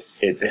 and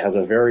it has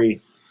a very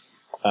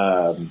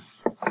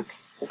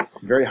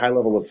very high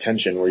level of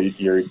tension where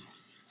you're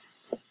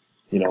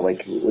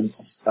like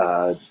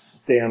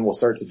Dan will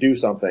start to do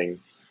something,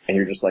 And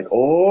you're just like,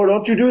 oh,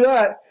 don't you do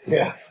that.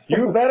 Yeah.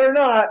 You better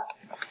not.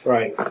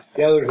 Right.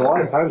 Yeah, there's a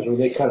lot of times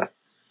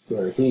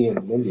where he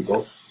and Mindy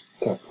both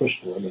kind of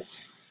push the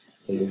limits.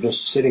 And you're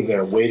just sitting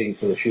there waiting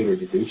for the shooter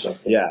to do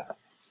something. Yeah.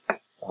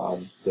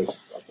 There's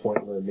a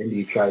point where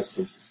Mindy tries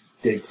to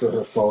dig for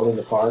her phone in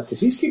the car,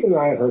 because he's keeping an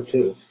eye on her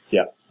too.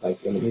 Yeah.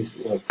 He's,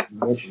 like you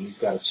mentioned, he's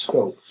got a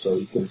scope, so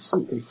you can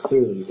see pretty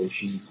clearly when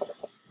she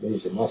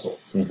moves a muscle.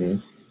 Mm-hmm.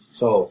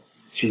 So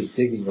she's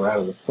digging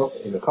around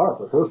in the car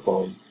for her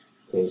phone,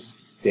 because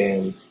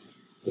the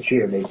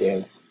shooter made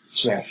Dan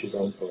smash his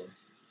own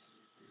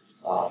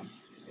phone.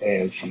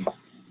 And she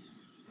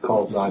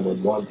calls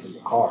 911 from the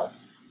car.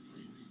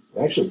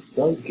 It actually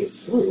does get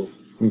through,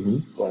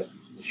 but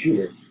the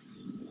shooter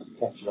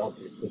catches on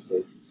pretty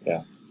quickly.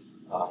 Yeah.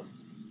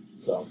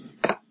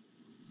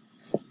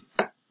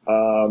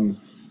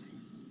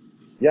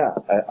 Yeah,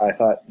 I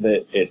thought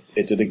that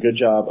it did a good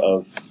job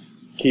of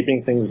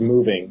keeping things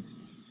moving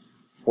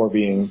for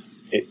being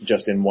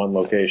just in one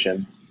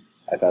location.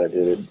 I thought it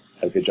did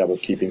a good job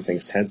of keeping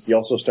things tense. You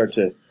also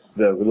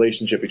the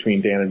relationship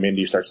between Dan and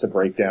Mindy starts to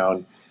break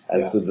down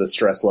as the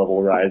stress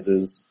level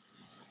rises.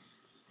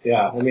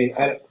 Yeah, I mean,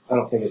 I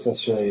don't think it's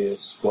necessarily a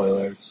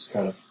spoiler. It's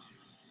kind of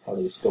part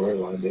of the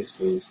storyline,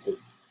 basically, is that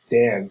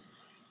Dan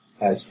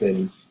has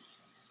been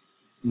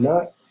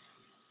not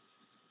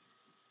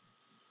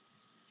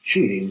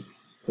cheating,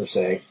 per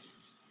se,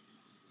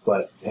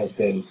 but has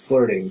been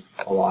flirting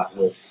a lot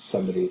with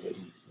somebody that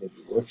he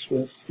maybe works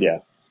with. Yeah.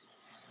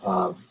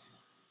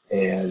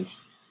 And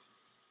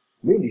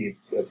Mindy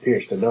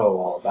appears to know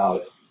all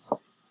about it.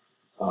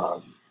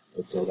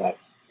 And so that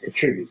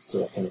contributes to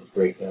that kind of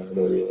breakdown of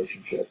their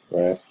relationship.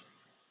 Right.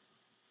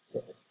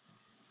 So,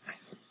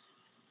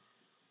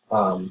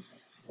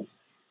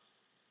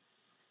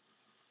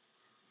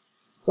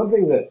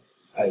 something that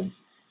I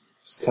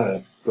kind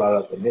of brought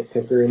up the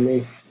nitpicker in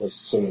me was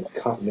some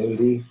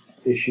continuity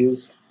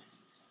issues,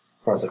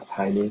 as far as like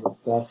timing and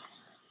stuff.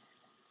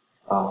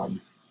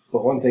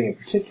 But one thing in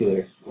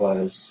particular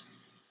was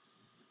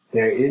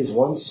there is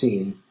one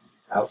scene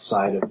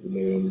outside of the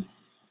main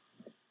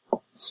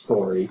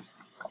story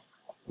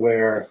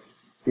where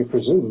you're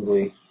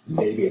presumably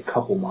maybe a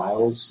couple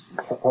miles,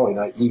 probably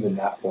not even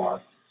that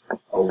far,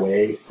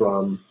 away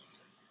from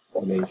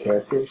the main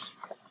characters.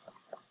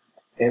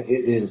 And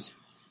it is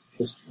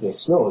just, the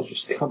snow is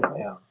just coming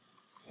down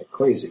like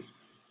crazy.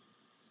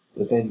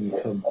 But then you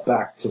come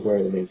back to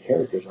where the main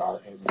characters are,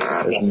 and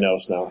there's no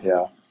snow,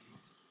 yeah.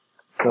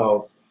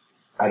 So,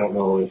 I don't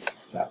know if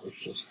that was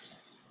just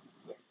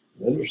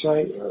an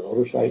undersight or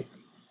oversight.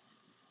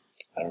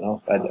 I don't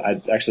know.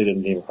 I actually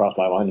didn't even cross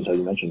my mind until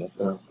you mentioned it.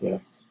 Oh, yeah.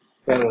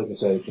 But like I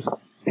said, just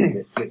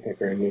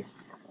nitpicker in me.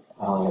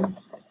 And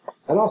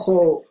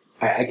also,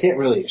 I can't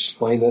really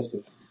explain this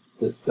because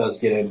this does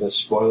get into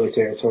spoiler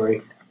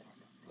territory,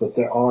 but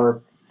there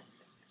are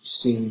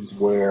scenes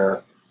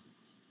where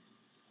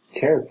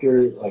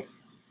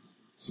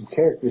some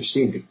characters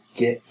seem to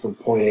get from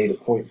point A to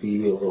point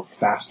B a little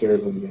faster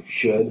than they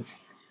should,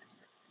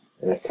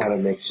 and it kind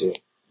of makes you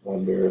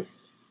wonder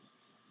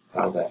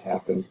how that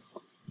happened.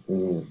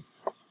 And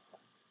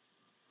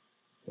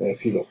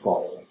if you don't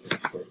follow, I can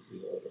explain it to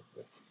you later.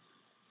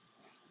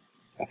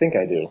 I think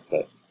I do,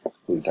 but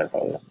we can talk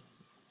about it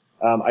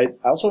later.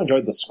 I also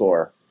enjoyed the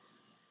score.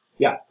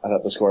 Yeah. I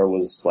thought the score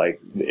was,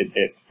 like,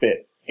 it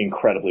fit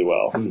incredibly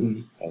well.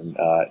 Mm-hmm. And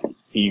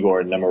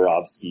Igor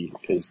Nemirovsky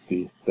is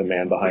the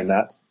man behind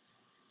that.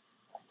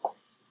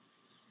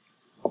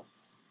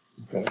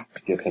 Okay.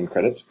 Give him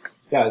credit.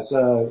 Yeah, it's,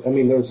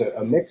 there's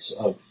a mix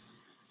of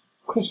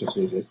Christmas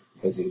music,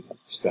 as you'd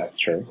expect,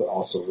 sure, but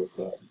also with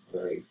a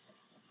very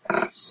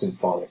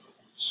symphonic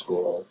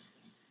score.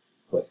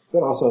 But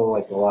then also,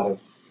 like, a lot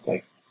of,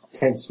 like,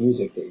 tense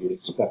music that you'd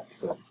expect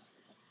from,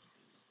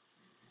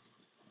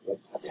 like,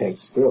 a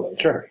tense thriller.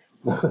 Sure.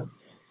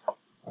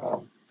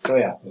 So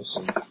yeah, there's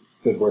some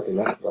good work in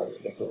that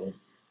department, definitely.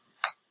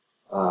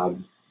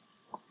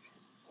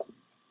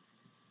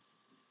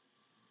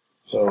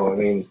 So, I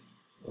mean,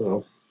 you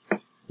know.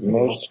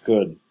 Most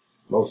good.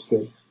 Most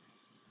good.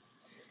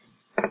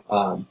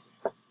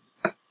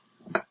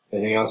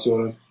 Anything else you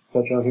want to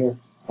touch on here?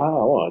 I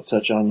want to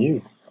touch on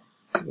you.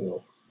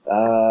 No.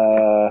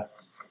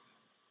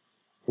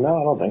 No,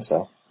 I don't think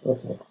so.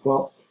 Okay.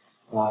 Well,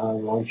 why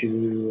don't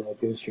you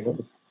give us your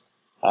number?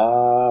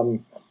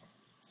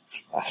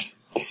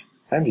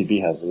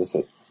 IMDb has this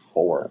at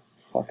 4.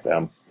 Fuck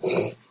them.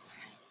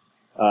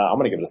 I'm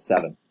gonna give it a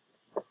 7.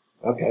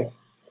 Okay.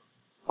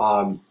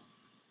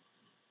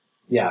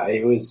 Yeah,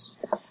 this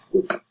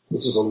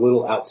is a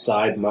little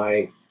outside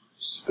my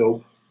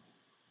scope,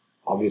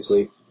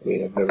 obviously. I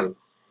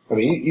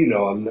mean, you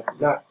know, I'm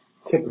not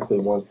typically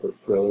one for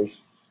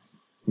thrillers.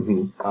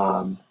 Mm-hmm.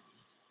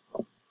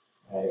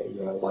 I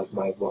like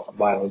my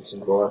violence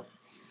and gore.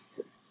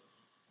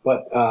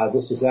 But,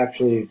 this is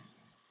actually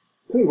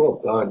pretty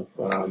well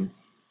done.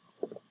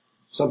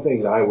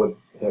 Something that I would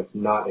have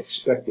not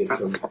expected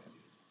from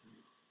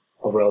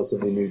a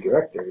relatively new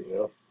director, you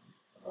know.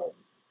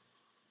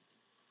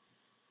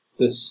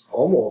 This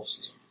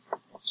almost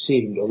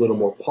seemed a little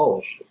more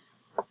polished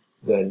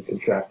than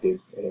Contracted,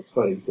 and it's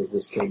funny because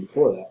this came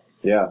before that.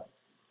 Yeah.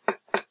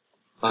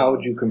 How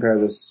would you compare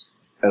this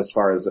as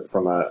far as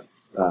from a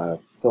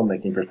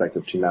filmmaking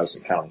perspective to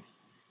Madison County?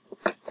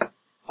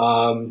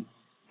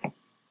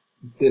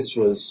 This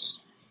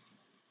was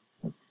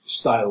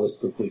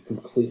stylistically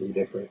completely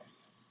different.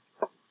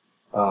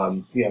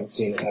 You haven't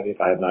seen it, have you?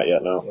 I have not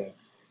yet, no.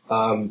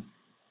 Yeah.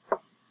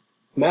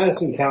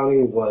 Madison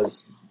County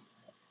was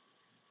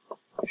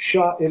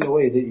shot in the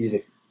way that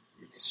you'd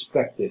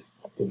expect it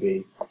to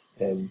be,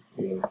 and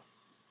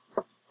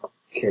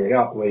carried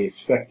out the way you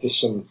expect just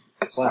some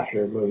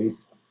slasher movie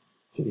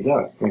to be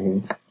done.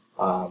 Mm-hmm.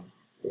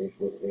 There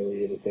wasn't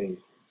really anything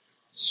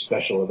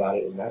special about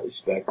it in that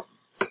respect,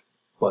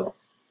 but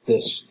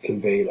this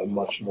conveyed a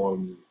much more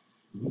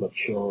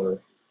mature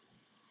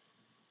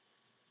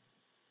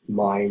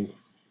mind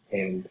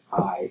and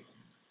eye.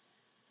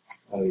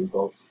 I mean,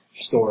 both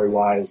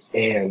story-wise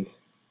and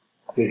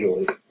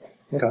visually.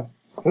 Okay.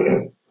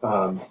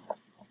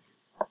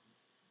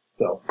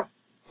 So,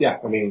 yeah,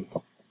 I mean,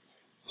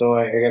 so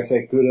I gotta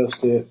say kudos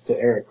to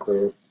Eric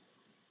for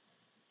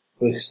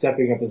really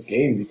stepping up his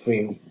game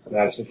between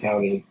Madison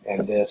County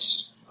and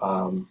this.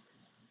 I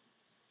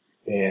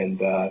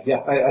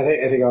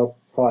think I'll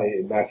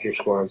probably match your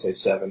score and say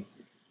 7.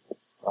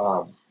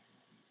 So,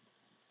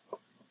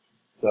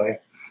 yeah.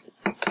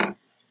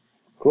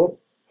 Cool.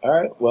 All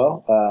right.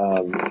 Well,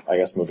 I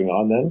guess moving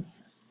on then.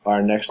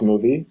 Our next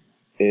movie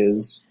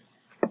is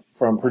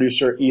from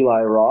producer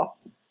Eli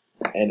Roth,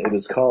 and it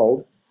is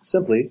called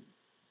simply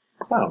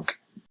Clown.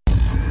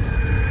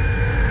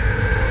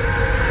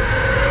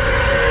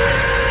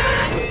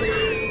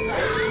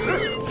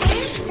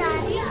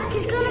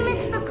 He's gonna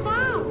miss the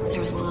clown.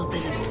 There was a little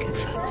bit of a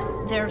goof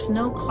up. There's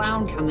no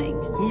clown coming.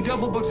 Who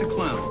double books a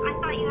clown? I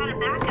thought you had a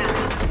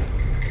backup.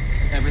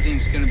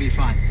 Everything's gonna be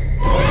fine.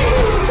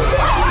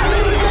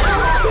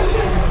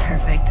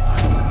 Perfect.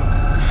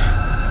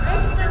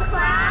 Mr.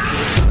 Clown?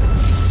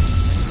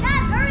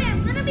 Dad, hurry, I'm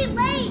gonna be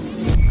late.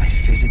 I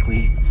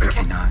physically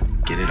cannot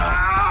get it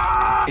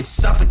off. It's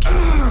suffocating.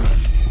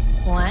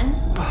 1,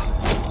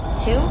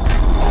 2.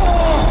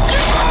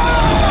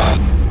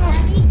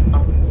 Daddy?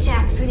 Oh,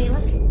 Jack, sweetie,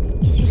 let's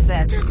get you to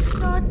bed. That's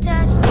not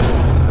Daddy.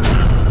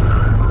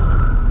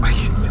 I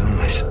can feel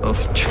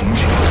myself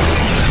changing.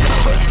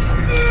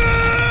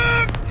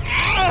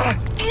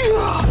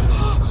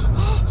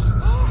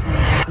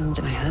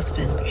 To my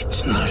husband.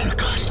 It's not a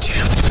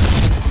costume.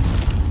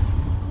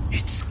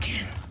 It's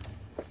skin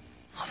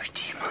of a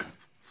demon.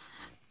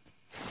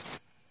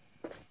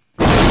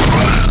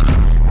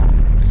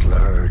 It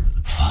lured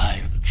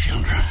 5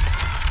 children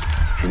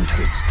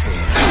into its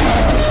cave.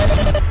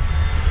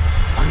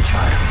 1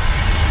 child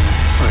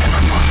for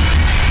every month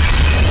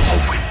of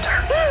winter.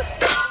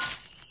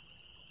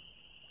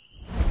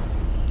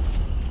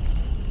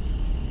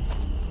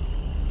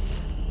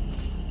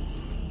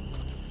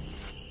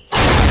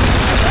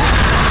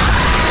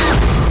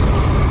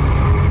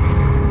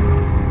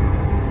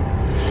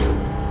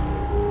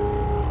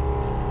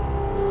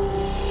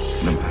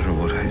 No matter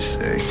what I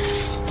say,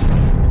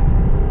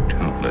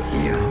 don't let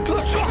me out.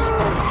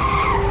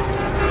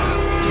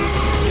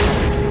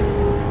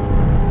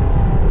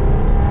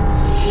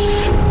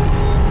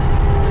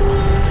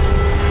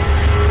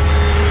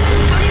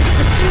 How do you get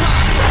the suit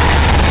off?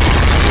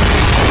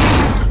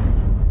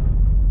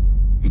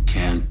 You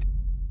can't.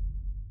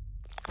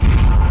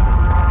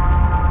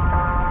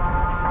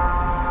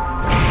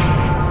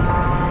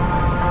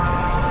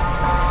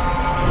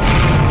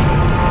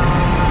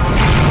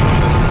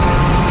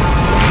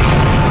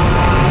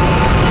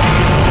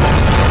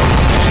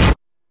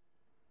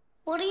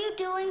 What are you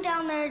doing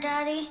down there,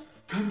 Daddy?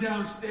 Come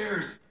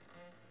downstairs.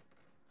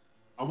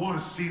 I want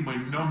to see my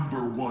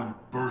 #1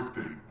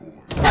 birthday boy.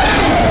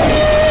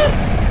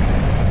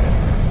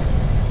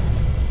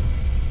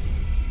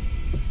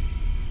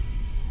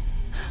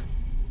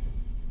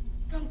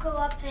 Don't go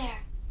up there.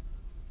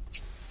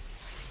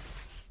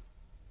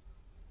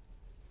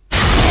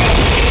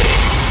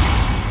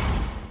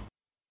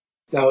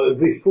 Now, it would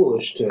be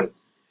foolish to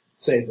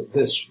say that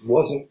this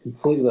wasn't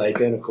completely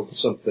identical to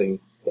something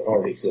that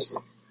already existed,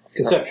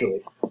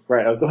 conceptually.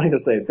 Right, I was going to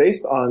say,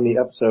 based on the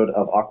episode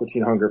of Aqua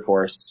Teen Hunger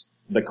Force,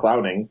 The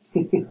Clowning,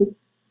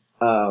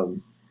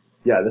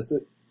 this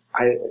is...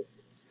 I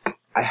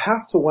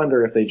have to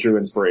wonder if they drew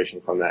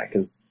inspiration from that,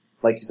 because,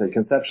 like you said,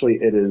 conceptually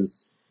it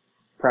is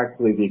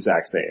practically the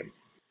exact same.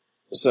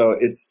 So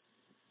it's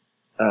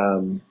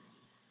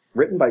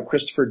written by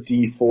Christopher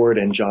D. Ford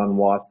and John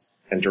Watts,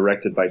 and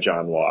directed by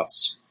John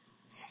Watts.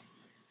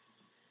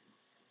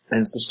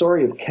 And it's the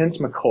story of Kent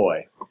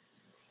McCoy,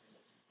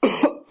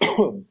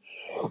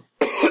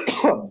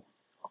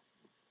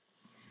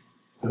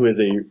 who is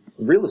a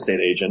real estate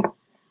agent,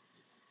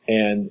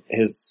 and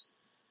his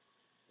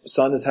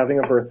son is having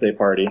a birthday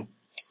party,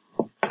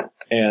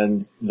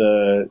 and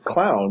the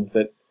clown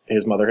that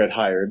his mother had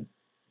hired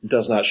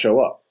does not show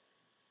up.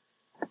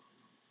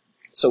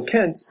 So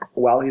Kent,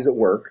 while he's at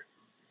work,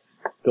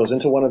 goes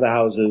into one of the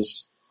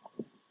houses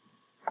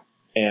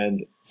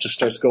and just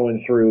starts going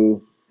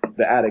through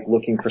the attic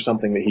looking for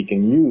something that he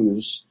can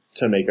use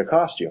to make a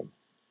costume.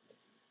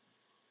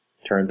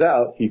 Turns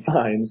out he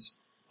finds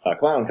a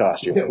clown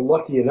costume. Yeah,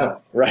 lucky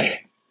enough.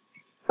 Right.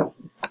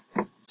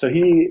 So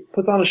he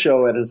puts on a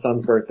show at his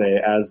son's birthday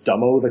as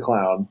Dumbo the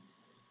Clown.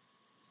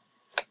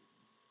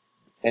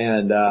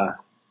 And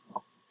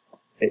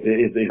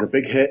he's a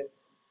big hit.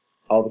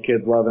 All the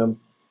kids love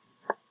him,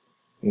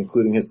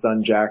 including his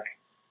son Jack.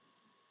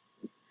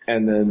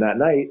 And then that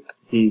night,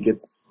 he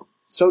gets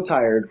so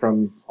tired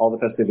from all the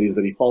festivities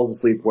that he falls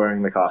asleep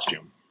wearing the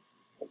costume.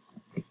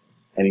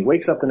 And he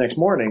wakes up the next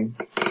morning,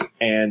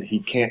 and he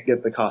can't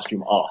get the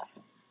costume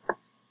off.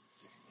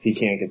 He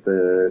can't get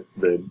the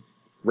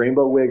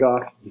rainbow wig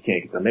off, he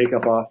can't get the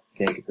makeup off,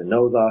 can't get the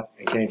nose off,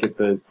 and can't get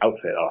the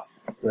outfit off.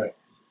 Right.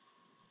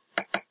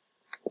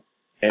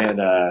 And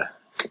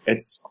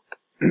it's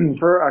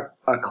for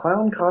a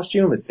clown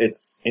costume,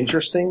 it's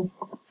interesting.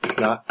 It's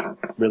not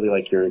really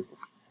like your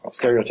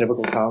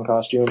stereotypical clown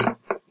costume.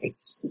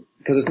 It's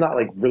because it's not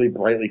like really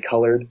brightly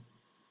colored,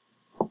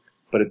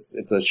 but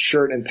it's a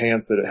shirt and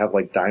pants that have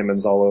like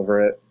diamonds all over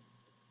it.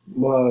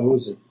 Well, it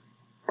was a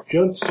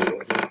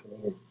jumpsuit.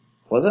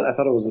 Was it? I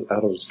thought it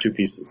was two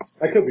pieces.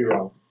 I could be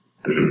wrong.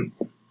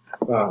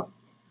 But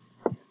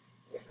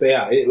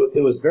yeah,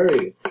 it was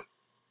very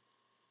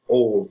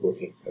old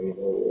looking. I mean,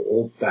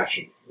 old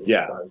fashioned.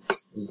 Yeah.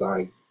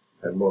 Design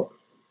and look.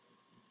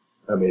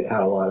 I mean, it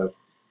had a lot of.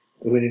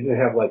 I mean, it didn't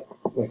have like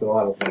a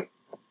lot of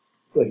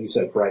like you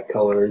said, bright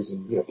colors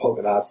and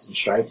polka dots and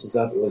stripes and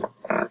stuff. It was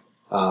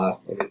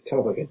kind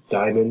of like a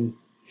diamond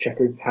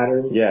checkered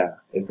pattern. Yeah.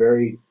 And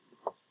very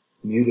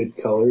muted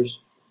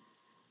colors.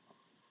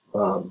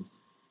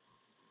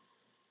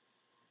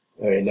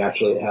 I mean,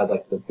 naturally it had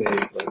like the big,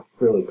 like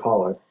frilly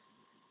collar,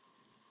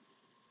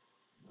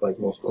 like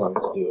most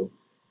clowns do.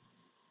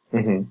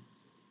 Mm-hmm.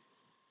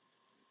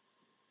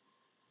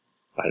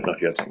 I didn't know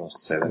if you had something else to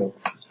say there.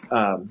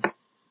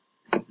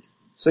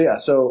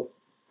 So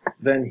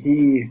then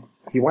he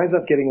winds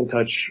up getting in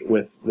touch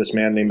with this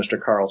man named Mr.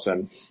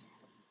 Carlson,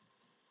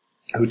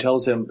 who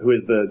tells him, who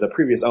is the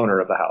previous owner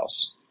of the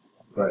house.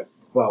 Right.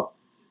 Well,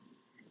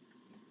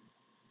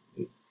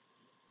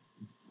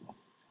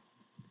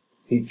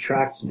 he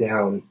tracks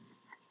down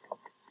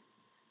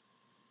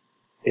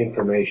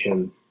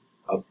information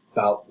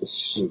about the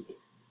suit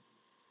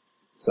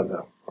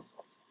somehow.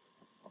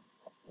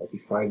 Like he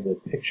finds a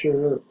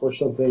picture or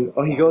something.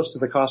 Oh, he goes to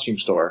the costume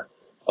store.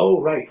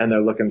 Oh, right. And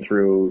they're looking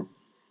through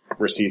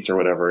receipts or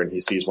whatever, and he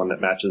sees one that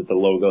matches the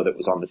logo that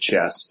was on the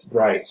chest.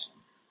 Right.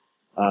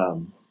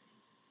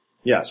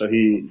 Yeah, so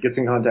he gets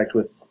in contact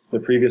with the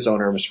previous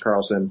owner, Mr.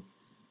 Carlson,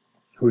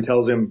 who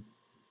tells him,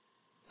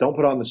 don't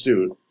put on the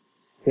suit.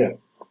 Yeah.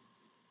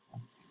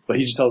 But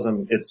he just tells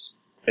him it's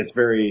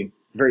very,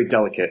 very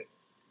delicate.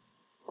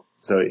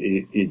 So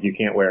you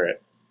can't wear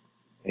it.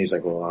 And he's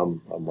like, well,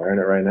 I'm wearing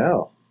it right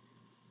now.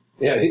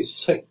 Yeah, he's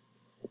just like,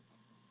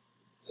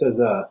 says,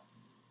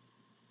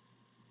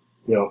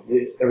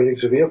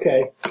 everything's gonna be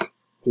okay.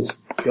 Just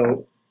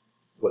don't,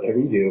 whatever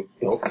you do,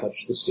 don't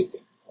touch the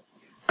suit.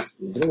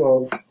 Leave it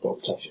alone,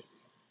 don't touch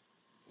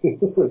it.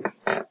 This is,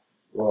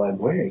 well, I'm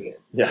wearing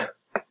it. Yeah.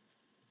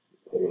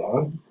 Put it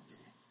on.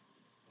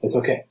 It's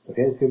okay. It's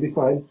okay. It's gonna be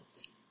fine.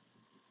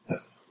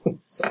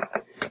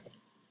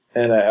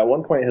 And at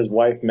one point, his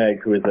wife,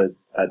 Meg, who is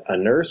a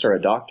nurse or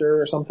a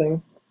doctor or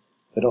something,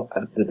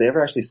 did they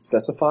ever actually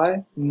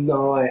specify?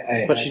 No,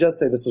 But she does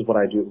say this is what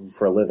I do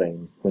for a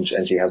living, and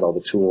she has all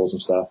the tools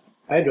and stuff.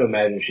 I had to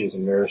imagine she's a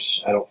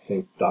nurse. I don't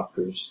think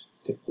doctors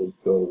typically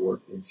go to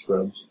work in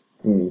scrubs.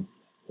 Mm.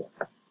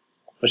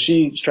 But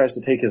she tries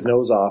to take his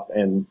nose off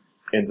and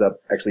ends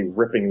up actually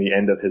ripping the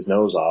end of his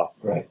nose off.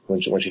 Right. When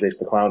she takes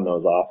the clown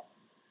nose off.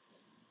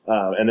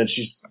 And then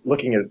she's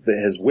looking at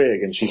his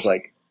wig, and she's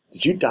like,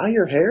 did you dye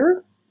your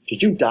hair?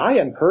 Did you dye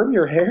and perm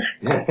your hair?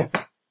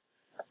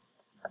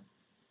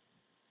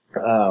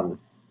 So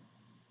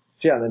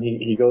yeah, and then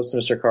he goes to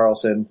Mr.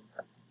 Carlson,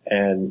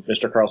 and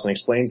Mr. Carlson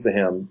explains to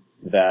him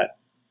that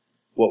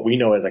what we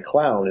know as a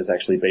clown is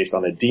actually based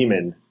on a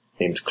demon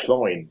named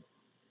Cloyne.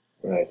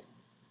 Right.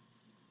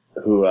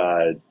 Who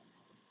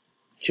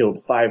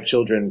killed 5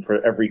 children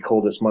for every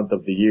coldest month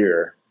of the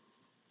year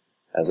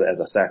as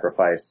a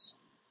sacrifice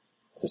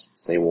to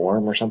stay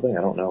warm or something.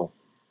 I don't know.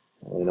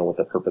 I don't really know what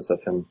the purpose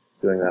of him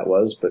doing that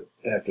was, but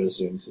I have to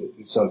assume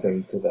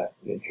something to that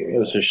nature. It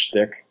was his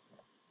shtick.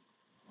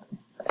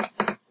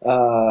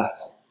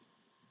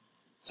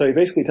 So he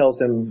basically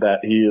tells him that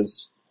he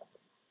is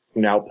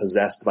now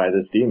possessed by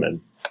this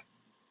demon.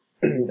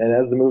 And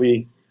as the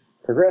movie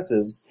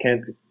progresses,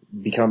 Kent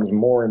becomes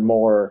more and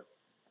more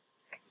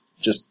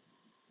just...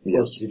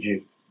 Well, are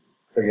you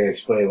going to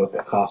explain what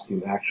the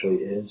costume actually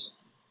is?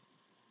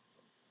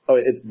 Oh,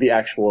 it's the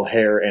actual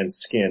hair and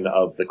skin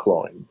of the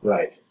Cloyne.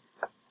 Right.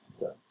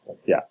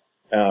 Yeah.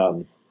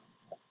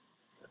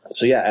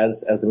 So yeah,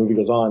 as the movie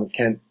goes on,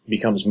 Kent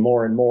becomes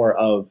more and more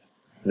of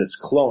this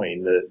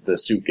Cloyne. The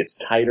suit gets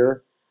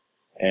tighter,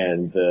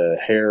 and the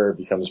hair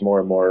becomes more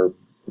and more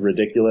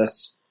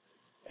ridiculous,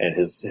 and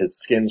his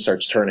skin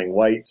starts turning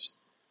white,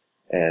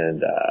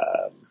 and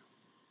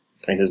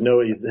And his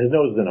nose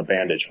is in a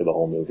bandage for the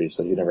whole movie,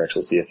 so you never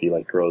actually see if he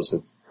like grows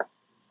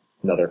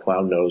another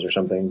clown nose or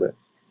something. But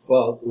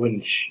well,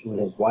 when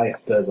his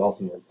wife does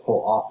ultimately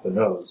pull off the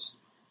nose,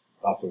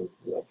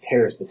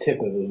 tears the tip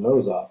of his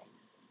nose off,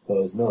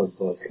 so his nose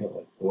is always kind of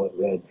like blood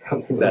red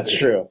throughout the movie. That's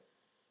true.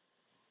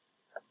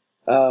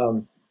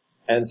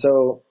 And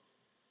so,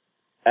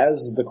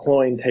 as the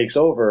clone takes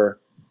over,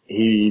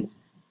 he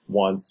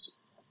wants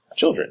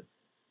children.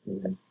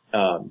 Mm-hmm.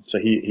 So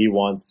he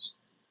wants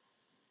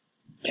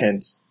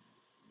Kent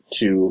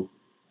to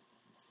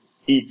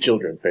eat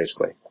children,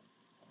 basically.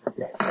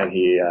 Okay. And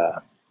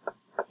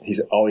he's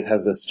always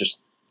has this just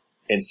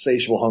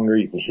insatiable hunger.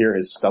 You can hear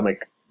his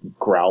stomach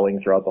growling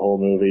throughout the whole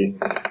movie.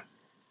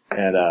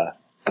 And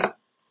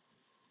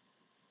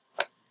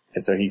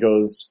so he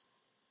goes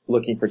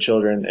looking for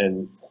children,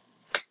 and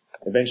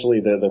eventually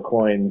the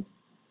clone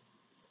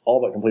all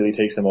but completely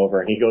takes him over,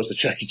 and he goes to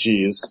Chuck E.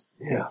 Cheese.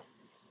 Yeah.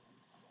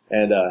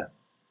 And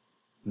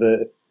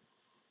the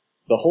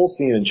whole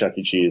scene in Chuck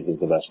E. Cheese is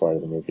the best part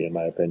of the movie, in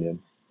my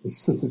opinion.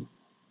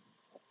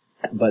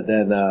 But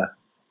then how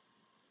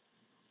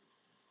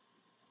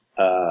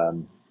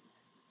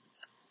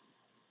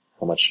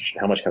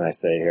much can I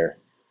say here?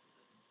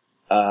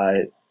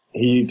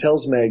 He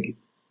tells Meg,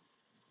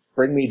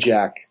 "Bring me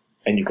Jack,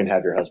 and you can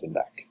have your husband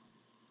back."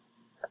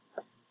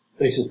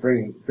 He says,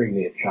 "Bring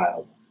me a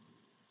child."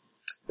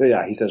 But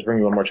yeah, he says, "Bring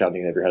me one more child, and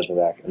you can have your husband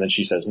back." And then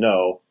she says,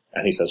 "No,"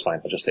 and he says, "Fine,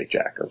 I'll just take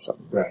Jack," or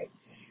something. Right.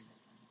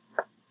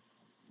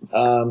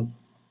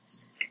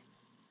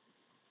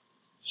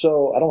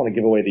 So I don't want to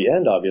give away the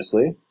end,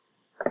 obviously.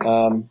 Is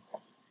there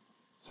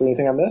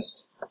anything I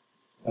missed?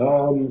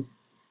 Nothing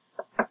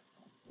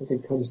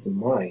comes to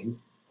mind.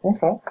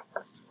 Okay.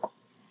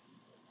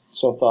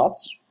 So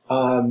thoughts?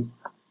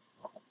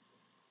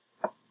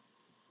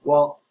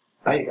 Well,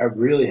 I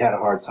really had a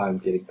hard time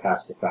getting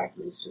past the fact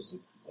that this was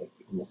like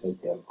almost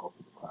identical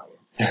to the clown.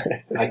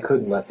 I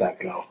couldn't let that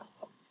go.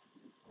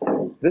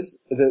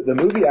 The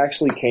movie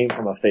actually came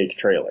from a fake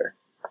trailer.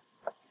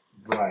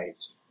 Right.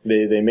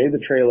 They made the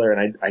trailer,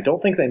 and I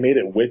don't think they made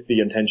it with the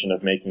intention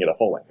of making it a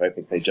full length. I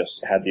think they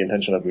just had the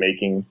intention of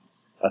making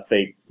a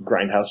fake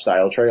Grindhouse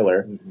style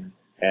trailer, mm-hmm.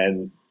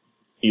 and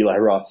Eli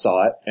Roth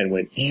saw it and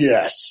went,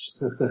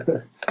 "Yes!"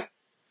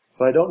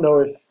 So I don't know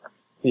if,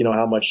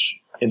 how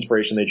much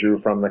inspiration they drew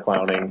from the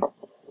clowning,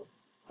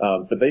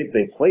 but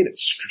they played it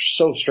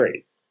so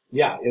straight.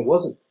 Yeah, it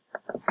wasn't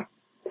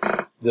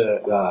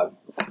the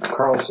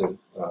Carlson.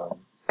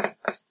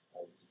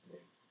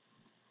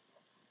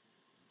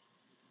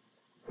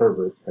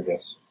 Herbert, I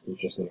guess.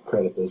 Just in the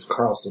credits as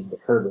Carlson, but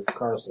Herbert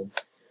Carlson.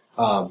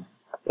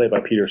 Played by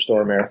Peter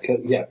Stormare.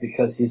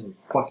 Because he's in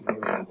fucking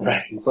everything.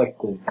 Right. He's like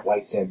the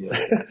white Samuel.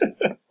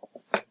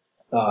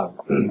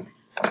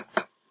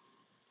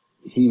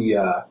 He,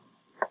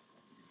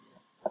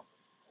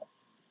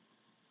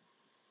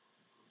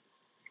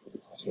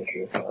 that's not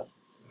sure if I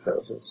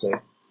was going to say.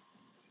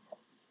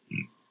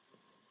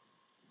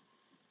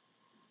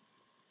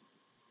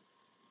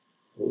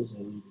 What was I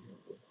leaving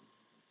with?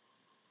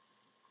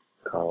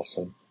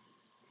 Carlson.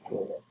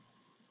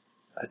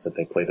 I said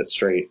they played it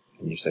straight,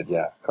 and you said,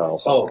 yeah,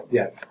 Carlson. Oh,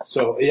 yeah.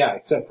 So, yeah,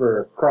 except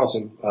for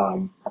Carlson,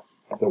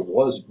 there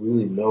was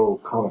really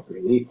no comic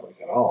relief,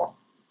 at all.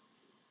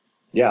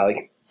 Yeah,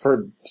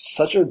 for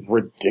such a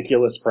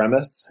ridiculous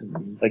premise,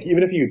 mm-hmm.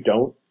 Even if you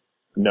don't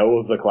know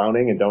of the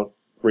clowning and don't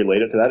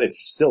relate it to that, it's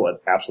still an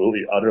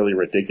absolutely, utterly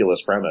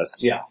ridiculous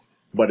premise. Yeah.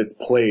 But it's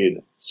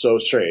played so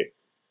straight.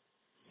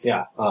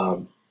 Yeah,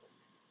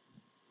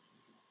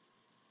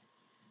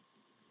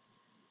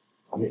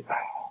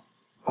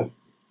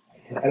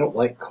 I don't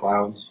like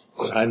clowns.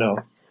 I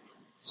know.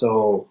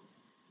 So,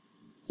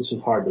 this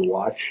was hard to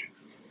watch.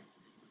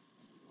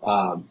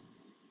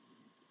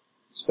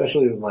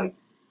 Especially when,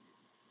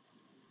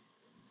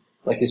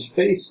 his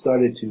face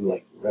started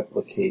to,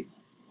 replicate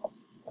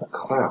a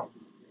clown.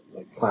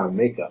 Clown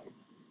makeup.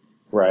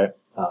 Right.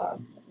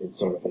 In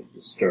sort of a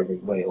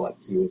disturbing way.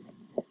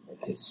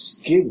 His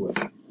skin would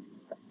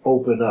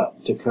open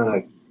up to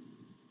kind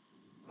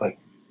of,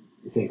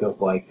 you think of,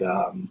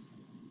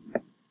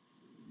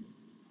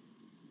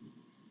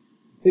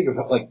 think of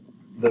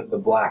the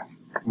black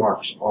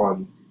marks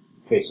on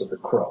the face of the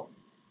crow.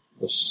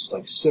 Those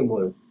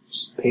similar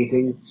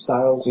painting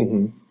styles,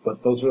 mm-hmm.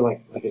 but those were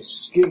like his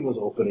skin was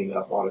opening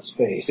up on his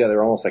face. Yeah, they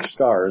were almost like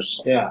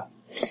scars. Yeah.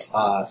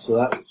 So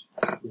that was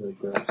really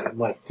gross.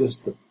 And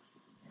just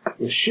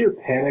the sheer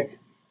panic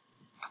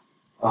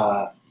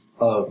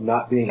of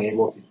not being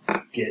able to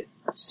get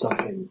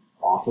something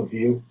off of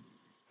you.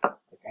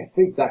 I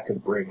think that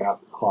could bring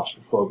out the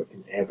claustrophobic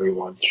in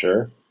everyone.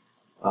 Sure.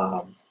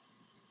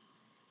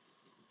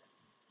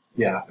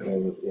 Yeah,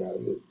 and,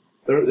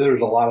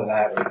 there's a lot of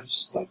that. Where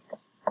just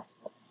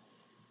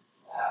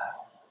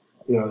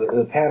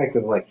the panic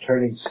of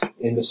turning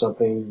into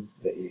something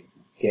that you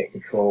can't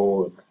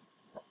control,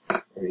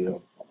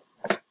 or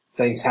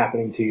things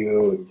happening to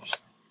you, and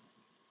just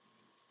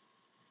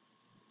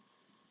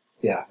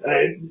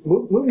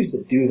movies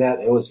that do that,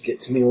 they always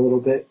get to me a little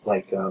bit.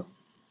 You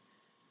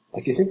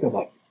think of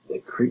like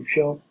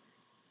Creepshow.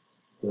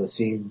 the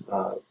scene,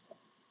 I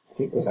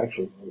think it was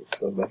actually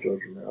done by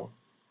George Romero,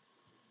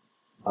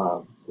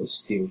 with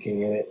Stephen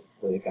King in it,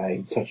 where the guy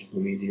he touches the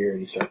meteor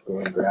and he starts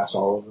growing grass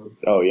all over him.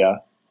 Oh, yeah.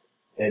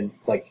 And,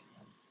 like,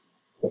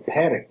 the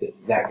panic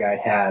that guy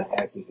had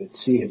as he could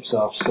see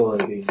himself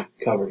slowly being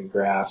covered in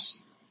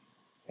grass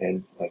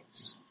and, like,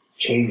 just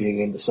changing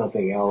into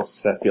something else.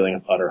 It's that feeling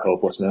of utter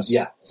hopelessness.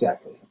 Yeah,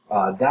 exactly.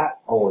 That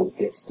always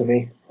gets to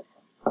me,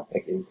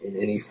 like, in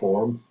any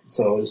form.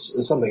 So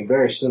it's something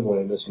very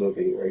similar in this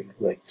movie, where he,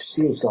 like,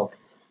 see himself,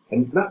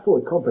 and not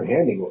fully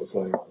comprehending what was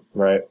going on.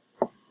 Right.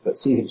 But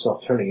see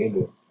himself turning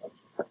into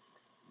a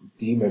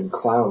demon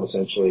clown,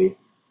 essentially.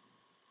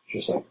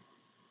 Just like,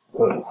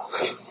 ugh.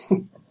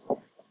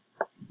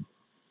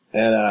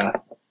 And,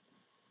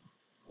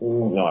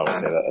 no, I won't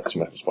say that. That's too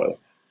much of a spoiler.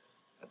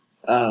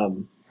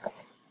 What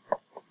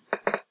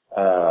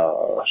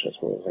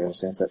was I going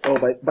to say? Oh,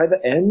 by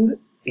the end,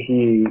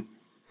 he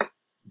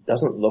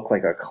doesn't look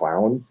like a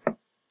clown.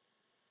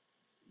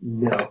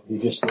 No, he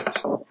just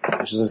looks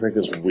like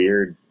this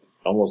weird,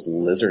 almost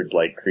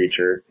lizard-like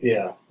creature.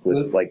 Yeah.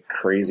 With, like,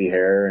 crazy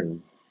hair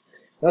and...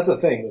 That's the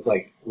thing. It's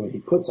like, when he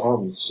puts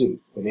on the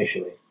suit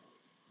initially,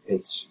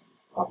 it's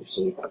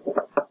obviously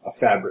a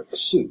fabric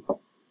suit.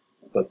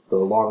 But the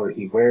longer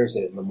he wears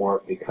it and the more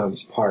it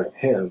becomes part of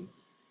him,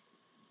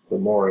 the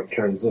more it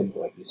turns into,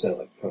 like you said,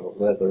 like kind of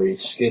a leathery,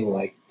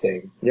 skin-like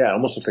thing. Yeah, it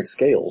almost looks like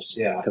scales.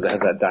 Yeah. Because it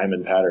has that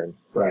diamond pattern.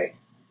 Right.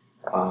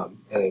 And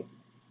it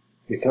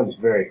becomes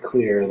very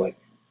clear, like,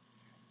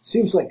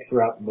 seems like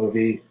throughout the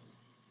movie,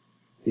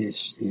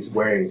 he's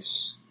wearing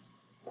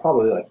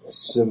probably like a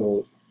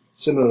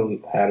similarly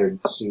patterned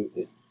suit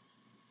that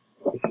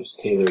is just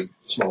tailored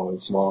smaller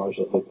and smaller,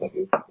 so it looked like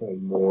it was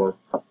becoming more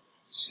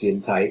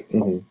skin tight.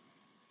 Mm-hmm.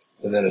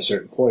 And then at a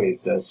certain point,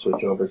 it does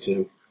switch over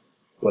to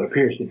what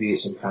appears to be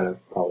some kind of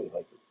probably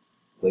like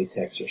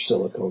latex or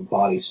silicone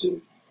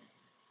bodysuit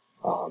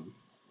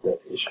that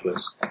is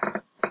just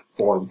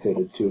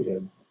form-fitted to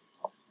him.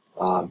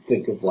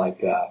 Think of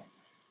like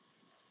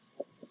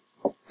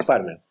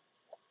Spider-Man.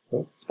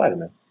 Huh?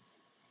 Spider-Man.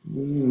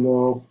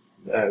 No,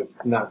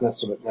 not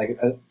so much. Like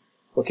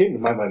what came to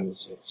my mind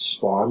was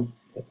Spawn,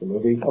 like the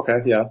movie.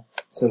 Okay, yeah.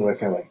 Similar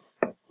kind of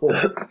like full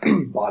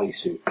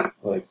bodysuit,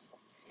 like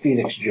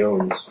Phoenix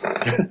Jones.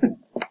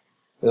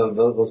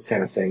 Those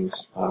kind of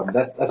things.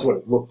 That's what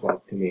it looked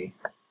like to me.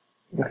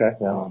 Okay.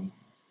 Yeah.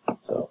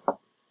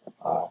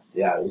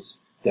 It was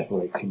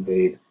definitely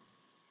conveyed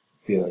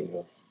feeling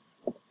of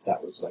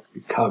that was like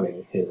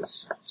becoming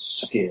his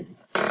skin.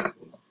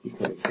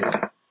 Becoming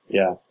him.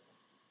 Yeah.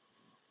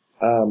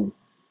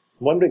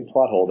 One big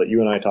plot hole that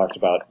you and I talked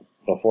about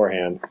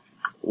beforehand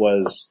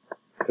was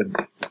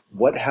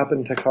what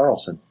happened to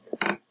Carlson?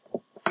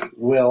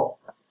 Well,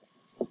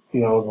 the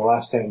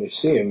last time we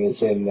see him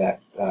is in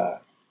that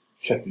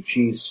Chuck E.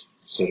 Cheese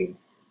scene.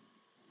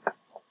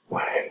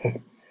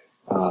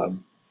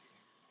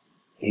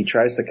 He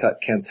tries to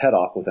cut Kent's head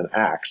off with an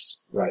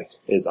axe. Right.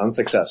 Is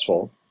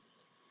unsuccessful.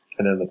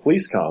 And then the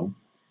police come,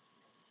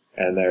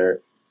 and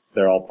they're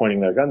all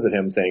pointing their guns at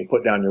him, saying,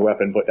 "Put down your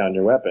weapon, put down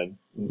your weapon."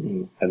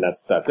 Mm-hmm. And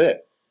that's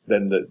it.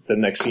 Then the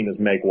next scene is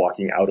Meg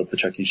walking out of the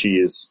Chuck E.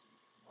 Cheese.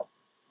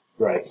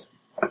 Right.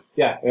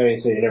 Yeah, I mean,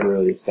 so you never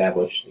really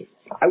established it.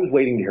 I was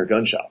waiting to hear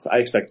gunshots. I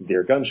expected to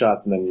hear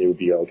gunshots, and then it would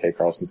be okay,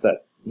 Carlson's dead.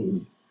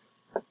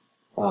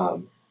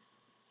 Mm-hmm.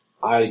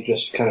 I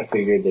just kind of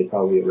figured they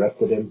probably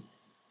arrested him.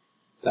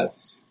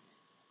 That's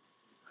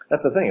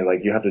the thing.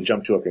 Like, you have to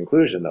jump to a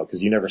conclusion, though,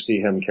 because you never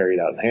see him carried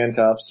out in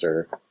handcuffs,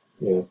 or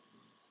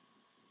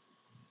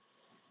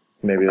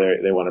maybe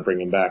they want to bring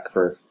him back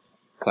for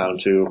Clown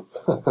 2,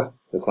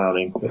 the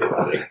clowning.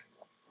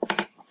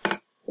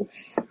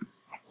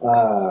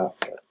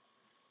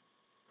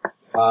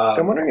 So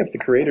I'm wondering if the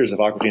creators of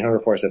Aqua Teen Hunger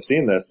Force have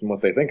seen this and what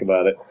they think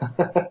about it.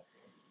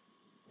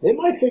 They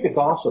might think it's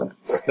awesome.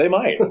 They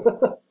might.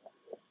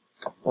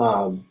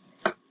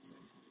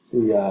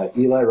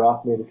 Eli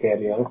Roth made a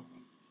cameo.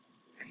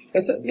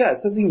 It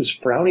says he was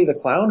Frowny the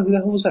Clown. Who the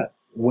hell was that?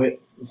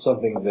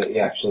 Something that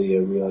actually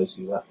realized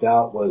he left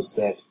out was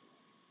that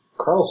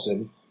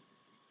Carlson,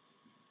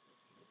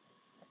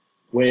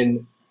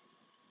 when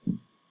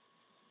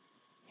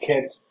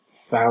Kent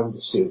found the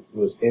suit, it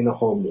was in a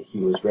home that he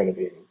was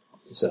renovating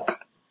to sell.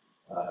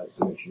 As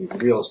you mentioned,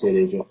 he's a real estate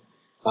agent.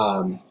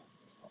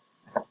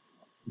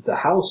 The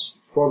house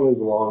formerly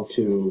belonged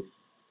to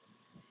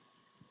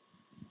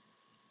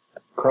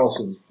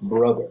Carlson's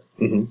brother,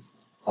 who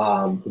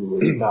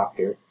was a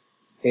doctor.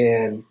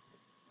 And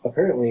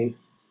apparently,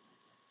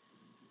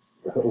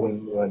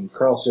 when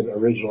Carlson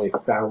originally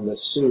found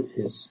this suit,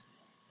 his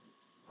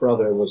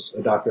brother was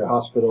a doctor at a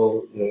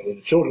hospital in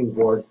a children's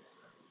ward.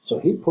 So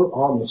he put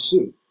on the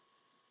suit,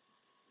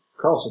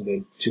 Carlson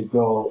did, to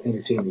go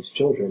entertain these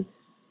children.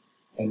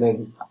 And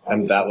then...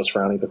 And that was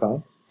Frowny the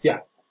Clown?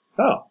 Yeah.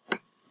 Oh.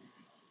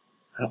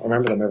 I don't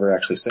remember them ever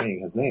actually saying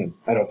his name.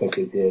 I don't think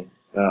they did.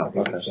 Oh, okay.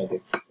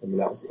 I mean,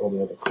 that was the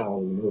only other clown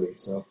in the movie,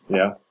 so...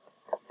 Yeah.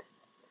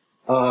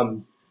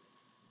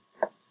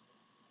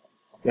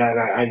 Yeah, and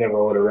I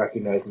never would have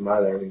recognized him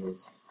either. I mean, it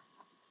was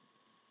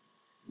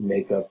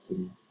makeup,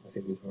 and I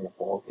think he was wearing a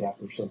ball cap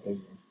or something,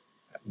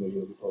 or maybe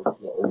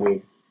a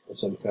wig of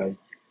some kind.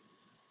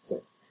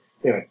 So,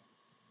 anyway.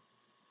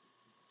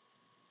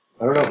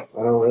 I don't know.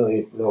 I don't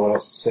really know what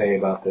else to say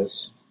about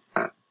this.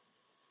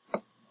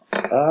 I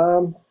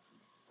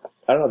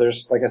don't know.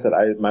 There's, like I said,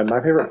 my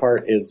favorite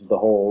part is the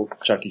whole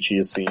Chuck E.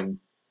 Cheese scene.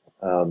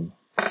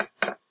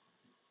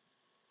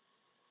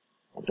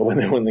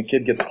 When the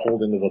kid gets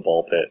pulled into the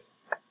ball pit,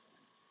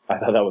 I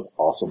thought that was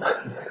awesome.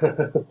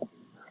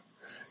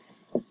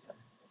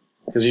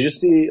 Because you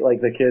just see,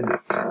 like, the kid,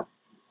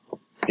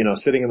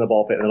 sitting in the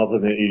ball pit, and then all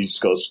of a sudden he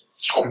just goes,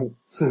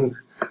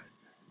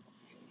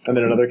 and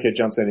then another kid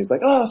jumps in, and he's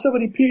like, oh,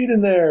 somebody peed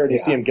in there, and you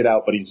see him get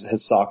out, but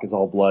his sock is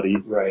all bloody.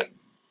 Right.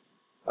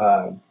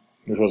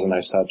 Which was a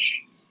nice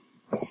touch.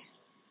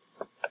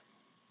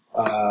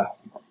 And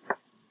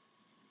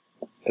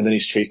then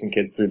he's chasing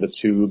kids through the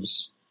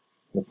tubes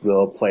with the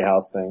little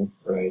playhouse thing.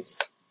 Right.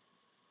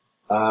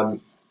 I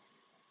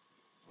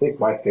think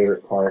my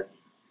favorite part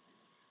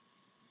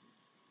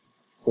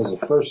was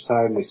the first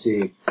time we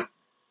see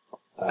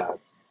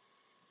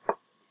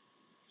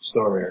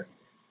Stormare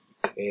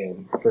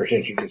and first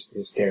introduced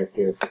his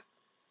character.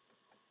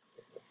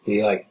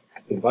 He,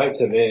 invites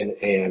him in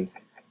and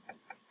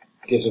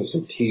gives him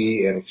some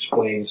tea and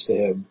explains to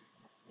him,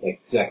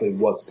 exactly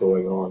what's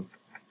going on.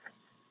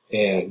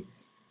 And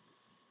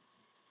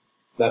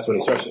that's when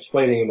he starts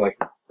explaining him,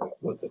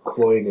 what the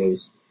cloyne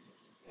is.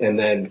 And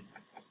then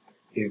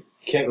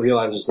Kent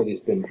realizes that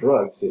he's been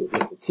drugged with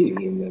the tea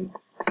and then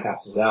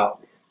passes out.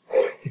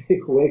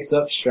 He wakes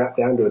up strapped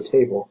down to a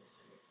table,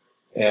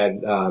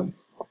 and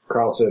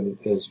Carlson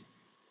is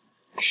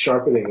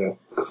sharpening a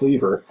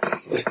cleaver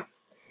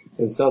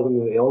and tells him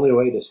that the only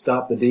way to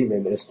stop the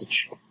demon is to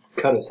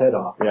cut his head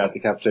off. Yeah,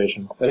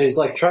 decapitation. And he's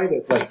trying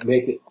to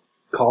make it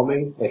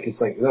calming.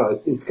 No,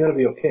 it's gonna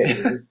be okay.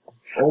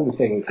 It's the only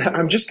thing.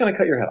 I'm just gonna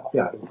cut your head off.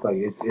 Yeah,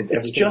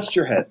 it's just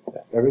your head.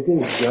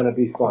 Everything's gonna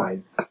be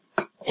fine,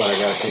 but I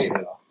gotta cut your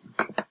head off.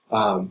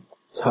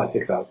 So I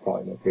think that was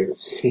probably my favorite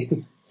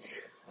scene.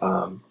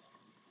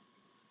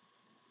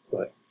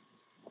 But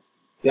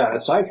yeah,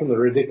 aside from the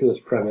ridiculous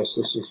premise,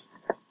 this is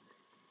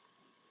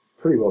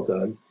pretty well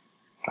done.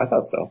 I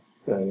thought so.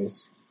 And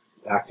his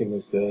acting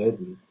was good,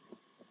 and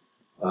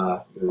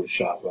it was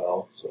shot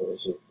well, so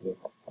those are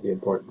the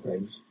important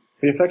things.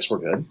 The effects were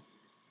good,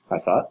 I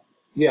thought.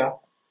 Yeah.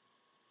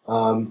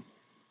 The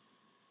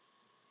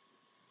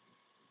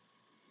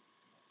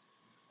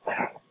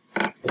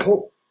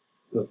whole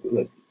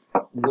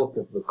look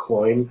of the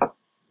cloyne,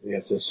 we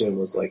have to assume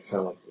was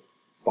kind of the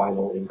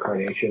final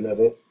incarnation of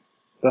it.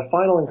 The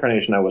final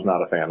incarnation I was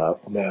not a fan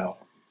of. No.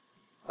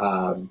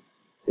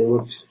 It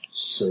looked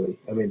silly.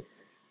 I mean,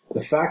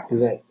 the fact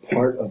that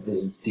part of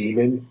this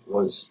demon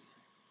was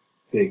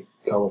big,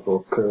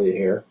 colorful, curly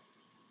hair.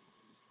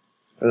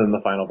 And then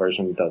the final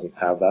version doesn't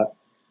have that.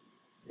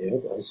 Yeah,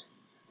 it does.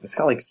 It's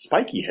got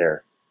spiky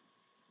hair.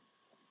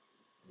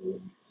 I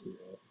didn't see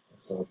that. I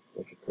saw a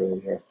bunch of curly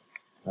hair.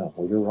 Oh,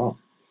 well, you're wrong.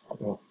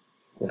 Oh,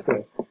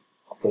 okay.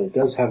 But it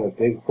does have a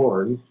big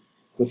horn,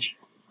 which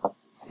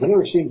he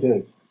never seemed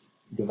to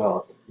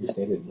develop. At least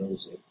I didn't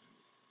notice it.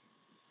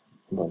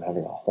 About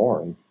having a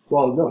horn?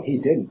 Well, no, he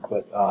didn't,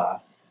 but,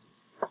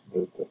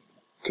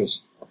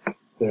 because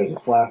there's a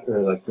flash,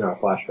 or not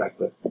a flashback,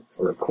 but a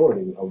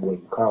recording of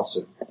when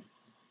Carlson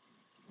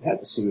had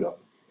the suit on.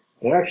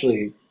 It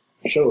actually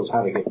shows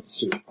how to get the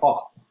suit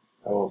off.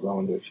 I won't go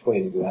into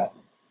explaining that.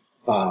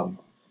 But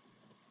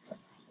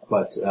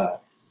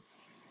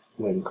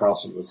when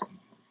Carlson was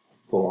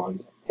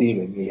full-on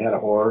demon, he had a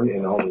horn,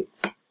 and all of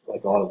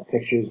the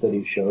pictures that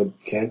he showed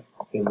Kent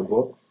in the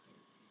book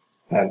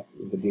the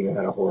demon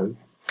had a horn.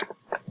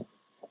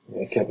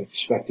 And I kept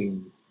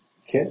expecting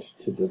Kent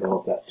to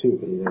develop that too,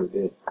 but he never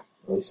did.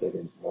 At least I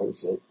didn't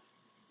notice it.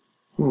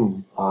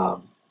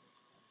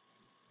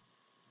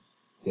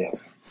 Yeah.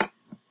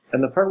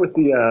 And the part with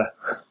the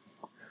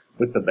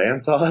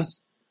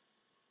bandsaws?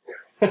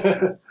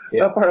 Yeah.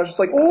 That part I was just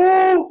like,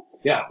 oh!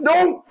 Yeah.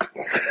 No!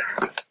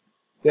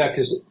 Yeah,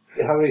 because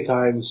how many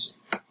times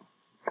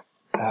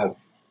have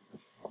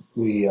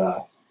we,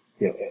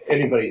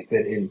 anybody's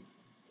been in,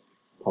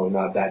 probably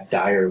not that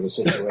dire of a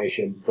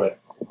situation, but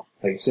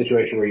a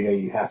situation where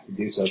you have to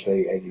do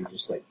something and you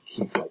just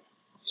keep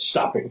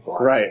stopping for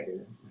right. a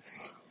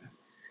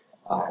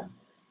second.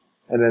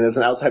 And then as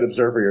an outside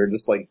observer, you're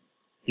just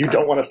you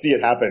don't want to see it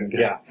happen.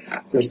 Yeah.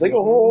 So it's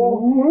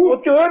oh,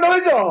 what's going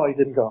on? Oh, he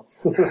didn't go.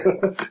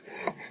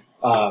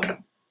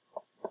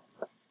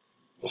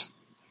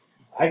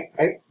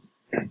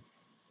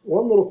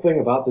 One little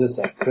thing about this,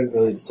 I couldn't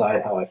really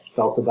decide how I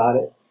felt about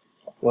it,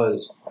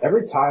 was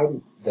every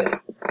time that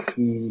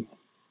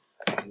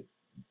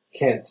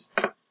Kent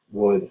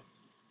would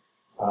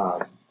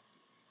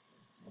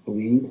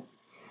bleed.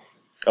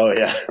 Oh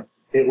yeah.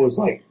 It was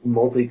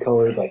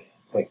multicolored, like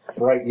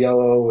bright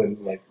yellow and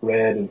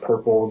red and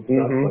purple and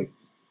stuff. Mm-hmm.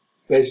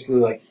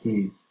 Basically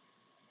he.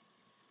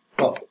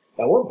 Well,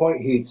 at one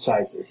point he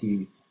decides that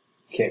he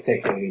can't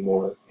take it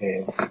anymore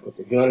and puts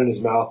a gun in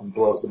his mouth and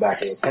blows the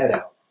back of his head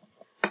out.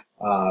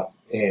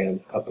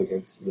 and up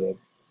against the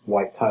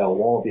white tile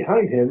wall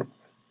behind him,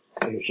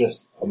 it was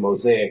just a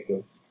mosaic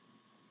of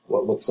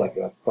what looks like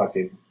a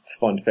fucking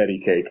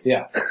funfetti cake.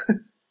 Yeah.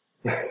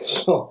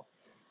 So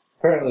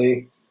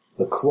apparently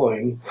the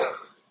cloyne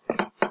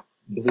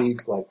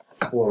bleeds like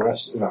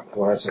not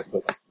fluorescent,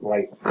 but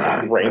bright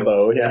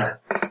rainbow. Yeah.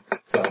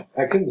 So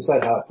I couldn't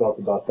decide how I felt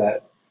about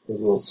that. It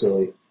was a little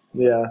silly.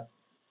 Yeah.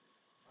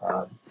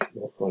 A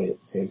little funny at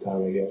the same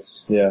time, I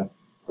guess. Yeah.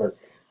 Or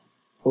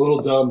a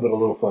little dumb, but a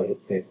little funny at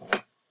the same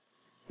time.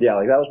 Yeah,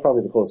 like that was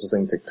probably the closest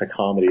thing to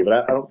comedy, but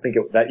I don't think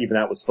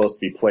that was supposed to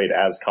be played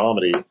as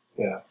comedy.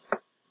 Yeah.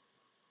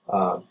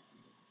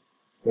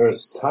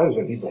 There's times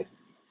when he's like,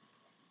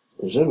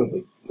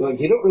 presumably, like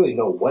you don't really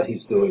know what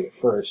he's doing at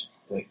first.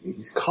 Like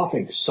he's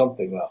coughing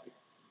something up.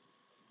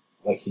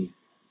 Like he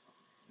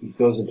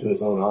goes into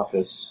his own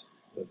office,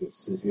 like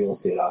his real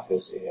estate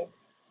office, and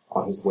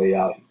on his way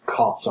out, he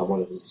coughs on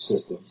one of his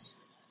assistants.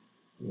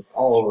 And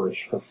all over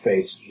her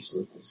face, just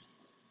like this,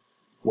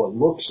 what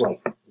looks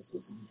like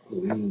this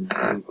green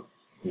goop.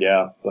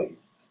 Yeah. But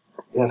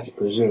you have to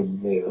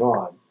presume later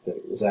on that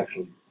it was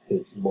actually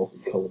his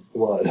multicolored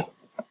blood.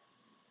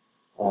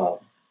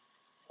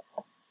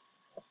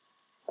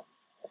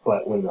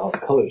 But when all the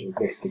colors were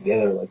mixed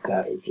together like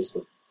that, it would just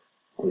look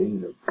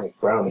green or like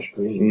brownish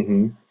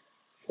green.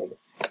 Mm-hmm. Like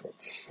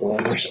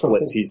phlegm or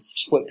something.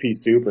 Split pea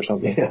soup or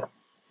something. Yeah.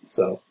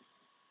 So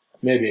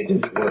maybe it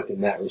didn't work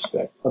in that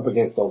respect. Up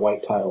against the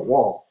white tile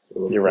wall.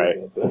 You're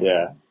right. Good,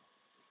 yeah.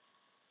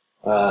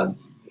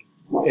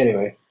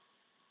 Anyway.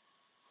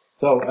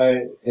 So,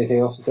 anything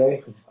else to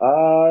say?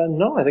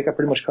 No, I think I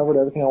pretty much covered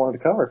everything I wanted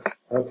to cover.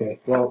 Okay.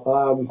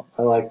 Well,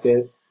 I liked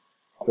it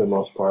for the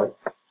most part.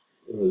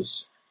 It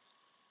was,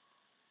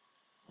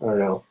 I don't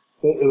know.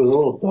 It was a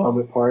little dumb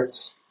at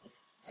parts,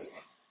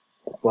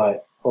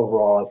 but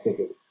overall, I think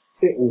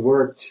it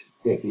worked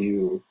if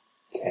you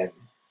can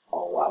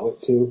allow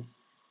it to.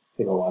 I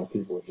think a lot of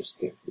people would just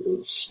think it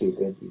was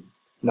stupid and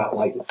not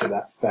like it for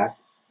that fact.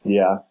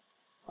 Yeah.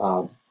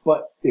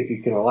 But if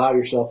you can allow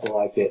yourself to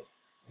like it,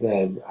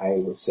 then I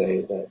would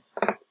say that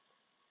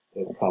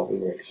it probably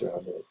ranks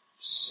around a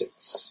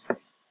 6.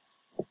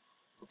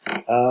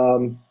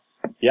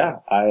 Yeah,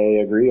 I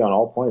agree on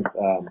all points.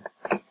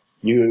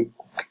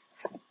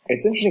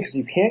 It's interesting because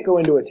you can't go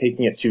into it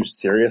taking it too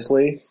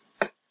seriously,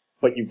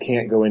 but you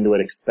can't go into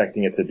it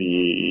expecting it to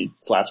be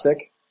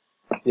slapstick.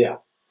 Yeah.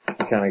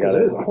 You kind of got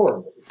it. It is a horror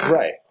movie.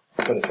 Right.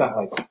 But it's not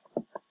like,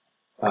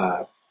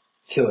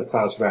 Killer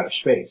Clowns from Outer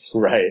Space.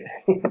 Right.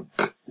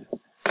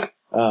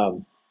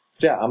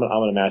 So yeah, I'm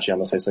gonna match you. I'm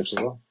gonna say 6 as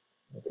well.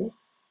 Okay.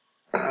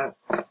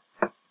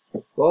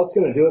 Well, that's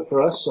gonna do it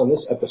for us on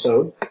this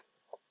episode.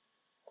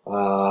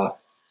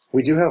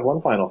 We do have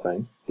one final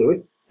thing. Do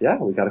we? Yeah,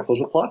 we gotta close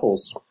with plot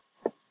holes.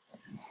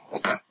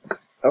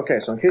 Okay,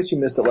 so in case you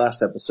missed it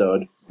last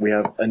episode, we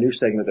have a new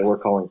segment that we're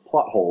calling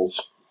Plot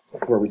Holes,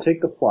 where we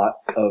take the plot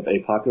of a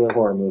popular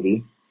horror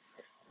movie,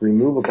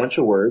 remove a bunch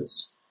of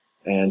words,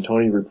 and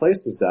Tony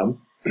replaces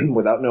them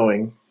without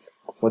knowing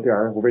what they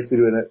are. We're basically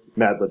doing it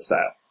Mad Lib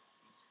style.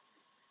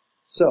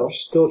 So, we're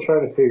still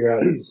trying to figure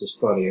out if this is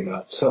funny or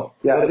not. So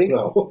yeah, I think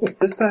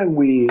this time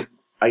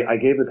I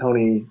gave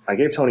Tony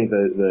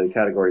the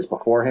categories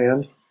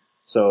beforehand,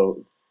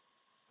 so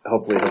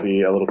hopefully it'll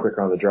be a little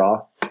quicker on the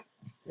draw.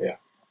 Yeah.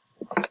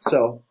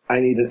 So I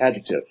need an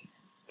adjective.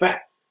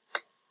 Fat.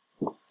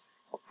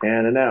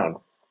 And a noun.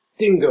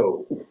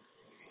 Dingo.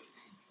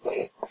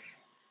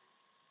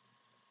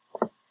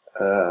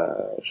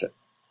 Shit.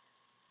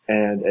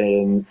 And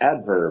an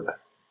adverb.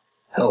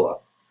 Hella.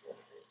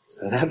 Is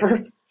that an adverb?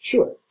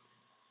 Sure.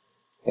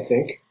 I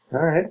think.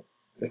 Alright.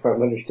 If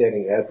I'm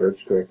understanding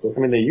adverbs correctly. I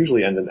mean, they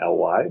usually end in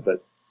ly,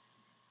 but...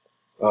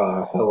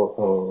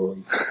 hello.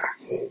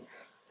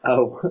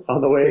 Oh,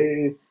 on the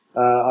way,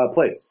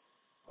 place.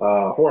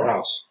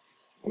 Whorehouse.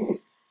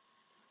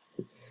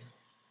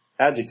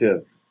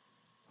 Adjective.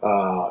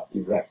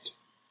 Erect.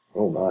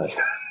 Oh my.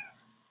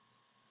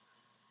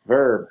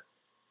 Verb.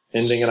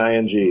 Ending in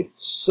ing.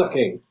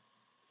 Sucking.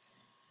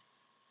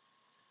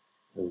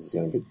 This is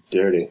gonna be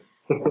dirty.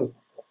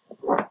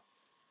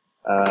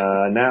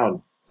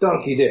 Noun.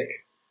 Donkey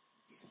dick.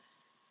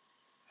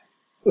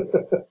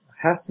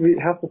 Has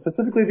to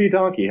specifically be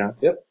donkey, huh?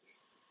 Yep.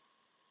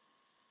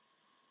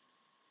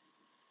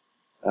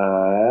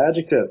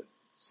 Adjective.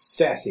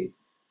 Sassy.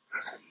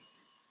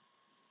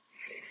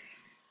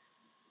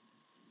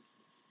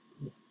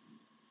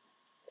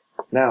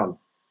 Noun.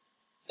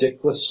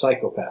 Dickless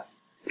psychopath.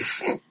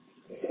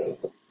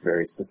 It's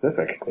very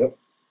specific. Yep.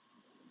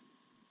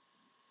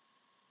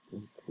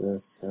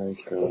 Dickless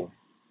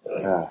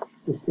psychopath.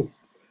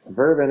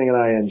 Verb ending in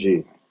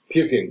ing.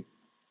 Puking.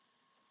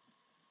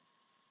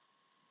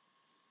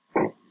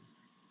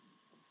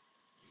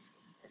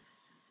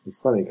 It's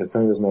funny because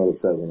Tony doesn't know what it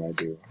says and I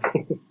do.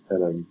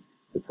 And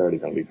it's already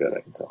going to be good,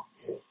 I can tell.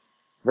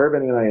 Verb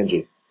ending in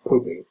ing.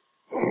 Pooping.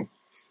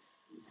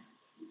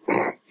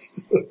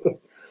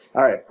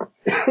 Alright.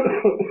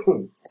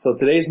 So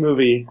today's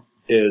movie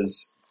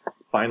is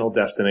Final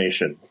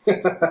Destination.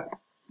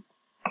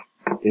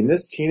 In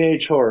this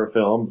teenage horror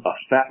film, a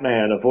fat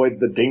man avoids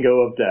the dingo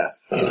of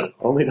death,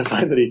 only to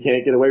find that he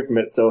can't get away from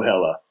it so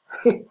hella.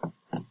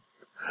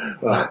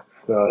 Well,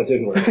 no, it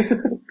didn't work.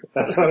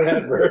 That's not an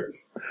adverb.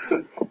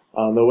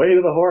 On the way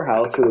to the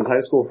whorehouse with his high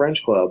school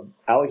French club,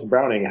 Alex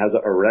Browning has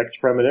an erect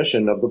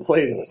premonition of the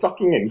plane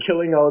sucking and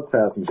killing all its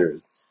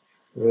passengers.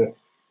 Yeah.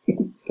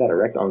 Got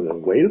erect on the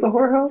way to the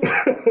whorehouse?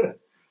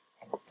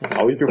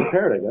 Always be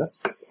prepared, I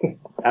guess.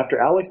 After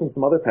Alex and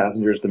some other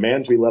passengers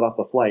demand to be let off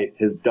the flight,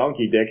 his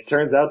donkey dick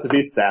turns out to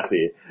be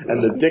sassy,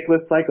 and the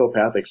dickless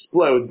psychopath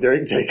explodes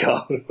during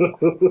takeoff.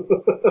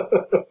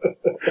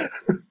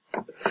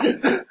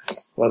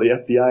 While the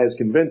FBI is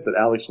convinced that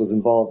Alex was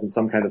involved in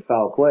some kind of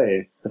foul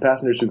play, the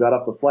passengers who got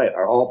off the flight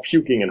are all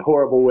puking in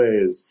horrible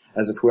ways,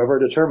 as if whoever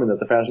determined that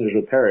the passengers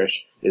would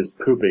perish is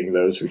pooping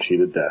those who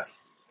cheated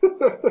death.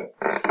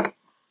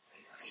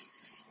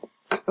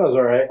 That was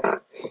alright.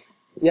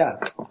 Yeah,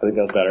 I think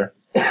that's better.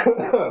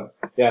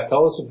 Yeah,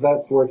 tell us if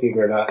that's working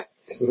or not,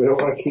 because we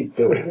don't want to keep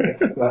doing it if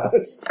it's not.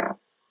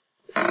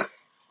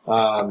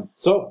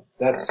 So,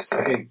 I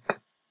think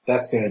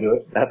that's going to do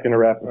it. That's going to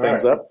wrap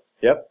things up.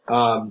 Yep.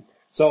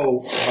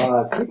 So,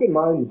 keep in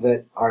mind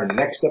that our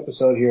next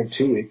episode here in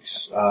 2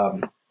 weeks,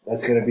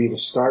 that's going to be the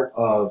start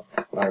of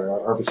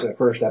our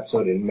first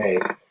episode in May,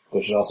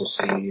 which will also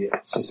see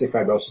Cystic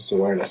Fibrosis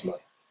Awareness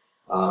Month.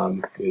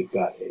 We've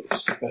got a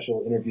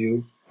special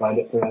interview lined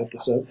up for that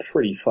episode.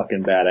 Pretty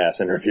fucking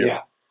badass interview.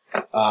 Yeah.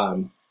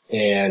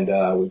 And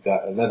we've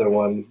got another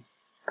one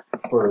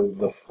for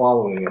the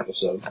following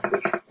episode,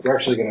 which we're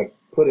actually going to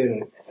put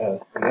in an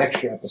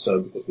extra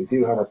episode because we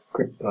do have our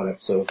Crypticon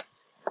episode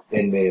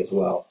in May as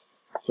well.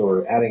 So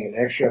we're adding an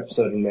extra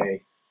episode in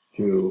May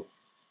to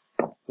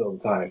fill the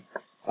time.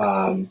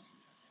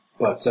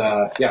 So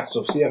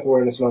CF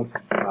Awareness Month,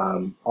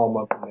 all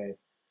month in May.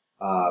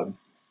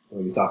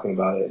 We'll be talking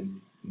about it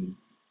and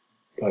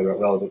talking about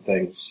relevant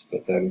things,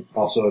 but then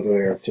also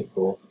doing our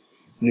typical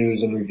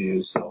news and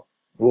reviews. So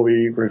we'll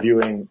be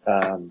reviewing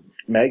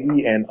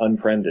Maggie and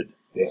Unfriended.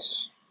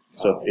 Yes.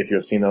 So if you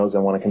have seen those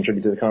and want to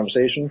contribute to the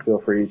conversation, feel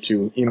free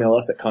to email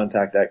us at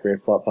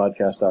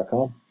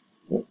contact@graveplotpodcast.com.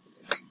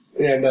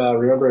 And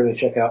remember to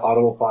check out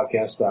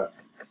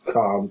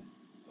audiblepodcast.com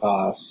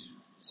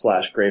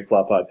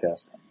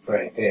 /graveplotpodcast.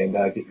 Right, and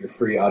get your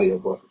free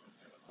audiobook.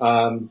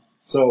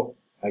 So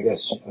I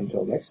guess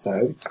until next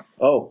time.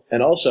 Oh,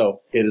 and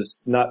also, it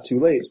is not too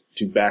late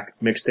to back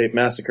Mixtape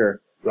Massacre.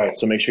 Right.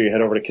 So make sure you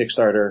head over to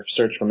Kickstarter,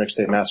 search for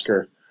Mixtape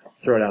Massacre,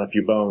 throw down a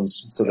few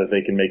bones so that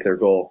they can make their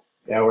goal.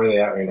 Yeah, where are they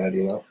at right now, do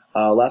you know?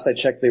 Last I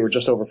checked, they were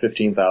just over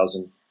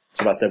 15,000.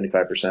 So about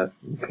 75%.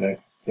 Okay.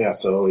 Yeah,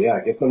 so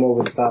get them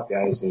over the top,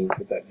 guys, and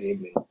get that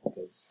game made,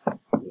 because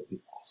it'll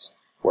be awesome.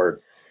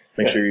 Word.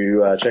 Make sure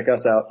you check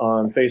us out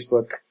on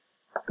Facebook,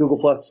 Google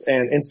Plus,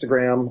 and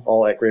Instagram,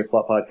 all at Grave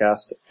Plot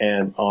Podcast,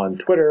 and on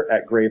Twitter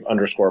at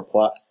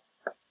Grave_plot.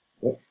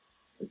 Yep.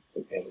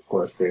 And of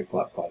course,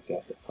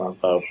 graveplotpodcast.com.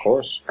 Of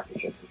course.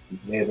 Which you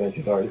may have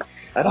mentioned already.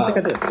 I don't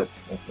think I did.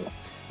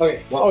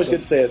 Okay. Well, always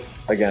good to say it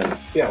again.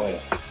 Yeah, why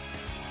not?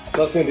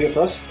 So that's going to do it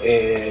for us.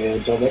 And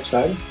until next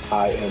time,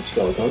 I am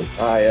Skeleton.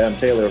 I am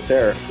Taylor of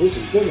Terror. This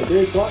has been the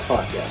Grave Plot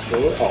Podcast,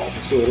 where we're all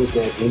just a little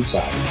dead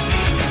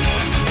inside.